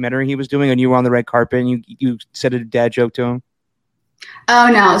some documentary he was doing and you were on the red carpet and you said a dad joke to him? Oh,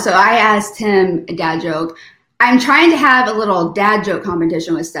 no. So I asked him a dad joke. I'm trying to have a little dad joke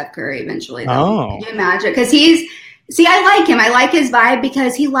competition with Steph Curry eventually. Though. Can you imagine? Because I like him. I like his vibe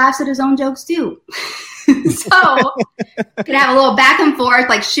because he laughs at his own jokes too. So could have a little back and forth,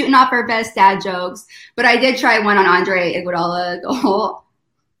 like shooting off our best dad jokes. But I did try one on Andre Iguodala. Oh,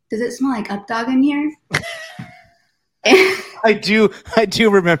 does it smell like updog in here? I do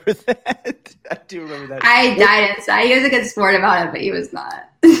remember that. I do remember that. I died inside. He was a good sport about it, but he was not.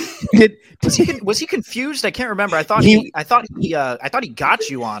 Was he confused? I can't remember. I thought he got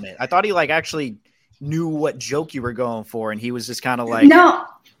you on it. I thought he like actually knew what joke you were going for, and he was just kind of like, no,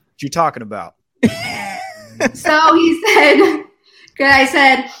 what you talking about? So he said, I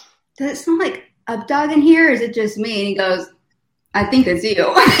said, does it smell like updog in here? Or is it just me? And he goes, I think it's you.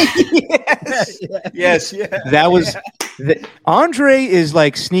 Yes. That was Andre is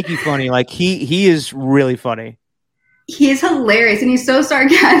like sneaky funny. Like he is really funny. He's hilarious and he's so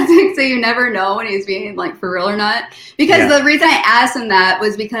sarcastic, so you never know when he's being like for real or not. Because the reason I asked him that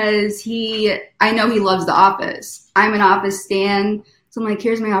was because I know he loves The Office. I'm an Office stan. So I'm like,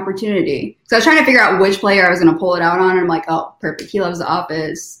 here's my opportunity. So I was trying to figure out which player I was going to pull it out on. And I'm like, oh, perfect. He loves The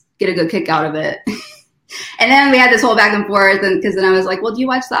Office. Get a good kick out of it. And then we had this whole back and forth. And because then I was like, well, do you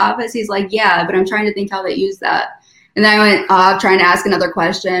watch The Office? He's like, yeah, but I'm trying to think how they use that. And then I went off trying to ask another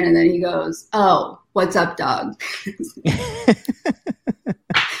question. And then he goes, oh, what's up, dog?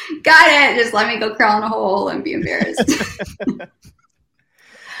 Got it. Just let me go crawl in a hole and be embarrassed. Good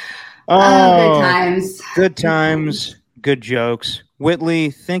times. Good times. Good jokes.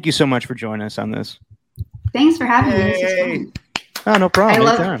 Whitley, thank you so much for joining us on this. Thanks for having me. This is fun. Oh, no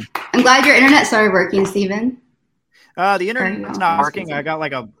problem. I'm glad your internet started working, Steven. The internet's not working. I got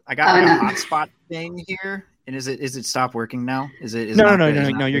like a hotspot thing here. And is it stopped working now?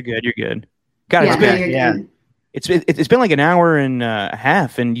 No, you're good. You're good. God, Good. It's been like an hour and a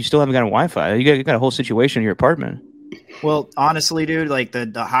half, and you still haven't got a Wi-Fi. You got a whole situation in your apartment. Well, honestly, dude, like the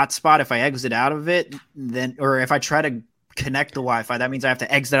hotspot, if I exit out of it, then or if I try to connect the Wi-Fi, that means I have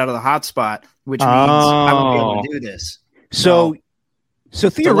to exit out of the hotspot, which means I won't be able to do this. So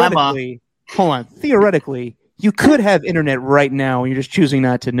theoretically, hold on. Theoretically, you could have internet right now, and you're just choosing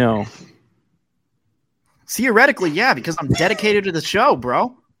not to know. Theoretically, yeah, because I'm dedicated to the show, bro.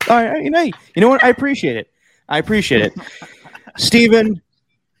 All right, you know what? I appreciate it. Steven,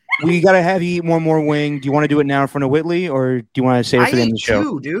 we got to have you eat one more wing. Do you want to do it now in front of Whitley, or do you want to save it for the end of the show? I ate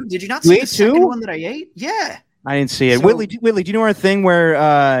two, dude. Did you not see the second one that I ate? Yeah. I didn't see it. So, Whitley, do you know our thing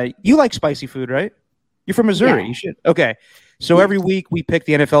where you like spicy food, right? You're from Missouri. Yeah. You should. Okay. So every week we pick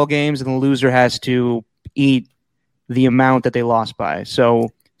the NFL games, and the loser has to eat the amount that they lost by. So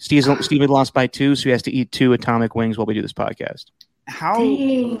Steven lost by 2, so he has to eat 2 atomic wings while we do this podcast.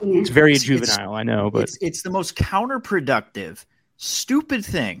 It's very juvenile, I know, but it's the most counterproductive, stupid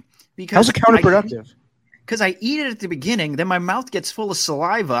thing. Because how's it counterproductive? Because I eat it at the beginning, then my mouth gets full of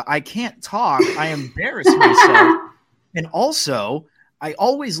saliva. I can't talk. I embarrass myself, and also I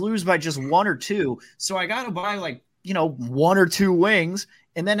always lose by just 1 or 2. So I got to buy 1 or 2 wings,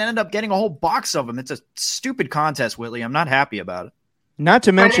 and then end up getting a whole box of them. It's a stupid contest, Whitley. I'm not happy about it. Not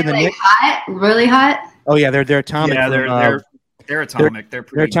to mention hot, really hot. Oh yeah, they're atomic. Yeah, they're atomic.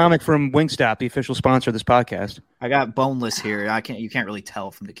 They're atomic from Wingstop, the official sponsor of this podcast. I got boneless here. You can't really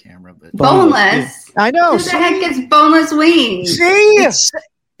tell from the camera, but boneless. I know. Who the heck gets boneless wings? See,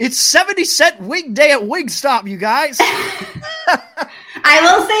 it's 70-cent wing day at Wingstop, you guys. I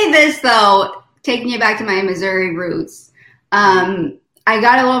will say this though, taking you back to my Missouri roots. I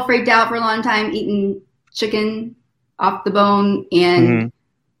got a little freaked out for a long time eating chicken off the bone and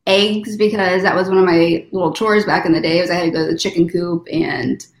eggs, because that was one of my little chores back in the day. I had to go to the chicken coop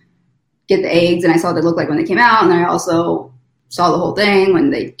and get the eggs, and I saw what they looked like when they came out, and I also saw the whole thing when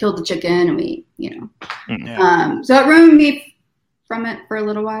they killed the chicken, and we, so it ruined me from it for a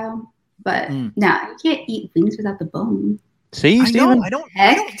little while. But now you can't eat wings without the bone. See, Steven? I don't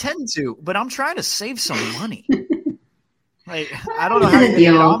tend to, but I'm trying to save some money. I don't know how to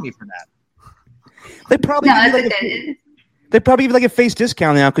get on me for that. They probably give like a face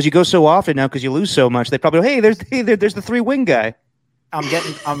discount now because you go so often now because you lose so much. They probably go, hey, there's the 3 wing guy. I'm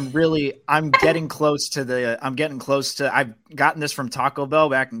getting close to I've gotten this from Taco Bell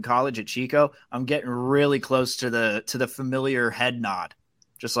back in college at Chico. I'm getting really close to the familiar head nod.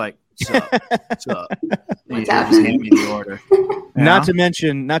 Just like, what's up? Just hand me the order. Not to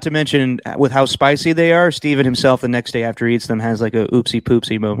mention with how spicy they are, Steven himself the next day after he eats them has like a oopsie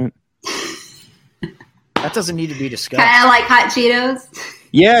poopsie moment. That doesn't need to be discussed. Kind of like hot Cheetos.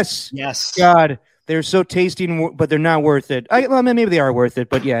 Yes. God, they're so tasty, but they're not worth it. Maybe they are worth it,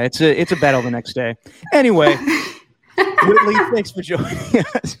 but yeah, it's a battle the next day. Anyway, Whitley, thanks for joining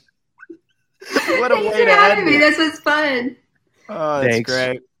us. What a way to end me. This was fun. Oh, that's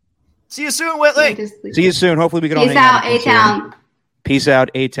great. See you soon, Whitley. See you soon. Hopefully we can all hang out. Peace out, A-Town. Peace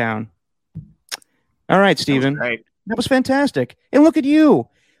out, A-Town. All right, Steven. That was fantastic. And look at you.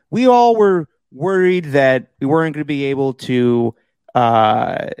 We all were worried that we weren't going to be able to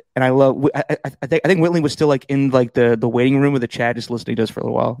and I think Whitley was still like in like the waiting room with the chat just listening to us for a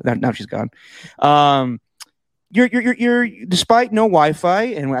little while. Now she's gone. You're despite no Wi-Fi,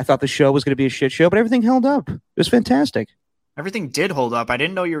 and I thought the show was going to be a shit show, but everything held up. It was fantastic. Everything did hold up. I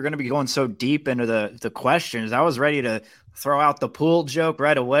didn't know you were going to be going so deep into the questions. I was ready to throw out the pool joke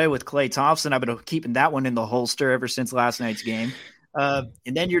right away with Klay Thompson. I've been keeping that one in the holster ever since last night's game. And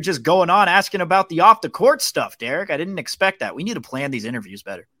then you're just going on asking about the off the court stuff, Derek. I didn't expect that. We need to plan these interviews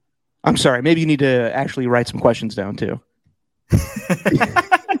better. I'm sorry. Maybe you need to actually write some questions down too.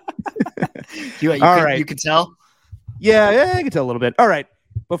 You can tell? Yeah, I can tell a little bit. All right.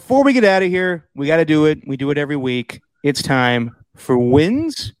 Before we get out of here, we got to do it. We do it every week. It's time for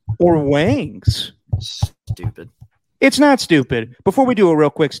wins or wangs. Stupid. It's not stupid. Before we do it real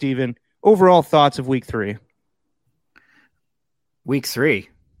quick, Steven, overall thoughts of week 3. Week 3?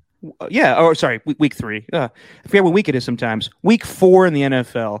 Week 3. I forget what week it is sometimes. Week 4 in the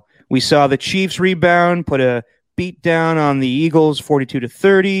NFL. We saw the Chiefs rebound, put a beat down on the Eagles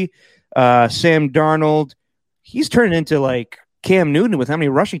 42-30. Sam Darnold, he's turning into like Cam Newton with how many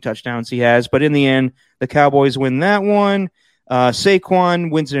rushing touchdowns he has. But in the end, the Cowboys win that one.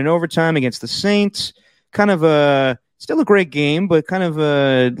 Saquon wins it in overtime against the Saints. Kind of still a great game, but kind of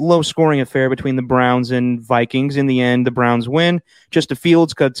a low-scoring affair between the Browns and Vikings. In the end, the Browns win. Justin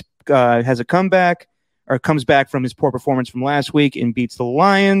Fields has a comeback, or comes back from his poor performance from last week and beats the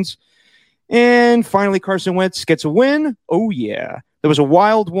Lions. And finally, Carson Wentz gets a win. Oh, yeah. There was a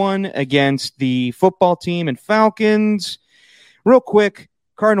wild one against the football team and Falcons. Real quick,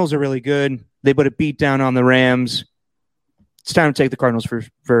 Cardinals are really good. They put a beat down on the Rams. It's time to take the Cardinals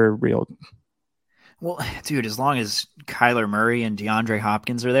for real. Well, dude, as long as Kyler Murray and DeAndre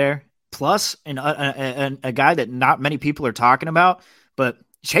Hopkins are there, plus a guy that not many people are talking about, but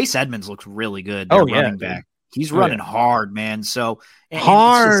Chase Edmonds looks really good. Running back. He's running hard, man. So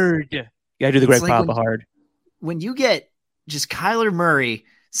hard. You gotta do the Greg Papa hard. When you get just Kyler Murray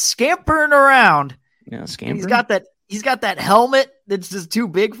scampering around, he's got that helmet that's just too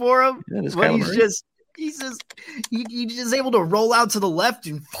big for him. He's just able to roll out to the left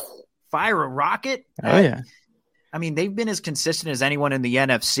and fire a rocket. Oh, yeah. I mean, they've been as consistent as anyone in the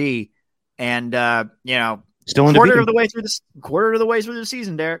NFC, and still quarter of the way through the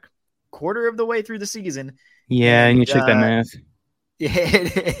season, Derek. Quarter of the way through the season. Yeah, and you check that math.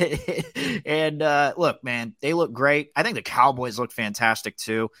 And look, man, they look great. I think the Cowboys look fantastic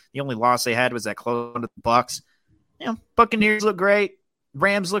too. The only loss they had was that close to the Bucks. Buccaneers look great.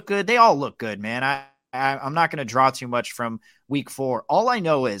 Rams look good. They all look good, man. I'm not going to draw too much from week 4. All I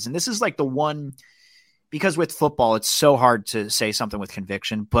know is, and this is like the one, because with football, it's so hard to say something with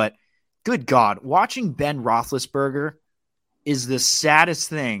conviction, but good God, watching Ben Roethlisberger is the saddest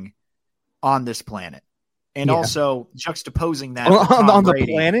thing on this planet. And also juxtaposing that on the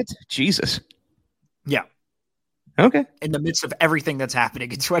planet? Jesus. Yeah. Okay. In the midst of everything that's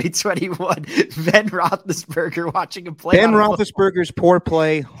happening in 2021, Ben Roethlisberger watching him play. Ben Roethlisberger's poor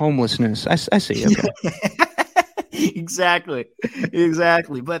play, homelessness. I see. Okay. Exactly.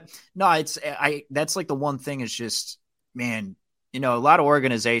 But no, that's like the one thing is just, man, a lot of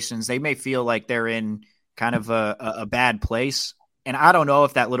organizations, they may feel like they're in kind of a bad place. And I don't know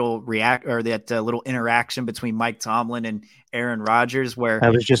if that little little interaction between Mike Tomlin and Aaron Rodgers, where I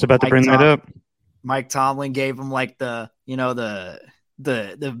was just about to bring that up. Mike Tomlin gave him like the tooth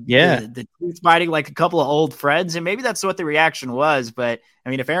biting, like a couple of old friends, and maybe that's what the reaction was. But I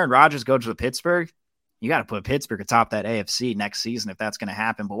mean, if Aaron Rodgers goes to Pittsburgh, you got to put Pittsburgh atop that AFC next season if that's going to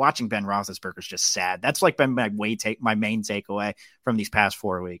happen. But watching Ben Roethlisberger is just sad. That's like been my main takeaway from these past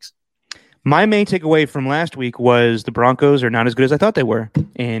 4 weeks. My main takeaway from last week was the Broncos are not as good as I thought they were,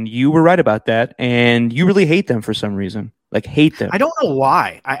 and you were right about that. And you really hate them for some reason, like hate them. I don't know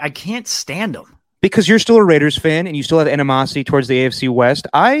why. I can't stand them. Because you're still a Raiders fan and you still have animosity towards the AFC West.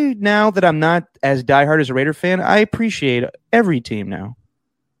 Now that I'm not as diehard as a Raider fan, I appreciate every team now.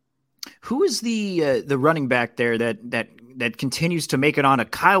 Who is the running back there that continues to make it on a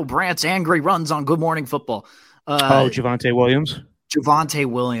Kyle Brandt's angry runs on Good Morning Football? Javonte Williams. Javonte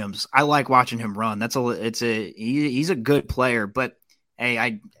Williams. I like watching him run. He's a good player, but hey,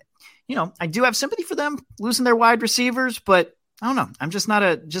 I do have sympathy for them losing their wide receivers, but I don't know. I'm just not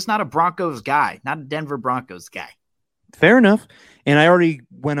a Broncos guy, not a Denver Broncos guy. Fair enough. And I already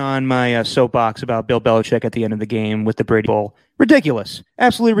went on my soapbox about Bill Belichick at the end of the game with the Brady Bowl. Ridiculous.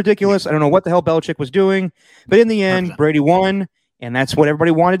 Absolutely ridiculous. I don't know what the hell Belichick was doing. But in the end, 100%. Brady won, and that's what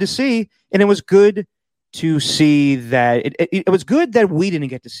everybody wanted to see. And it was good to see that. It was good that we didn't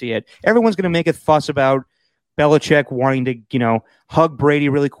get to see it. Everyone's going to make a fuss about Belichick wanting to, hug Brady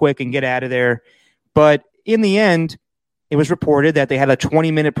really quick and get out of there. But in the end, it was reported that they had a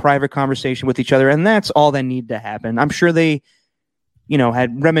 20-minute private conversation with each other, and that's all that needed to happen. I'm sure they,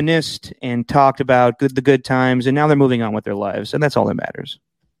 had reminisced and talked about the good times, and now they're moving on with their lives, and that's all that matters.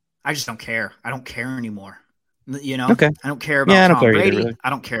 I just don't care. I don't care anymore. Okay. I don't care about Tom Brady. Either, really. I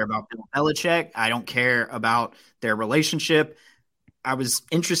don't care about Bill Belichick. I don't care about their relationship. I was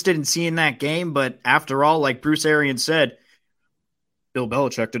interested in seeing that game, but after all, like Bruce Arians said, Bill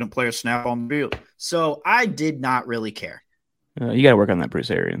Belichick didn't play a snap on the field. So I did not really care. You got to work on that, Bruce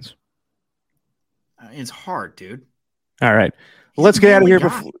Arians. It's hard, dude. All right. Well, let's get out of here.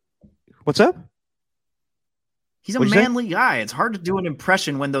 What's up? He's a manly guy. It's hard to do an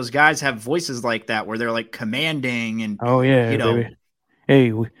impression when those guys have voices like that, where they're like commanding and baby.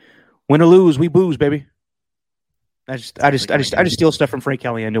 Hey, win or lose, we booze, baby. I just steal stuff from Frank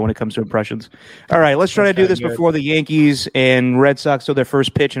Caliendo when it comes to impressions. All right, let's try to do this before the Yankees and Red Sox throw their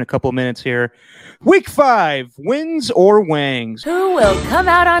first pitch in a couple of minutes here. Week 5, wins or wangs? Who will come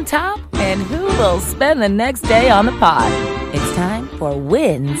out on top and who will spend the next day on the pod? It's time for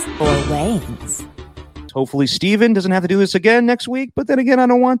wins or wangs. Hopefully Steven doesn't have to do this again next week, but then again, I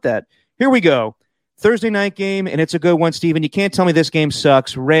don't want that. Here we go. Thursday night game, and it's a good one, Steven. You can't tell me this game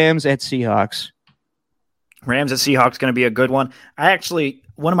sucks. Rams at Seahawks. Rams at Seahawks going to be a good one.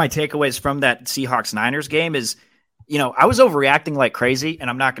 One of my takeaways from that Seahawks-Niners game is, I was overreacting like crazy,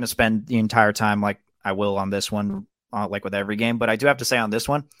 and I'm not going to spend the entire time like I will on this one, like with every game, but I do have to say on this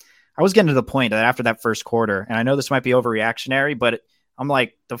one, I was getting to the point that after that first quarter, and I know this might be overreactionary, but I'm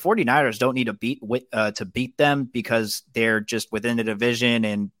like, the 49ers don't need to beat them because they're just within the division,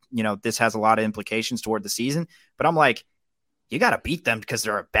 and, this has a lot of implications toward the season. But I'm like, you got to beat them because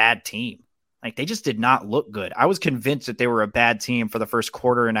they're a bad team. Like, they just did not look good. I was convinced that they were a bad team for the first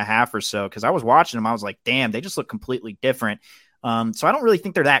quarter and a half or so because I was watching them. I was like, damn, they just look completely different. So I don't really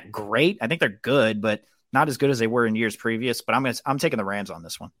think they're that great. I think they're good, but not as good as they were in years previous. But I'm taking the Rams on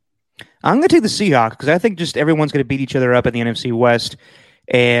this one. I'm going to take the Seahawks because I think just everyone's going to beat each other up in the NFC West.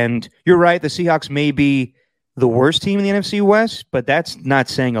 And you're right, the Seahawks may be the worst team in the NFC West, but that's not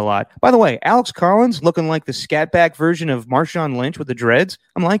saying a lot. By the way, Alex Collins looking like the scatback version of Marshawn Lynch with the dreads.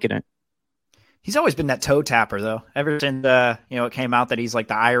 I'm liking it. He's always been that toe tapper, though. Ever since it came out that he's like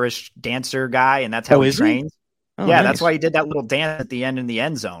the Irish dancer guy, and that's how he trains. Oh, yeah, nice. That's why he did that little dance at the end in the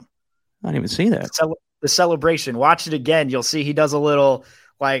end zone. I didn't even see that. The celebration. Watch it again. You'll see he does a little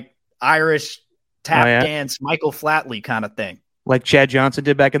like Irish tap dance, Michael Flatley kind of thing, like Chad Johnson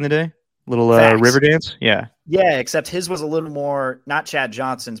did back in the day. Little river dance. Yeah. Yeah, except his was a little more not Chad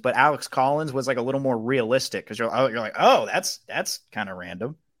Johnson's, but Alex Collins was like a little more realistic because you're like, oh, that's kind of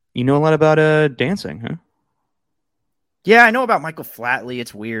random. You know a lot about dancing, huh? Yeah, I know about Michael Flatley.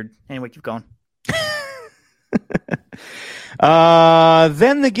 It's weird. Anyway, keep going.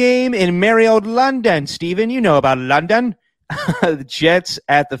 Then the game in merry old London. Stephen, you know about London. The Jets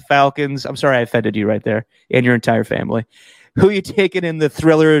at the Falcons. I'm sorry I offended you right there and your entire family. Who are you taking in the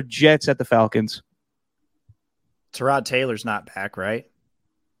thriller Jets at the Falcons? Tyrod Taylor's not back, right?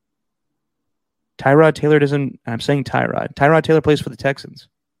 Tyrod Taylor doesn't. I'm saying Tyrod. Tyrod Taylor plays for the Texans.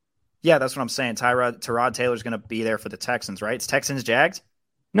 Yeah, that's what I'm saying. Tyrod Taylor's going to be there for the Texans, right? It's Texans Jags?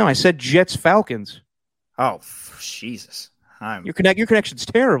 No, I said Jets Falcons. Oh, Jesus. Your connection's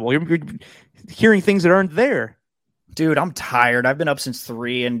terrible. You're hearing things that aren't there. Dude, I'm tired. I've been up since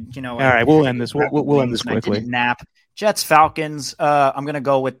 3, and all right, we'll end this. We'll end this quickly. I didn't nap. Jets Falcons. I'm going to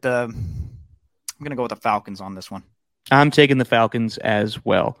go with the Falcons on this one. I'm taking the Falcons as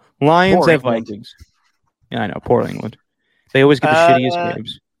well. Lions at Vikings. Yeah, I know. Poor England. They always get the shittiest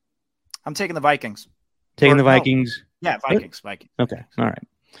games. I'm taking the Vikings. Taking the Vikings? No. Yeah, Vikings. Okay, all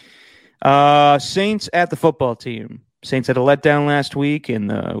right. Saints at the football team. Saints had a letdown last week, and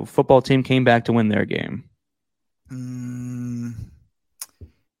the football team came back to win their game.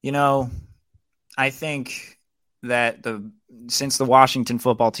 I think that since the Washington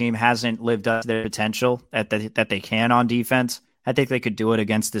football team hasn't lived up to their potential that they can on defense, I think they could do it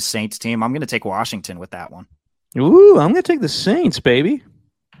against the Saints team. I'm going to take Washington with that one. Ooh, I'm going to take the Saints, baby.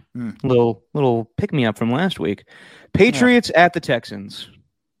 Little pick-me-up from last week. Patriots at the Texans.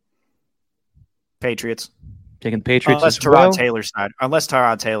 Patriots. Taking the Patriots unless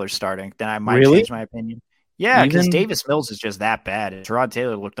Tyrod Taylor's starting, then I might change my opinion. Yeah, because Davis Mills is just that bad. Tyrod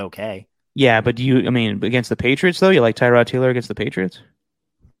Taylor looked okay. Yeah, but against the Patriots, though? You like Tyrod Taylor against the Patriots?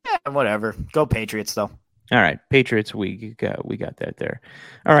 Yeah, whatever. Go Patriots, though. All right, Patriots, we got that there.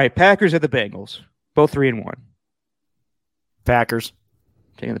 All right, Packers at the Bengals. Both 3-1. Packers.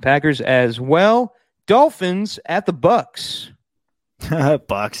 Taking the Packers as well. Dolphins at the Bucks.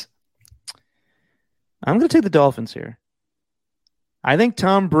 Bucks. I'm going to take the Dolphins here. I think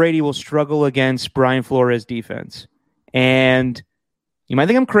Tom Brady will struggle against Brian Flores' defense. And you might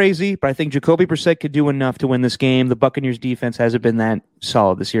think I'm crazy, but I think Jacoby Brissett could do enough to win this game. The Buccaneers' defense hasn't been that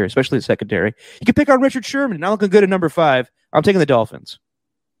solid this year, especially the secondary. You can pick on Richard Sherman. Not looking good at number 5. I'm taking the Dolphins.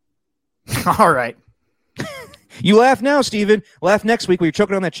 All right. You laugh now, Steven. Laugh next week when you're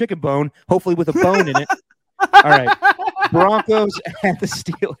choking on that chicken bone, hopefully with a bone in it. All right. Broncos at the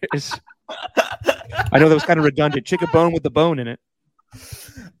Steelers. I know that was kind of redundant. Chicken bone with the bone in it.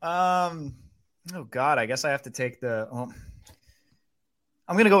 Oh, God. I guess I have to take I'm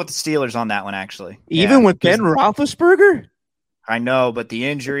going to go with the Steelers on that one, actually. Even with Ben Roethlisberger? I know, but the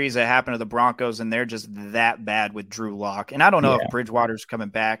injuries that happened to the Broncos, and they're just that bad with Drew Lock. And I don't know if Bridgewater's coming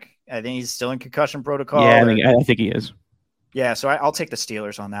back. I think he's still in concussion protocol. Yeah, I think he is. Yeah, so I'll take the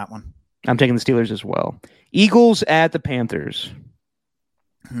Steelers on that one. I'm taking the Steelers as well. Eagles at the Panthers.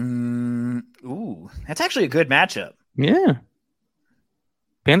 Ooh, that's actually a good matchup. Yeah.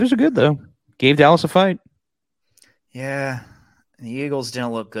 Panthers are good, though. Gave Dallas a fight. Yeah. The Eagles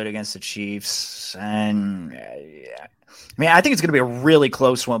didn't look good against the Chiefs. And I think it's going to be a really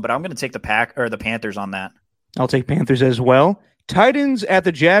close one, but I'm going to take the Panthers on that. I'll take Panthers as well. Titans at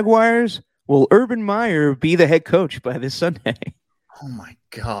the Jaguars. Will Urban Meyer be the head coach by this Sunday? Oh, my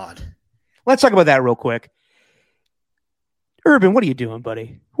God. Let's talk about that real quick. Urban, what are you doing,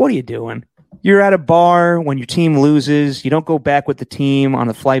 buddy? What are you doing? You're at a bar when your team loses. You don't go back with the team on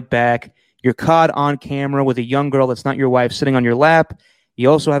the flight back. You're caught on camera with a young girl that's not your wife sitting on your lap.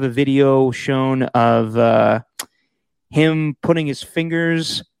 You also have a video shown of him putting his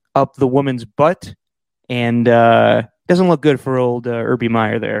fingers up the woman's butt, and doesn't look good for old Urban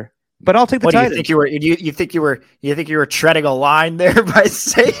Meyer there. But I'll take the Titans. You think you were treading a line there by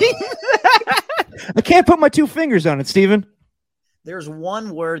saying that? I can't put my two fingers on it, Steven. There's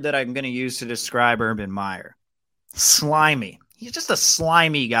one word that I'm going to use to describe Urban Meyer. Slimy. He's just a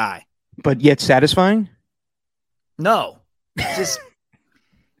slimy guy. But yet satisfying? No. Just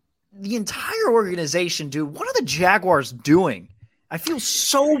the entire organization, dude. What are the Jaguars doing? I feel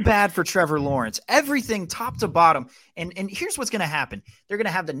so bad for Trevor Lawrence. Everything top to bottom. And here's what's going to happen. They're going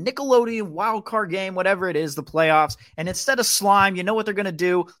to have the Nickelodeon wild card game, whatever it is, the playoffs. And instead of slime, you know what they're going to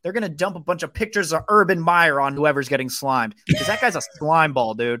do? They're going to dump a bunch of pictures of Urban Meyer on whoever's getting slimed. Because that guy's a slime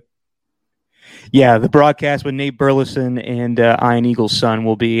ball, dude. Yeah, the broadcast with Nate Burleson and Iron Eagle's son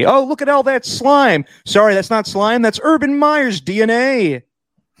will be, oh, look at all that slime. Sorry, that's not slime. That's Urban Meyer's DNA.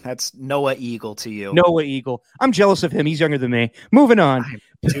 That's Noah Eagle to you. Noah Eagle. I'm jealous of him. He's younger than me. Moving on.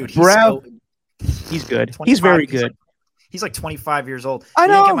 Dude, he's good. He's very good. He's like 25 years old. I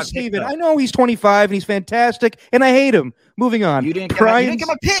know, Steven. I know he's 25 and he's fantastic, and I hate him. Moving on. You didn't get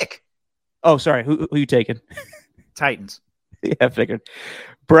my pick. Oh, sorry. Who you taking? Titans. Yeah, I figured.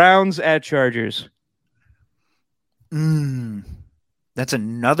 Browns at Chargers. That's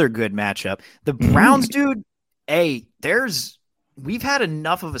another good matchup. The Browns, dude, we've had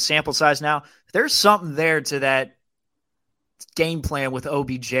enough of a sample size now. There's something there to that game plan with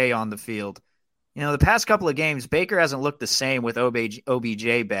OBJ on the field. You know, the past couple of games, Baker hasn't looked the same with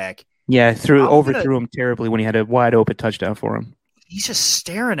OBJ back. Yeah, overthrew him terribly when he had a wide open touchdown for him. He's just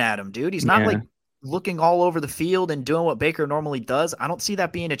staring at him, dude. He's not like looking all over the field and doing what Baker normally does. I don't see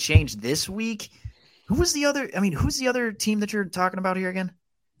that being a change this week. Who's the other team that you're talking about here again?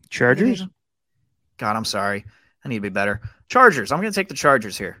 Chargers? God, I'm sorry. I need to be better. Chargers. I'm going to take the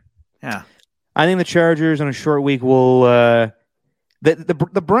Chargers here. Yeah. I think the Chargers on a short week will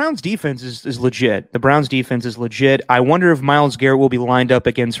the Browns defense is legit. The Browns defense is legit. I wonder if Myles Garrett will be lined up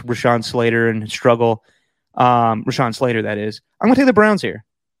against Rashawn Slater and struggle. Rashawn Slater, that is. I'm going to take the Browns here.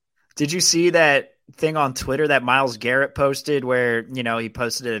 Did you see that thing on Twitter that Myles Garrett posted where, you know, he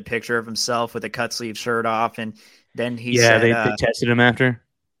posted a picture of himself with a cut sleeve shirt off, and then he said, they tested him after.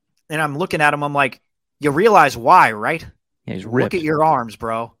 And I'm looking at him, I'm like, you realize why, right? Yeah, he's ripped. Look at your arms,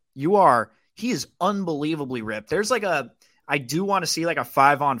 bro. He is unbelievably ripped. I do want to see like a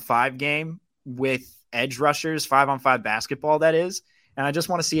 5-on-5 game with edge rushers, 5-on-5 basketball, that is. And I just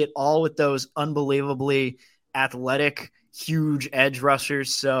want to see it all with those unbelievably athletic, huge edge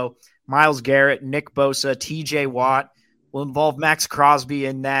rushers. So Myles Garrett, Nick Bosa, TJ Watt will involve Max Crosby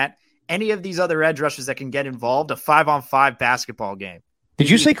in that. Any of these other edge rushers that can get involved, a 5-on-5 basketball game. Did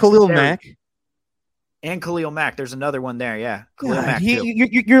you say Khalil Mack? And Khalil Mack. There's another one there, yeah. Khalil Mack too.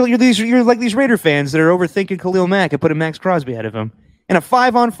 You're like these Raider fans that are overthinking Khalil Mack and putting Max Crosby ahead of him. In a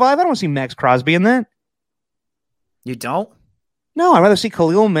 5-on-5, I don't see Max Crosby in that. You don't? No, I'd rather see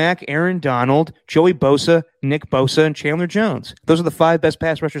Khalil Mack, Aaron Donald, Joey Bosa, Nick Bosa, and Chandler Jones. Those are the 5 best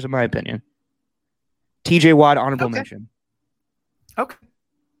pass rushers in my opinion. TJ Watt, honorable mention. Okay.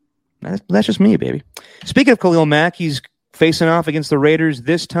 That's just me, baby. Speaking of Khalil Mack, he's facing off against the Raiders,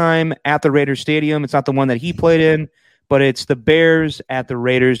 this time at the Raiders Stadium. It's not the one that he played in, but it's the Bears at the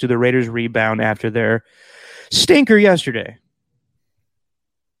Raiders. Do the Raiders rebound after their stinker yesterday?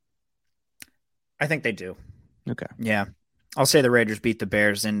 I think they do. Okay. Yeah. I'll say the Raiders beat the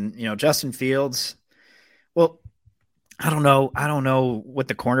Bears. And, you know, Justin Fields, well, I don't know what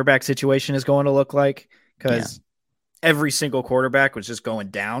the cornerback situation is going to look like because every single quarterback was just going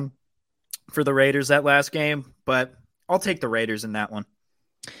down for the Raiders that last game, but I'll take the Raiders in that one.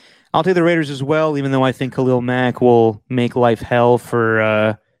 I'll take the Raiders as well, even though I think Khalil Mack will make life hell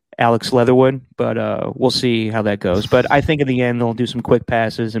for Alex Leatherwood, but we'll see how that goes. But I think in the end, they'll do some quick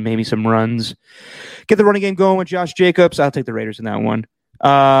passes and maybe some runs. Get the running game going with Josh Jacobs. I'll take the Raiders in that one.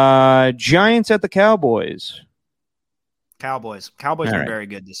 Giants at the Cowboys. Cowboys are very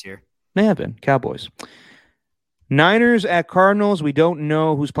good this year. They have been. Cowboys. Niners at Cardinals. We don't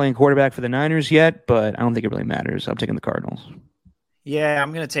know who's playing quarterback for the Niners yet, but I don't think it really matters. I'm taking the Cardinals. Yeah,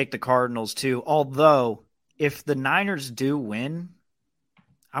 I'm going to take the Cardinals too. Although, if the Niners do win,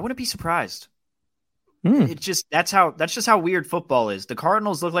 I wouldn't be surprised. It's just that's just how weird football is. The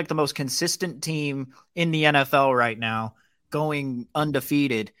Cardinals look like the most consistent team in the NFL right now, going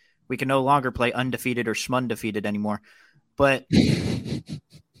undefeated. We can no longer play undefeated or schmundefeated anymore. But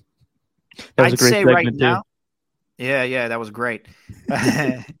I'd say right now, yeah, that was great.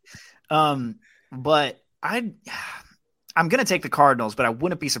 But I'm going to take the Cardinals, but I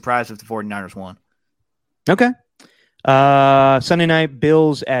wouldn't be surprised if the 49ers won. Okay. Sunday night,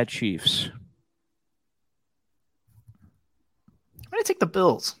 Bills at Chiefs. I'm going to take the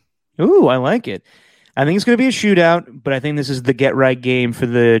Bills. Ooh, I like it. I think it's going to be a shootout, but I think this is the get-right game for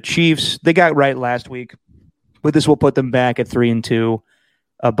the Chiefs. They got right last week, but this will put them back at 3-2,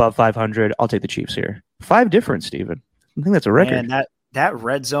 above 500. I'll take the Chiefs here. 5 difference, Steven. I think that's a record. Man, that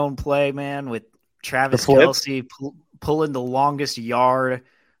red zone play, man, with Travis Kelce pulling the longest yard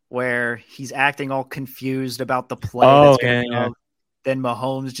where he's acting all confused about the play that's going to come. Then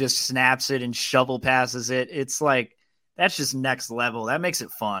Mahomes just snaps it and shovel passes it. It's like, that's just next level. That makes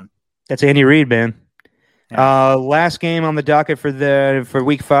it fun. That's Andy Reid, man. Yeah. Last game on the docket for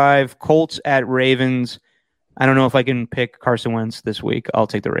Week 5, Colts at Ravens. I don't know if I can pick Carson Wentz this week. I'll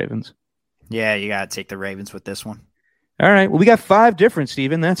take the Ravens. Yeah, you got to take the Ravens with this one. All right. Well, we got 5 different,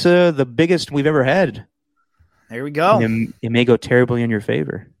 Steven. That's the biggest we've ever had. There we go. It may go terribly in your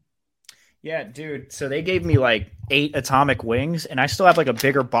favor. Yeah, dude. So they gave me like 8 atomic wings, and I still have like a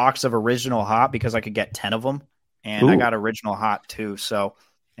bigger box of original hot because I could get 10 of them. And I got original hot too, so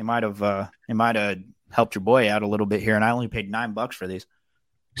it might have helped your boy out a little bit here. And I only paid $9 for these.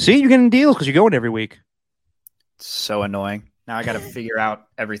 See, you're getting deals because you're going every week. It's so annoying. Now I got to figure out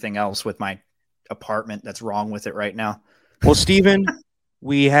everything else with my apartment that's wrong with it right now. Well, Steven,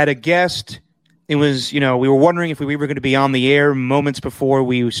 we had a guest. It was, we were wondering if we were going to be on the air moments before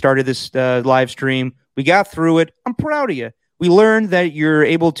we started this live stream. We got through it. I'm proud of you. We learned that you're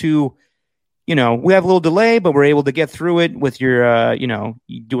able to. We have a little delay, but we're able to get through it with your,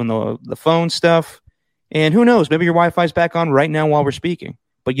 doing the phone stuff. And who knows, maybe your Wi-Fi's back on right now while we're speaking.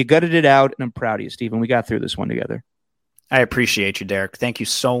 But you gutted it out, and I'm proud of you, Steven. We got through this one together. I appreciate you, Derek. Thank you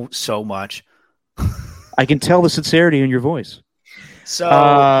so, so much. I can tell the sincerity in your voice. So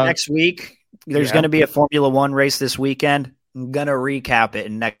next week, there's going to be a Formula One race this weekend. I'm going to recap it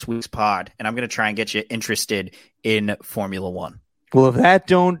in next week's pod, and I'm going to try and get you interested in Formula One. Well, if that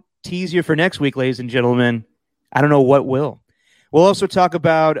don't tease you for next week, ladies and gentlemen, I don't know what will. We'll also talk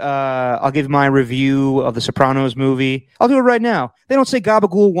about, I'll give my review of the Sopranos movie. I'll do it right now. They don't say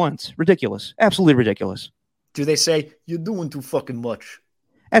gabagool once. Ridiculous. Absolutely ridiculous. Do they say, you're doing too fucking much?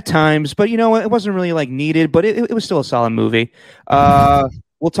 At times, but it wasn't really needed, but it was still a solid movie.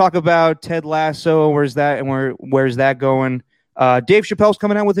 We'll talk about Ted Lasso. Where's that and where's that going? Dave Chappelle's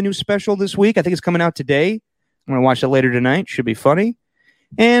coming out with a new special this week. I think it's coming out today. I'm going to watch that later tonight. Should be funny.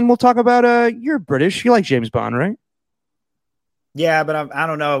 And we'll talk about, you're British. You like James Bond, right? Yeah, but I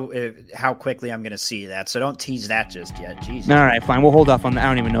don't know how quickly I'm going to see that. So don't tease that just yet. Jesus. All right, fine. We'll hold off on that. I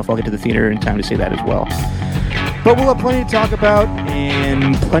don't even know if I'll get to the theater in time to see that as well. But we'll have plenty to talk about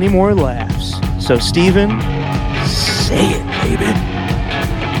and plenty more laughs. So, Steven, say it, baby.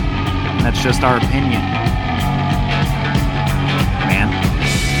 And that's just our opinion. Man.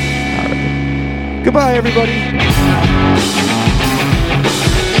 All right. Goodbye, everybody.